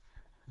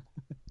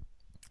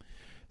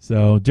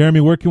 So,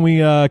 Jeremy, where can we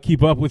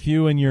keep up with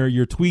you and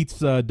your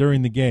tweets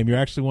during the game? You're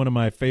actually one of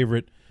my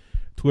favorite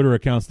Twitter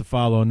accounts to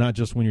follow, not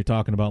just when you're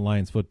talking about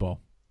Lions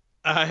football.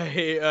 I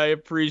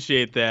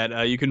appreciate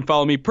that. You can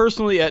follow me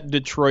personally at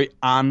Detroit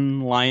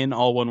Online,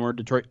 all one word,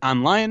 Detroit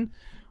Online.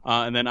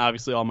 And then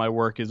obviously all my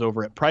work is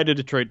over at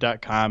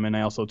prideofdetroit.com, and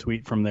I also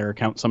tweet from their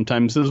account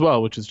sometimes as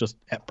well, which is just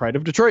at Pride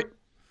of Detroit.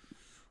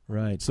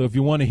 Right. So if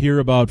you want to hear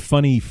about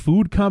funny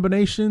food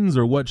combinations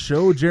or what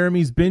show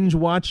Jeremy's binge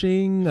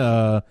watching,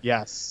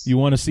 yes, you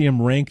want to see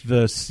him rank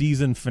the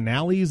season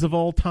finales of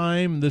all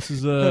time, this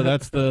is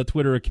that's the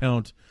Twitter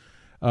account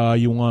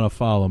you want to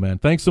follow, man.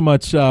 Thanks so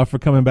much for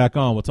coming back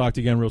on. We'll talk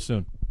to you again real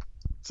soon.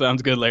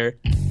 Sounds good, Larry.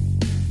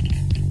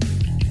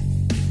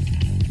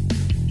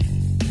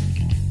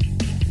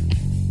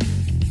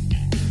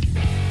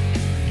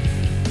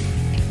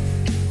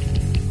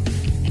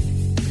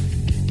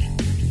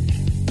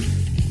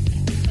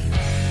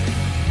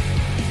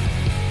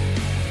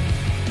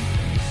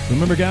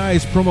 Remember,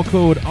 guys, promo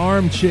code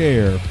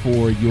ARMCHAIR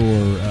for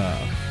your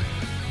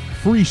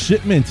free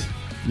shipment,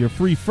 your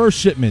free first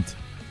shipment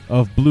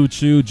of Blue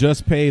Chew.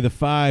 Just pay the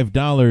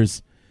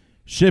 $5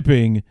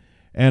 shipping.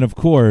 And, of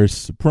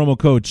course, promo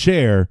code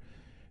CHAIR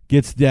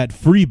gets that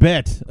free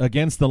bet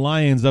against the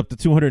Lions up to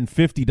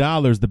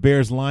 $250. The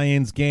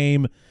Bears-Lions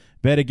game,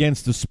 bet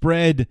against the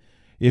spread.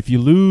 If you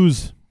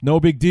lose,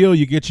 no big deal.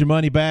 You get your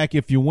money back.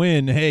 If you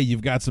win, hey,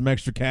 you've got some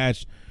extra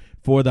cash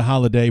for the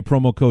holiday.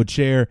 Promo code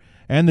CHAIR.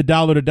 And the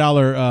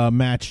dollar-to-dollar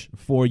match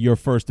for your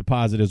first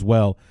deposit as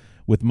well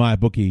with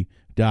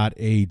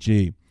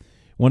mybookie.ag.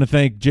 Want to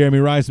thank Jeremy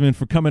Reisman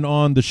for coming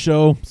on the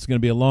show. It's going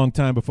to be a long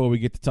time before we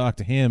get to talk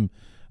to him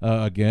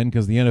again,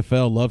 because the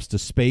NFL loves to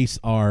space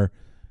our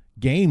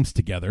games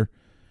together.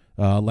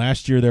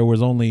 Last year there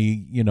was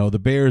only, the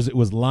Bears, it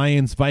was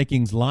Lions,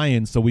 Vikings,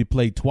 Lions, so we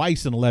played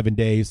twice in 11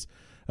 days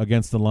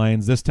against the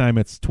Lions. This time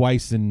it's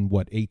twice in,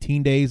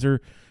 18 days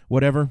or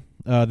whatever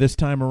this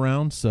time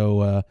around.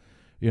 So,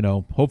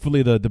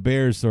 hopefully the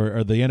Bears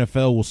or the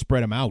NFL will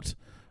spread them out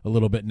a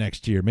little bit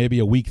next year. Maybe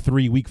a week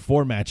 3, week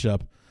 4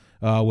 matchup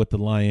with the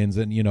Lions,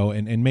 and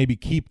and maybe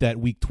keep that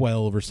week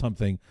 12 or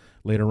something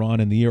later on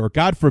in the year. Or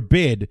God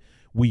forbid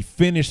we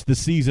finish the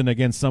season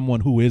against someone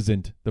who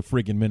isn't the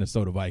friggin'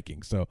 Minnesota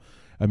Vikings. So,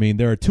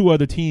 there are 2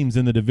 other teams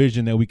in the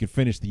division that we could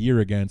finish the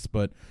year against,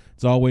 but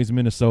it's always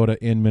Minnesota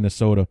in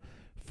Minnesota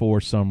for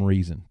some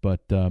reason.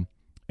 But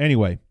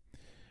anyway,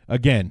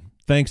 again,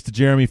 thanks to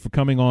Jeremy for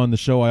coming on the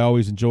show. I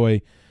always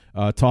enjoy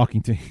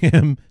talking to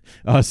him,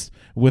 us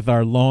with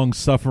our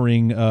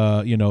long-suffering,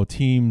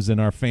 teams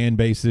and our fan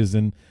bases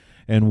and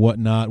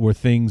whatnot, where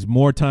things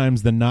more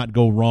times than not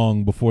go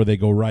wrong before they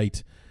go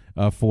right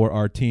for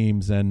our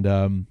teams, and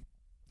kind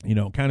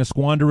of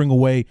squandering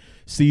away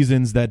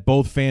seasons that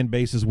both fan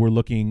bases were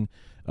looking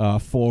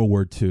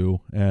forward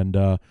to, and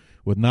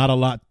with not a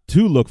lot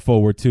to look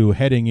forward to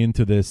heading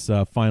into this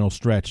final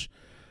stretch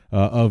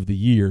of the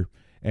year.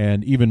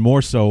 And even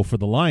more so for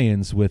the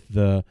Lions with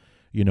the,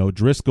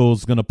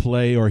 Driscoll's going to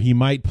play, or he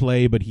might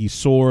play, but he's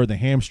sore. The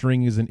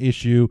hamstring is an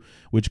issue,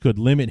 which could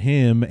limit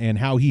him, and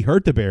how he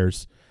hurt the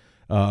Bears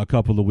a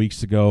couple of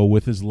weeks ago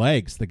with his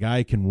legs. The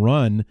guy can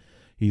run.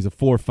 He's a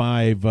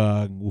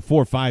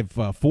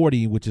 4.5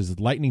 40, which is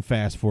lightning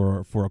fast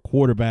for a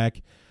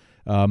quarterback.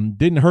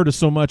 Didn't hurt us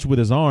so much with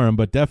his arm,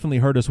 but definitely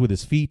hurt us with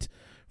his feet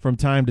from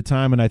time to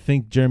time. And I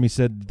think Jeremy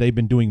said they've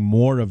been doing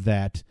more of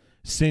that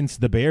since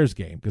the Bears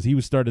game, because he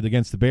was started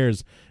against the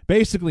Bears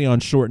basically on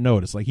short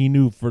notice. Like, he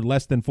knew for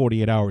less than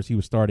 48 hours he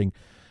was starting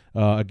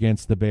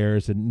against the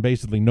Bears, and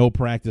basically no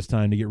practice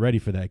time to get ready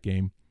for that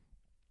game.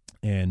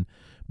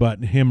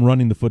 But him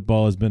running the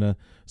football has been a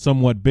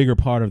somewhat bigger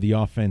part of the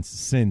offense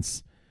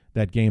since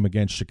that game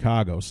against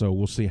Chicago. So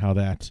we'll see how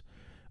that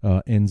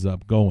ends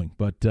up going.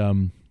 But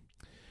and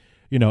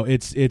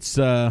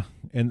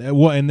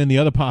then the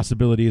other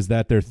possibility is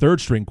that their third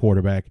string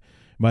quarterback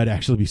might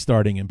actually be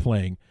starting and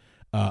playing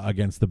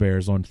against the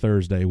Bears on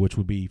Thursday, which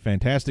would be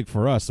fantastic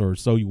for us, or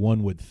so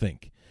one would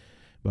think.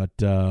 But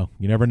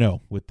you never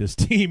know with this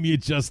team. You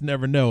just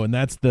never know, and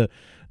that's the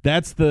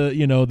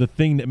the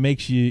thing that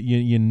makes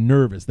you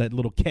nervous. That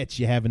little catch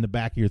you have in the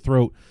back of your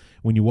throat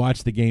when you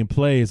watch the game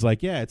play is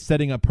like, yeah, it's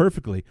setting up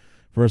perfectly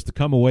for us to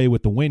come away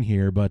with the win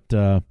here. But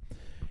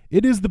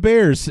it is the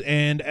Bears,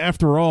 and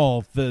after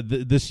all,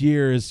 this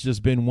year has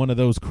just been one of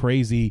those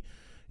crazy,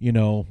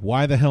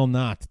 why the hell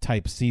not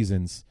type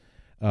seasons,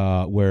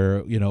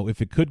 where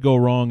if it could go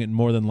wrong, it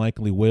more than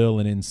likely will,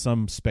 and in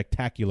some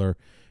spectacular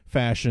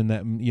fashion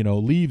that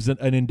leaves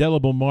an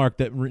indelible mark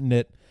that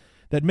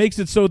makes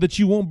it so that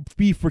you won't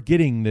be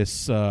forgetting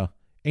this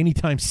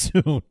anytime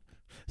soon.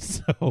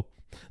 So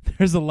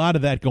there's a lot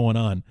of that going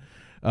on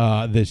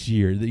this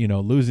year.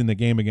 Losing the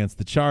game against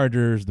the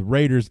Chargers, the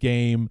Raiders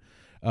game,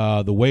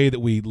 the way that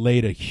we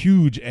laid a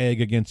huge egg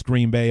against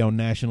Green Bay on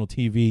national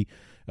TV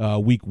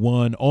week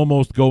 1,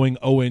 almost going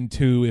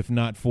 0-2 if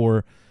not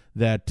for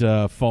that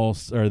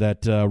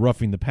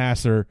roughing the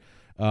passer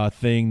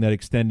thing that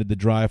extended the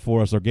drive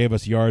for us or gave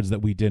us yards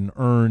that we didn't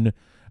earn.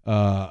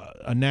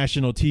 A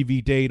national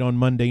TV date on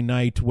Monday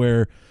night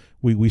where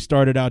we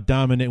started out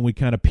dominant and we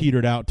kind of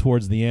petered out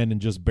towards the end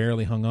and just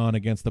barely hung on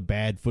against a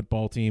bad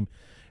football team,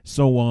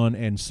 so on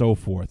and so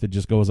forth. It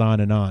just goes on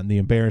and on. The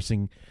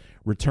embarrassing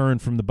return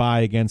from the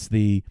bye against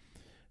the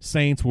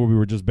Saints where we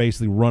were just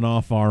basically run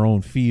off our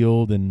own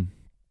field, and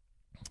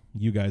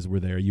you guys were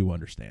there. You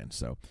understand.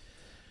 So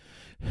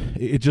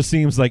it just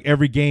seems like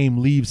every game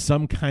leaves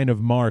some kind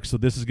of mark. So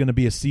this is going to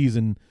be a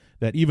season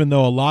that, even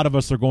though a lot of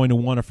us are going to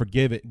want to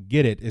forget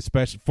it,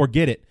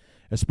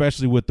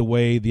 especially with the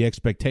way the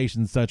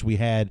expectations such we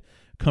had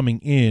coming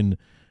in.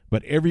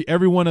 But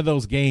every one of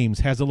those games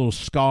has a little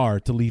scar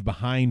to leave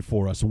behind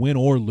for us, win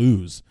or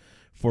lose,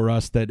 for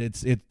us. That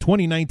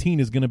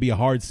 2019 is going to be a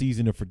hard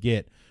season to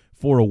forget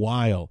for a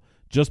while,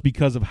 just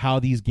because of how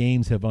these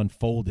games have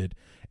unfolded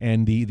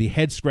and the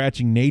head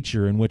scratching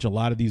nature in which a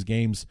lot of these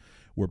games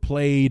were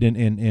played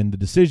and the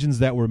decisions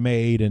that were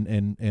made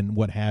and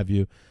what have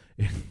you.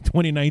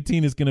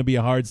 2019 is going to be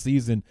a hard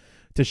season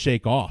to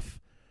shake off,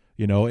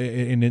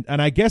 and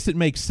I guess it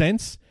makes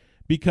sense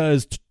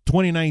because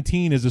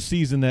 2019 is a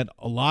season that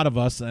a lot of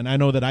us, and I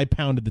know that I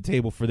pounded the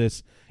table for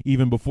this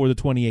even before the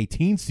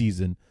 2018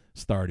 season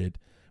started,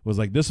 was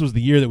like, this was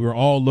the year that we were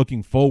all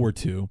looking forward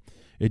to.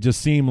 It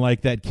just seemed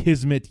like that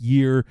kismet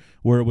year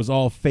where it was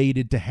all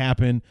fated to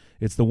happen.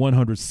 It's the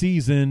 100th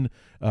season,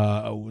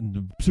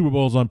 Super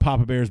Bowl's on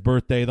Papa Bear's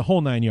birthday, the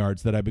whole 9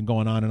 yards that I've been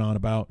going on and on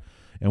about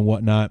and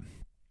whatnot.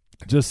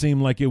 Just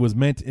seemed like it was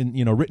meant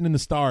written in the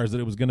stars that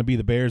it was going to be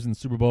the Bears in the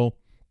Super Bowl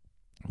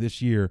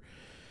this year.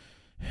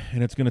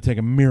 And it's going to take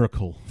a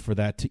miracle for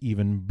that to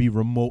even be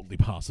remotely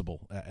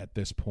possible at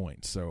this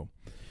point. So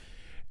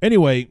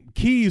anyway,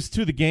 keys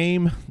to the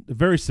game,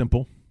 very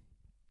simple.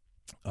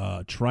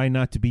 Try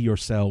not to be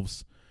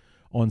yourselves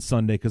on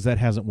Sunday, because that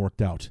hasn't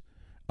worked out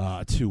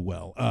too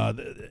well.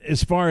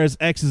 As far as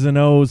X's and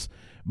O's,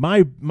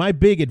 my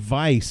big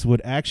advice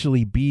would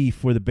actually be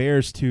for the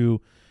Bears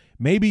to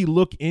maybe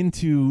look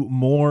into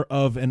more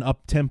of an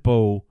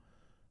up-tempo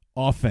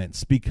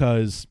offense,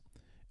 because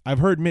I've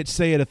heard Mitch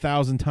say it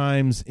 1,000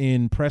 times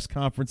in press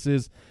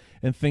conferences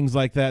and things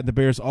like that. The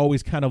Bears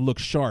always kind of look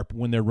sharp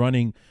when they're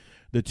running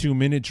the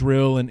 2-minute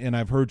drill, and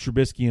I've heard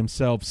Trubisky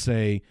himself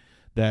say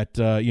that,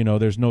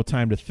 there's no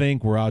time to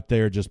think. We're out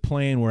there just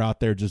playing. We're out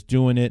there just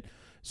doing it,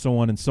 so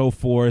on and so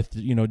forth.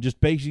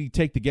 Just basically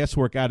take the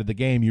guesswork out of the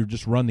game. You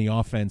just run the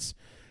offense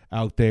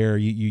out there.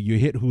 You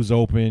hit who's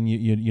open,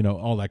 you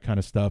all that kind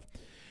of stuff.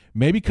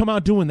 Maybe come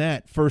out doing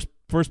that first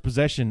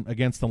possession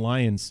against the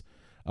Lions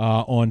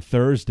on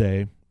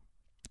Thursday.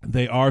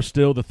 They are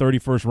still the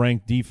 31st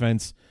ranked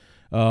defense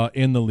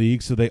in the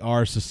league, so they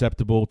are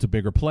susceptible to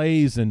bigger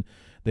plays, and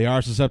they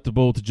are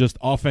susceptible to just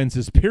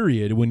offenses,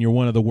 period, when you're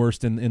one of the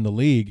worst in the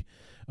league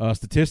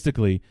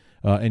statistically.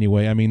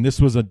 Anyway, I mean,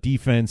 this was a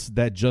defense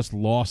that just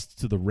lost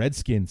to the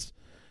Redskins,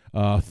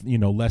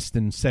 less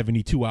than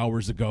 72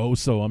 hours ago.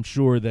 So I'm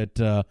sure that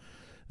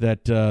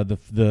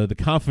the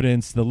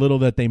confidence, the little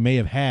that they may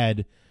have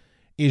had,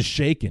 is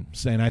shaken.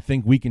 And I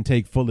think we can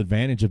take full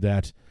advantage of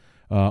that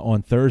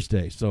on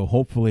Thursday. So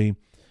hopefully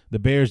the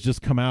Bears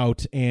just come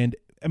out, and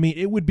I mean,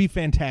 it would be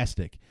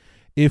fantastic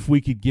if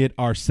we could get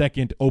our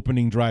second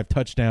opening drive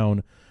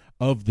touchdown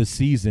of the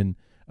season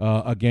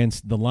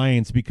against the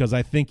Lions, because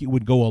I think it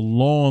would go a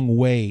long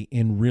way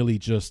in really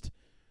just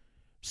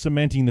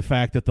cementing the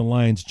fact that the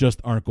Lions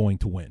just aren't going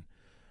to win.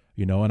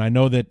 And I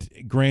know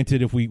that,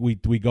 granted, if we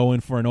go in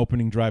for an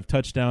opening drive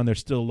touchdown, there's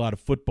still a lot of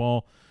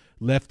football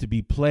left to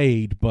be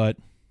played, but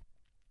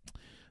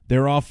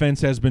their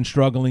offense has been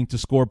struggling to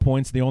score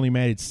points. They only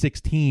managed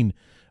 16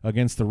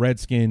 against the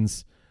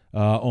Redskins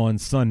on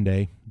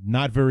Sunday.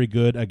 Not very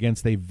good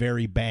against a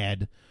very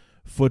bad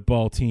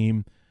football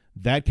team.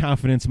 That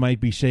confidence might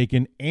be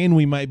shaken, and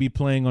we might be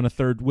playing on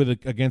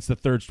against a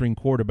third-string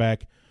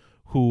quarterback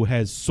who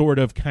has sort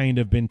of kind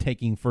of been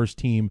taking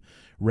first-team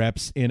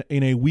reps in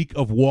a week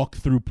of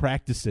walk-through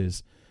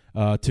practices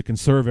to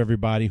conserve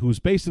everybody, who's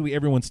basically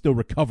everyone's still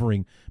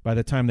recovering by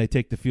the time they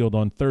take the field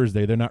on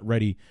Thursday. They're not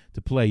ready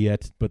to play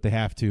yet, but they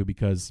have to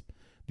because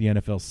the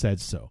NFL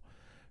said so.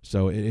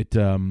 So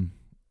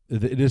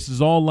this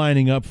is all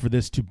lining up for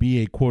this to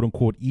be a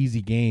quote-unquote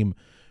easy game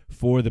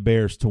for the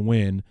Bears to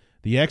win.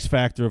 The X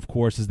factor, of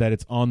course, is that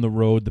it's on the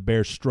road. The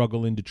Bears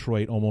struggle in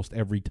Detroit almost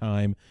every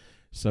time.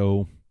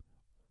 So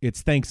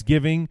it's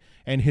Thanksgiving,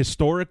 and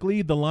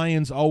historically, the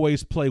Lions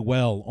always play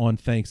well on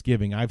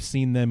Thanksgiving. I've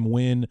seen them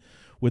win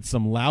with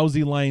some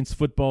lousy Lions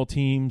football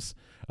teams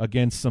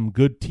against some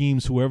good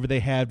teams, whoever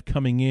they had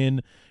coming in.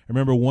 I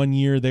remember one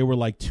year they were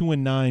like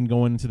 2-9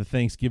 going into the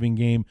Thanksgiving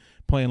game,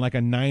 playing like a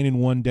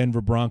 9-1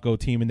 Denver Bronco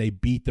team, and they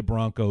beat the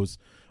Broncos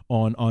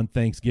on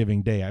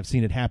Thanksgiving Day. I've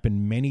seen it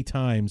happen many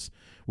times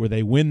where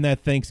they win that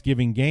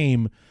Thanksgiving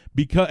game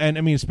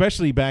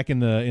especially back in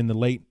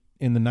the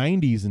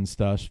 90s and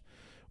stuff,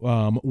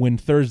 when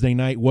Thursday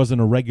night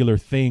wasn't a regular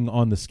thing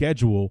on the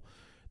schedule.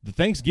 The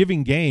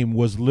Thanksgiving game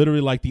was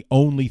literally like the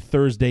only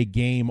Thursday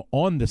game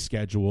on the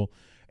schedule,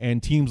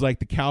 and teams like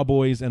the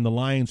Cowboys and the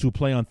Lions, who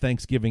play on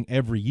Thanksgiving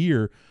every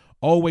year,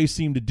 always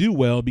seem to do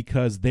well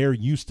because they're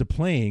used to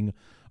playing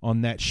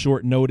on that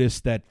short notice,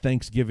 that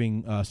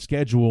Thanksgiving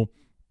schedule,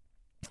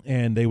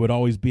 and they would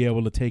always be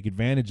able to take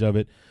advantage of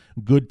it,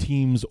 good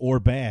teams or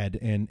bad,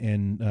 and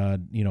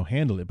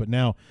handle it. But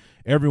now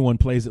everyone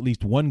plays at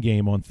least one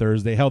game on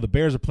Thursday. Hell, the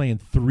Bears are playing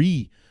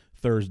 3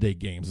 Thursday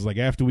games. It's like,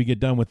 after we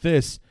get done with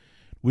this,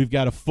 we've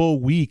got a full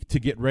week to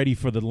get ready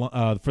for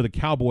the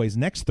Cowboys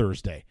next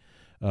Thursday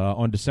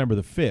on December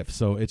the 5th.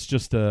 So it's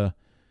just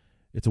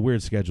it's a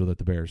weird schedule that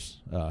the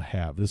Bears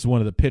have. This is one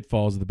of the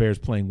pitfalls of the Bears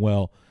playing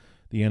well.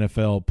 The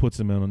NFL puts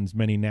them on as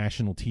many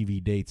national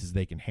TV dates as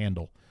they can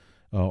handle,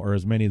 or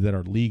as many that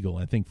are legal.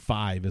 I think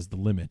 5 is the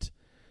limit.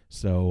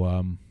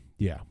 So,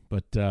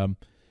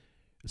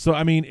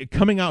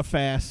 coming out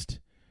fast,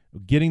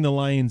 getting the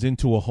Lions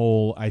into a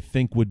hole, I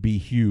think would be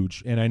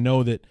huge. And I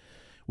know that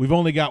we've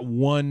only got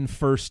one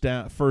first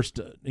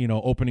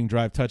opening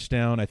drive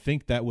touchdown. I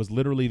think that was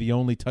literally the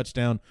only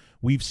touchdown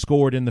we've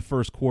scored in the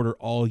first quarter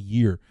all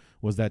year,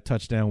 was that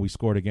touchdown we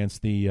scored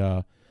against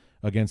the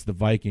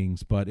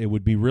Vikings. But it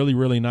would be really,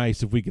 really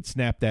nice if we could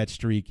snap that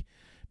streak,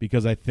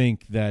 because I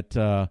think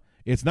that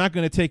it's not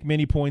going to take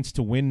many points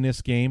to win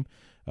this game.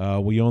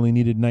 We only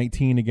needed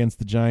 19 against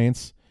the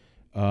Giants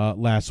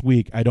last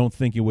week. I don't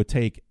think it would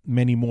take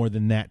many more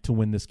than that to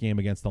win this game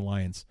against the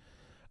Lions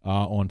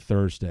on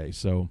Thursday.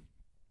 So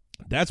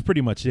that's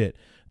pretty much it.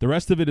 The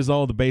rest of it is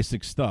all the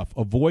basic stuff.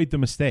 Avoid the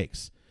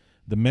mistakes,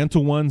 the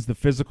mental ones, the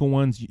physical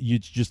ones. You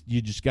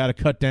just got to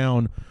cut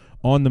down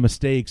on the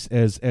mistakes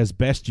as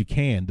best you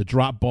can. The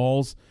drop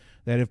balls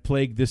that have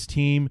plagued this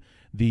team,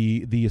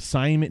 the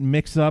assignment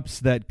mix-ups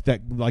that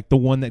like the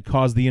one that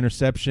caused the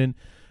interception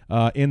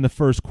in the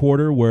first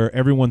quarter, where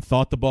everyone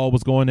thought the ball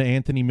was going to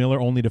Anthony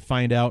Miller, only to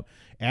find out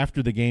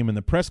after the game in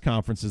the press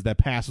conferences that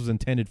pass was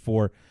intended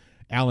for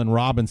Allen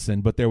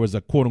Robinson, but there was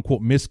a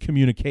quote-unquote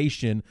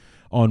miscommunication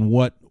on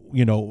what,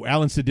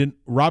 Robinson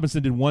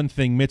did one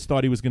thing, Mitch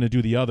thought he was going to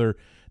do the other.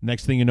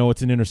 Next thing you know,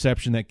 it's an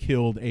interception that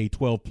killed a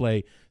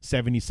 12-play,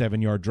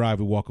 77-yard drive.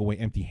 We walk away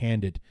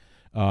empty-handed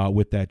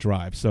with that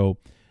drive. So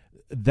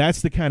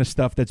that's the kind of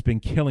stuff that's been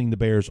killing the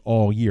Bears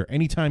all year.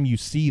 Anytime you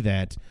see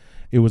that,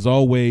 it was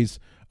always,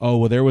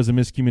 there was a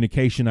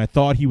miscommunication. I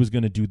thought he was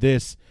going to do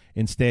this.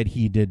 Instead,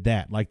 he did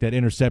that. Like that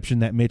interception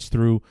that Mitch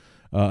threw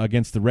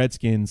against the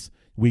Redskins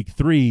week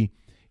 3,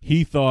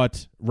 he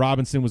thought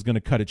Robinson was going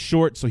to cut it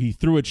short, so he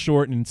threw it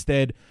short, and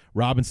instead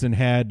Robinson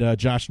had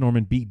Josh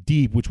Norman beat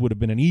deep, which would have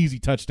been an easy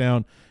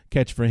touchdown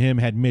catch for him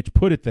had Mitch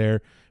put it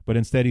there, but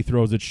instead he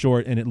throws it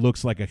short, and it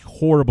looks like a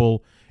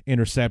horrible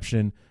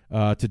interception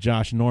to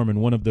Josh Norman,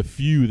 one of the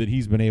few that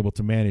he's been able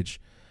to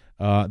manage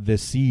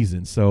this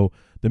season. So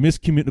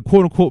the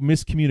quote-unquote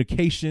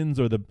miscommunications,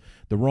 or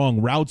the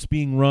wrong routes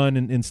being run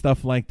and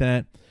stuff like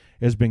that,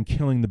 has been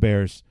killing the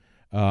Bears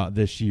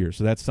this year.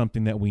 So that's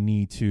something that we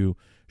need to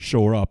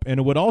shore up. And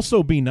it would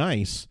also be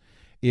nice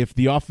if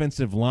the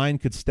offensive line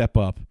could step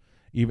up.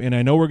 And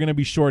I know we're going to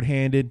be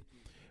shorthanded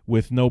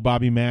with no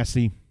Bobby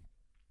Massey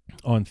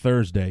on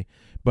Thursday,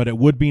 but it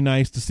would be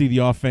nice to see the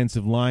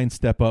offensive line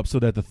step up so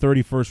that the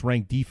 31st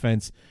ranked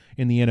defense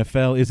in the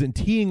NFL isn't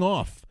teeing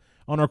off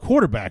on our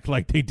quarterback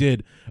like they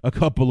did a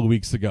couple of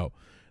weeks ago.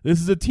 This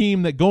is a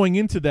team that going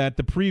into that,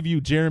 the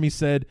preview, Jeremy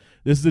said,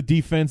 this is a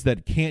defense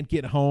that can't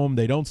get home.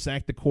 They don't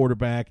sack the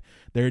quarterback.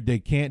 They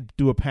can't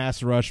do a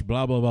pass rush,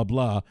 blah, blah, blah,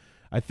 blah.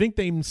 I think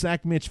they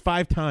sacked Mitch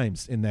 5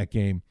 times in that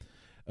game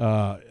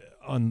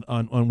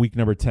on week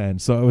number 10.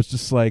 So it was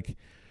just like,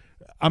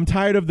 I'm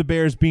tired of the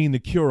Bears being the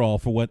cure-all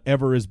for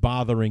whatever is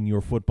bothering your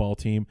football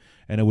team,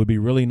 and it would be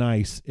really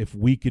nice if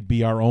we could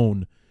be our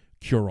own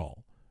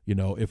cure-all. You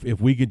know,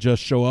 if we could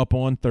just show up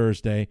on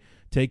Thursday,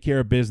 take care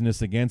of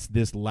business against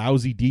this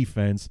lousy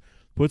defense,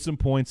 put some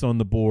points on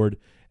the board,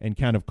 and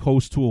kind of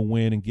coast to a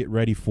win and get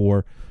ready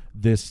for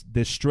this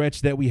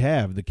stretch that we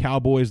have. The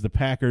Cowboys, the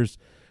Packers,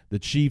 the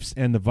Chiefs,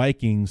 and the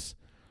Vikings.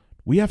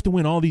 We have to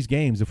win all these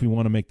games if we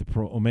want to make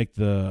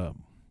the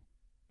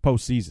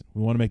postseason.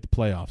 We want to make the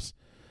playoffs.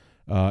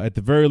 At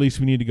the very least,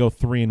 we need to go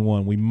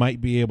 3-1. We might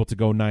be able to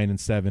go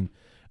 9-7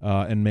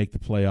 and make the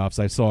playoffs.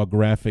 I saw a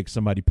graphic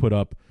somebody put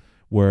up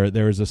where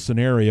there is a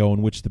scenario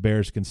in which the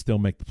Bears can still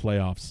make the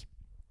playoffs.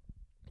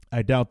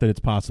 I doubt that it's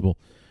possible,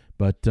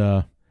 but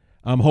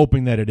I'm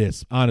hoping that it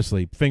is.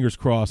 Honestly, fingers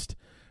crossed.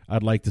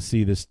 I'd like to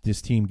see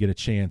this team get a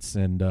chance,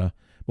 but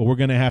we're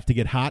going to have to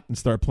get hot and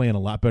start playing a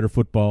lot better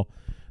football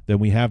than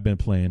we have been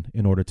playing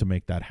in order to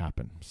make that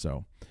happen.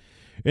 So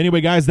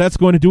anyway, guys, that's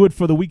going to do it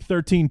for the Week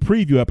 13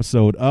 preview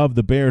episode of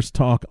the Bears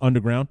Talk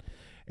Underground.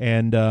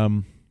 And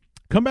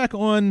come back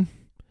on,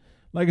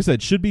 like I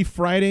said, should be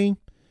Friday.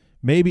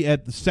 Maybe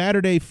at the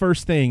Saturday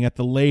first thing at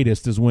the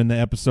latest is when the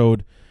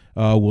episode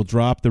will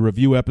drop, the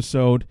review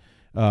episode,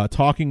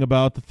 talking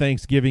about the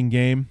Thanksgiving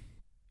game.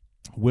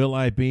 Will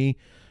I be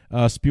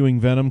spewing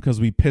venom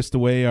because we pissed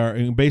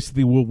away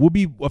basically we'll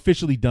be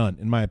officially done,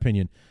 in my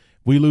opinion.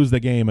 If we lose the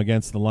game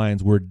against the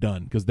Lions, we're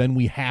done, because then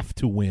we have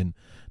to win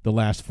the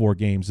last 4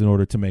 games in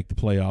order to make the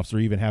playoffs or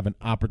even have an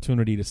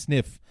opportunity to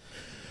sniff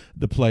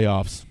the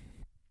playoffs.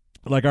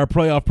 Like, our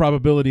playoff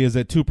probability is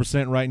at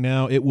 2% right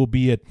now. It will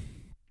be at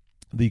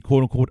the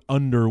quote-unquote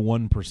under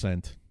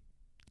 1%.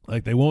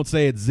 Like, they won't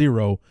say it's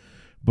 0,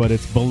 but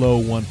it's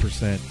below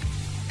 1%.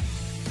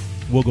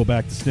 We'll go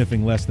back to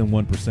sniffing less than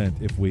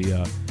 1%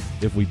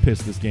 if we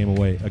piss this game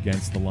away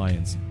against the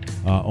Lions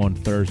on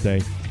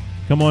Thursday.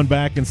 Come on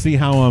back and see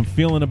how I'm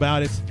feeling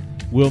about it.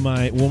 Will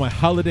my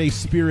holiday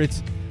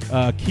spirit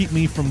keep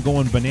me from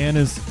going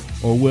bananas,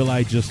 or will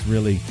I just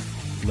really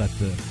let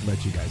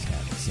you guys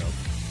have it? So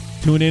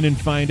tune in and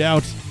find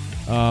out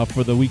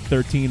for the Week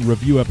 13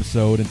 review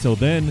episode. Until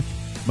then,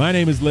 my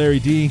name is Larry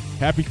D.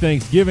 Happy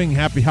Thanksgiving.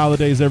 Happy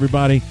holidays,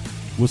 everybody.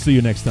 We'll see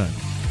you next time.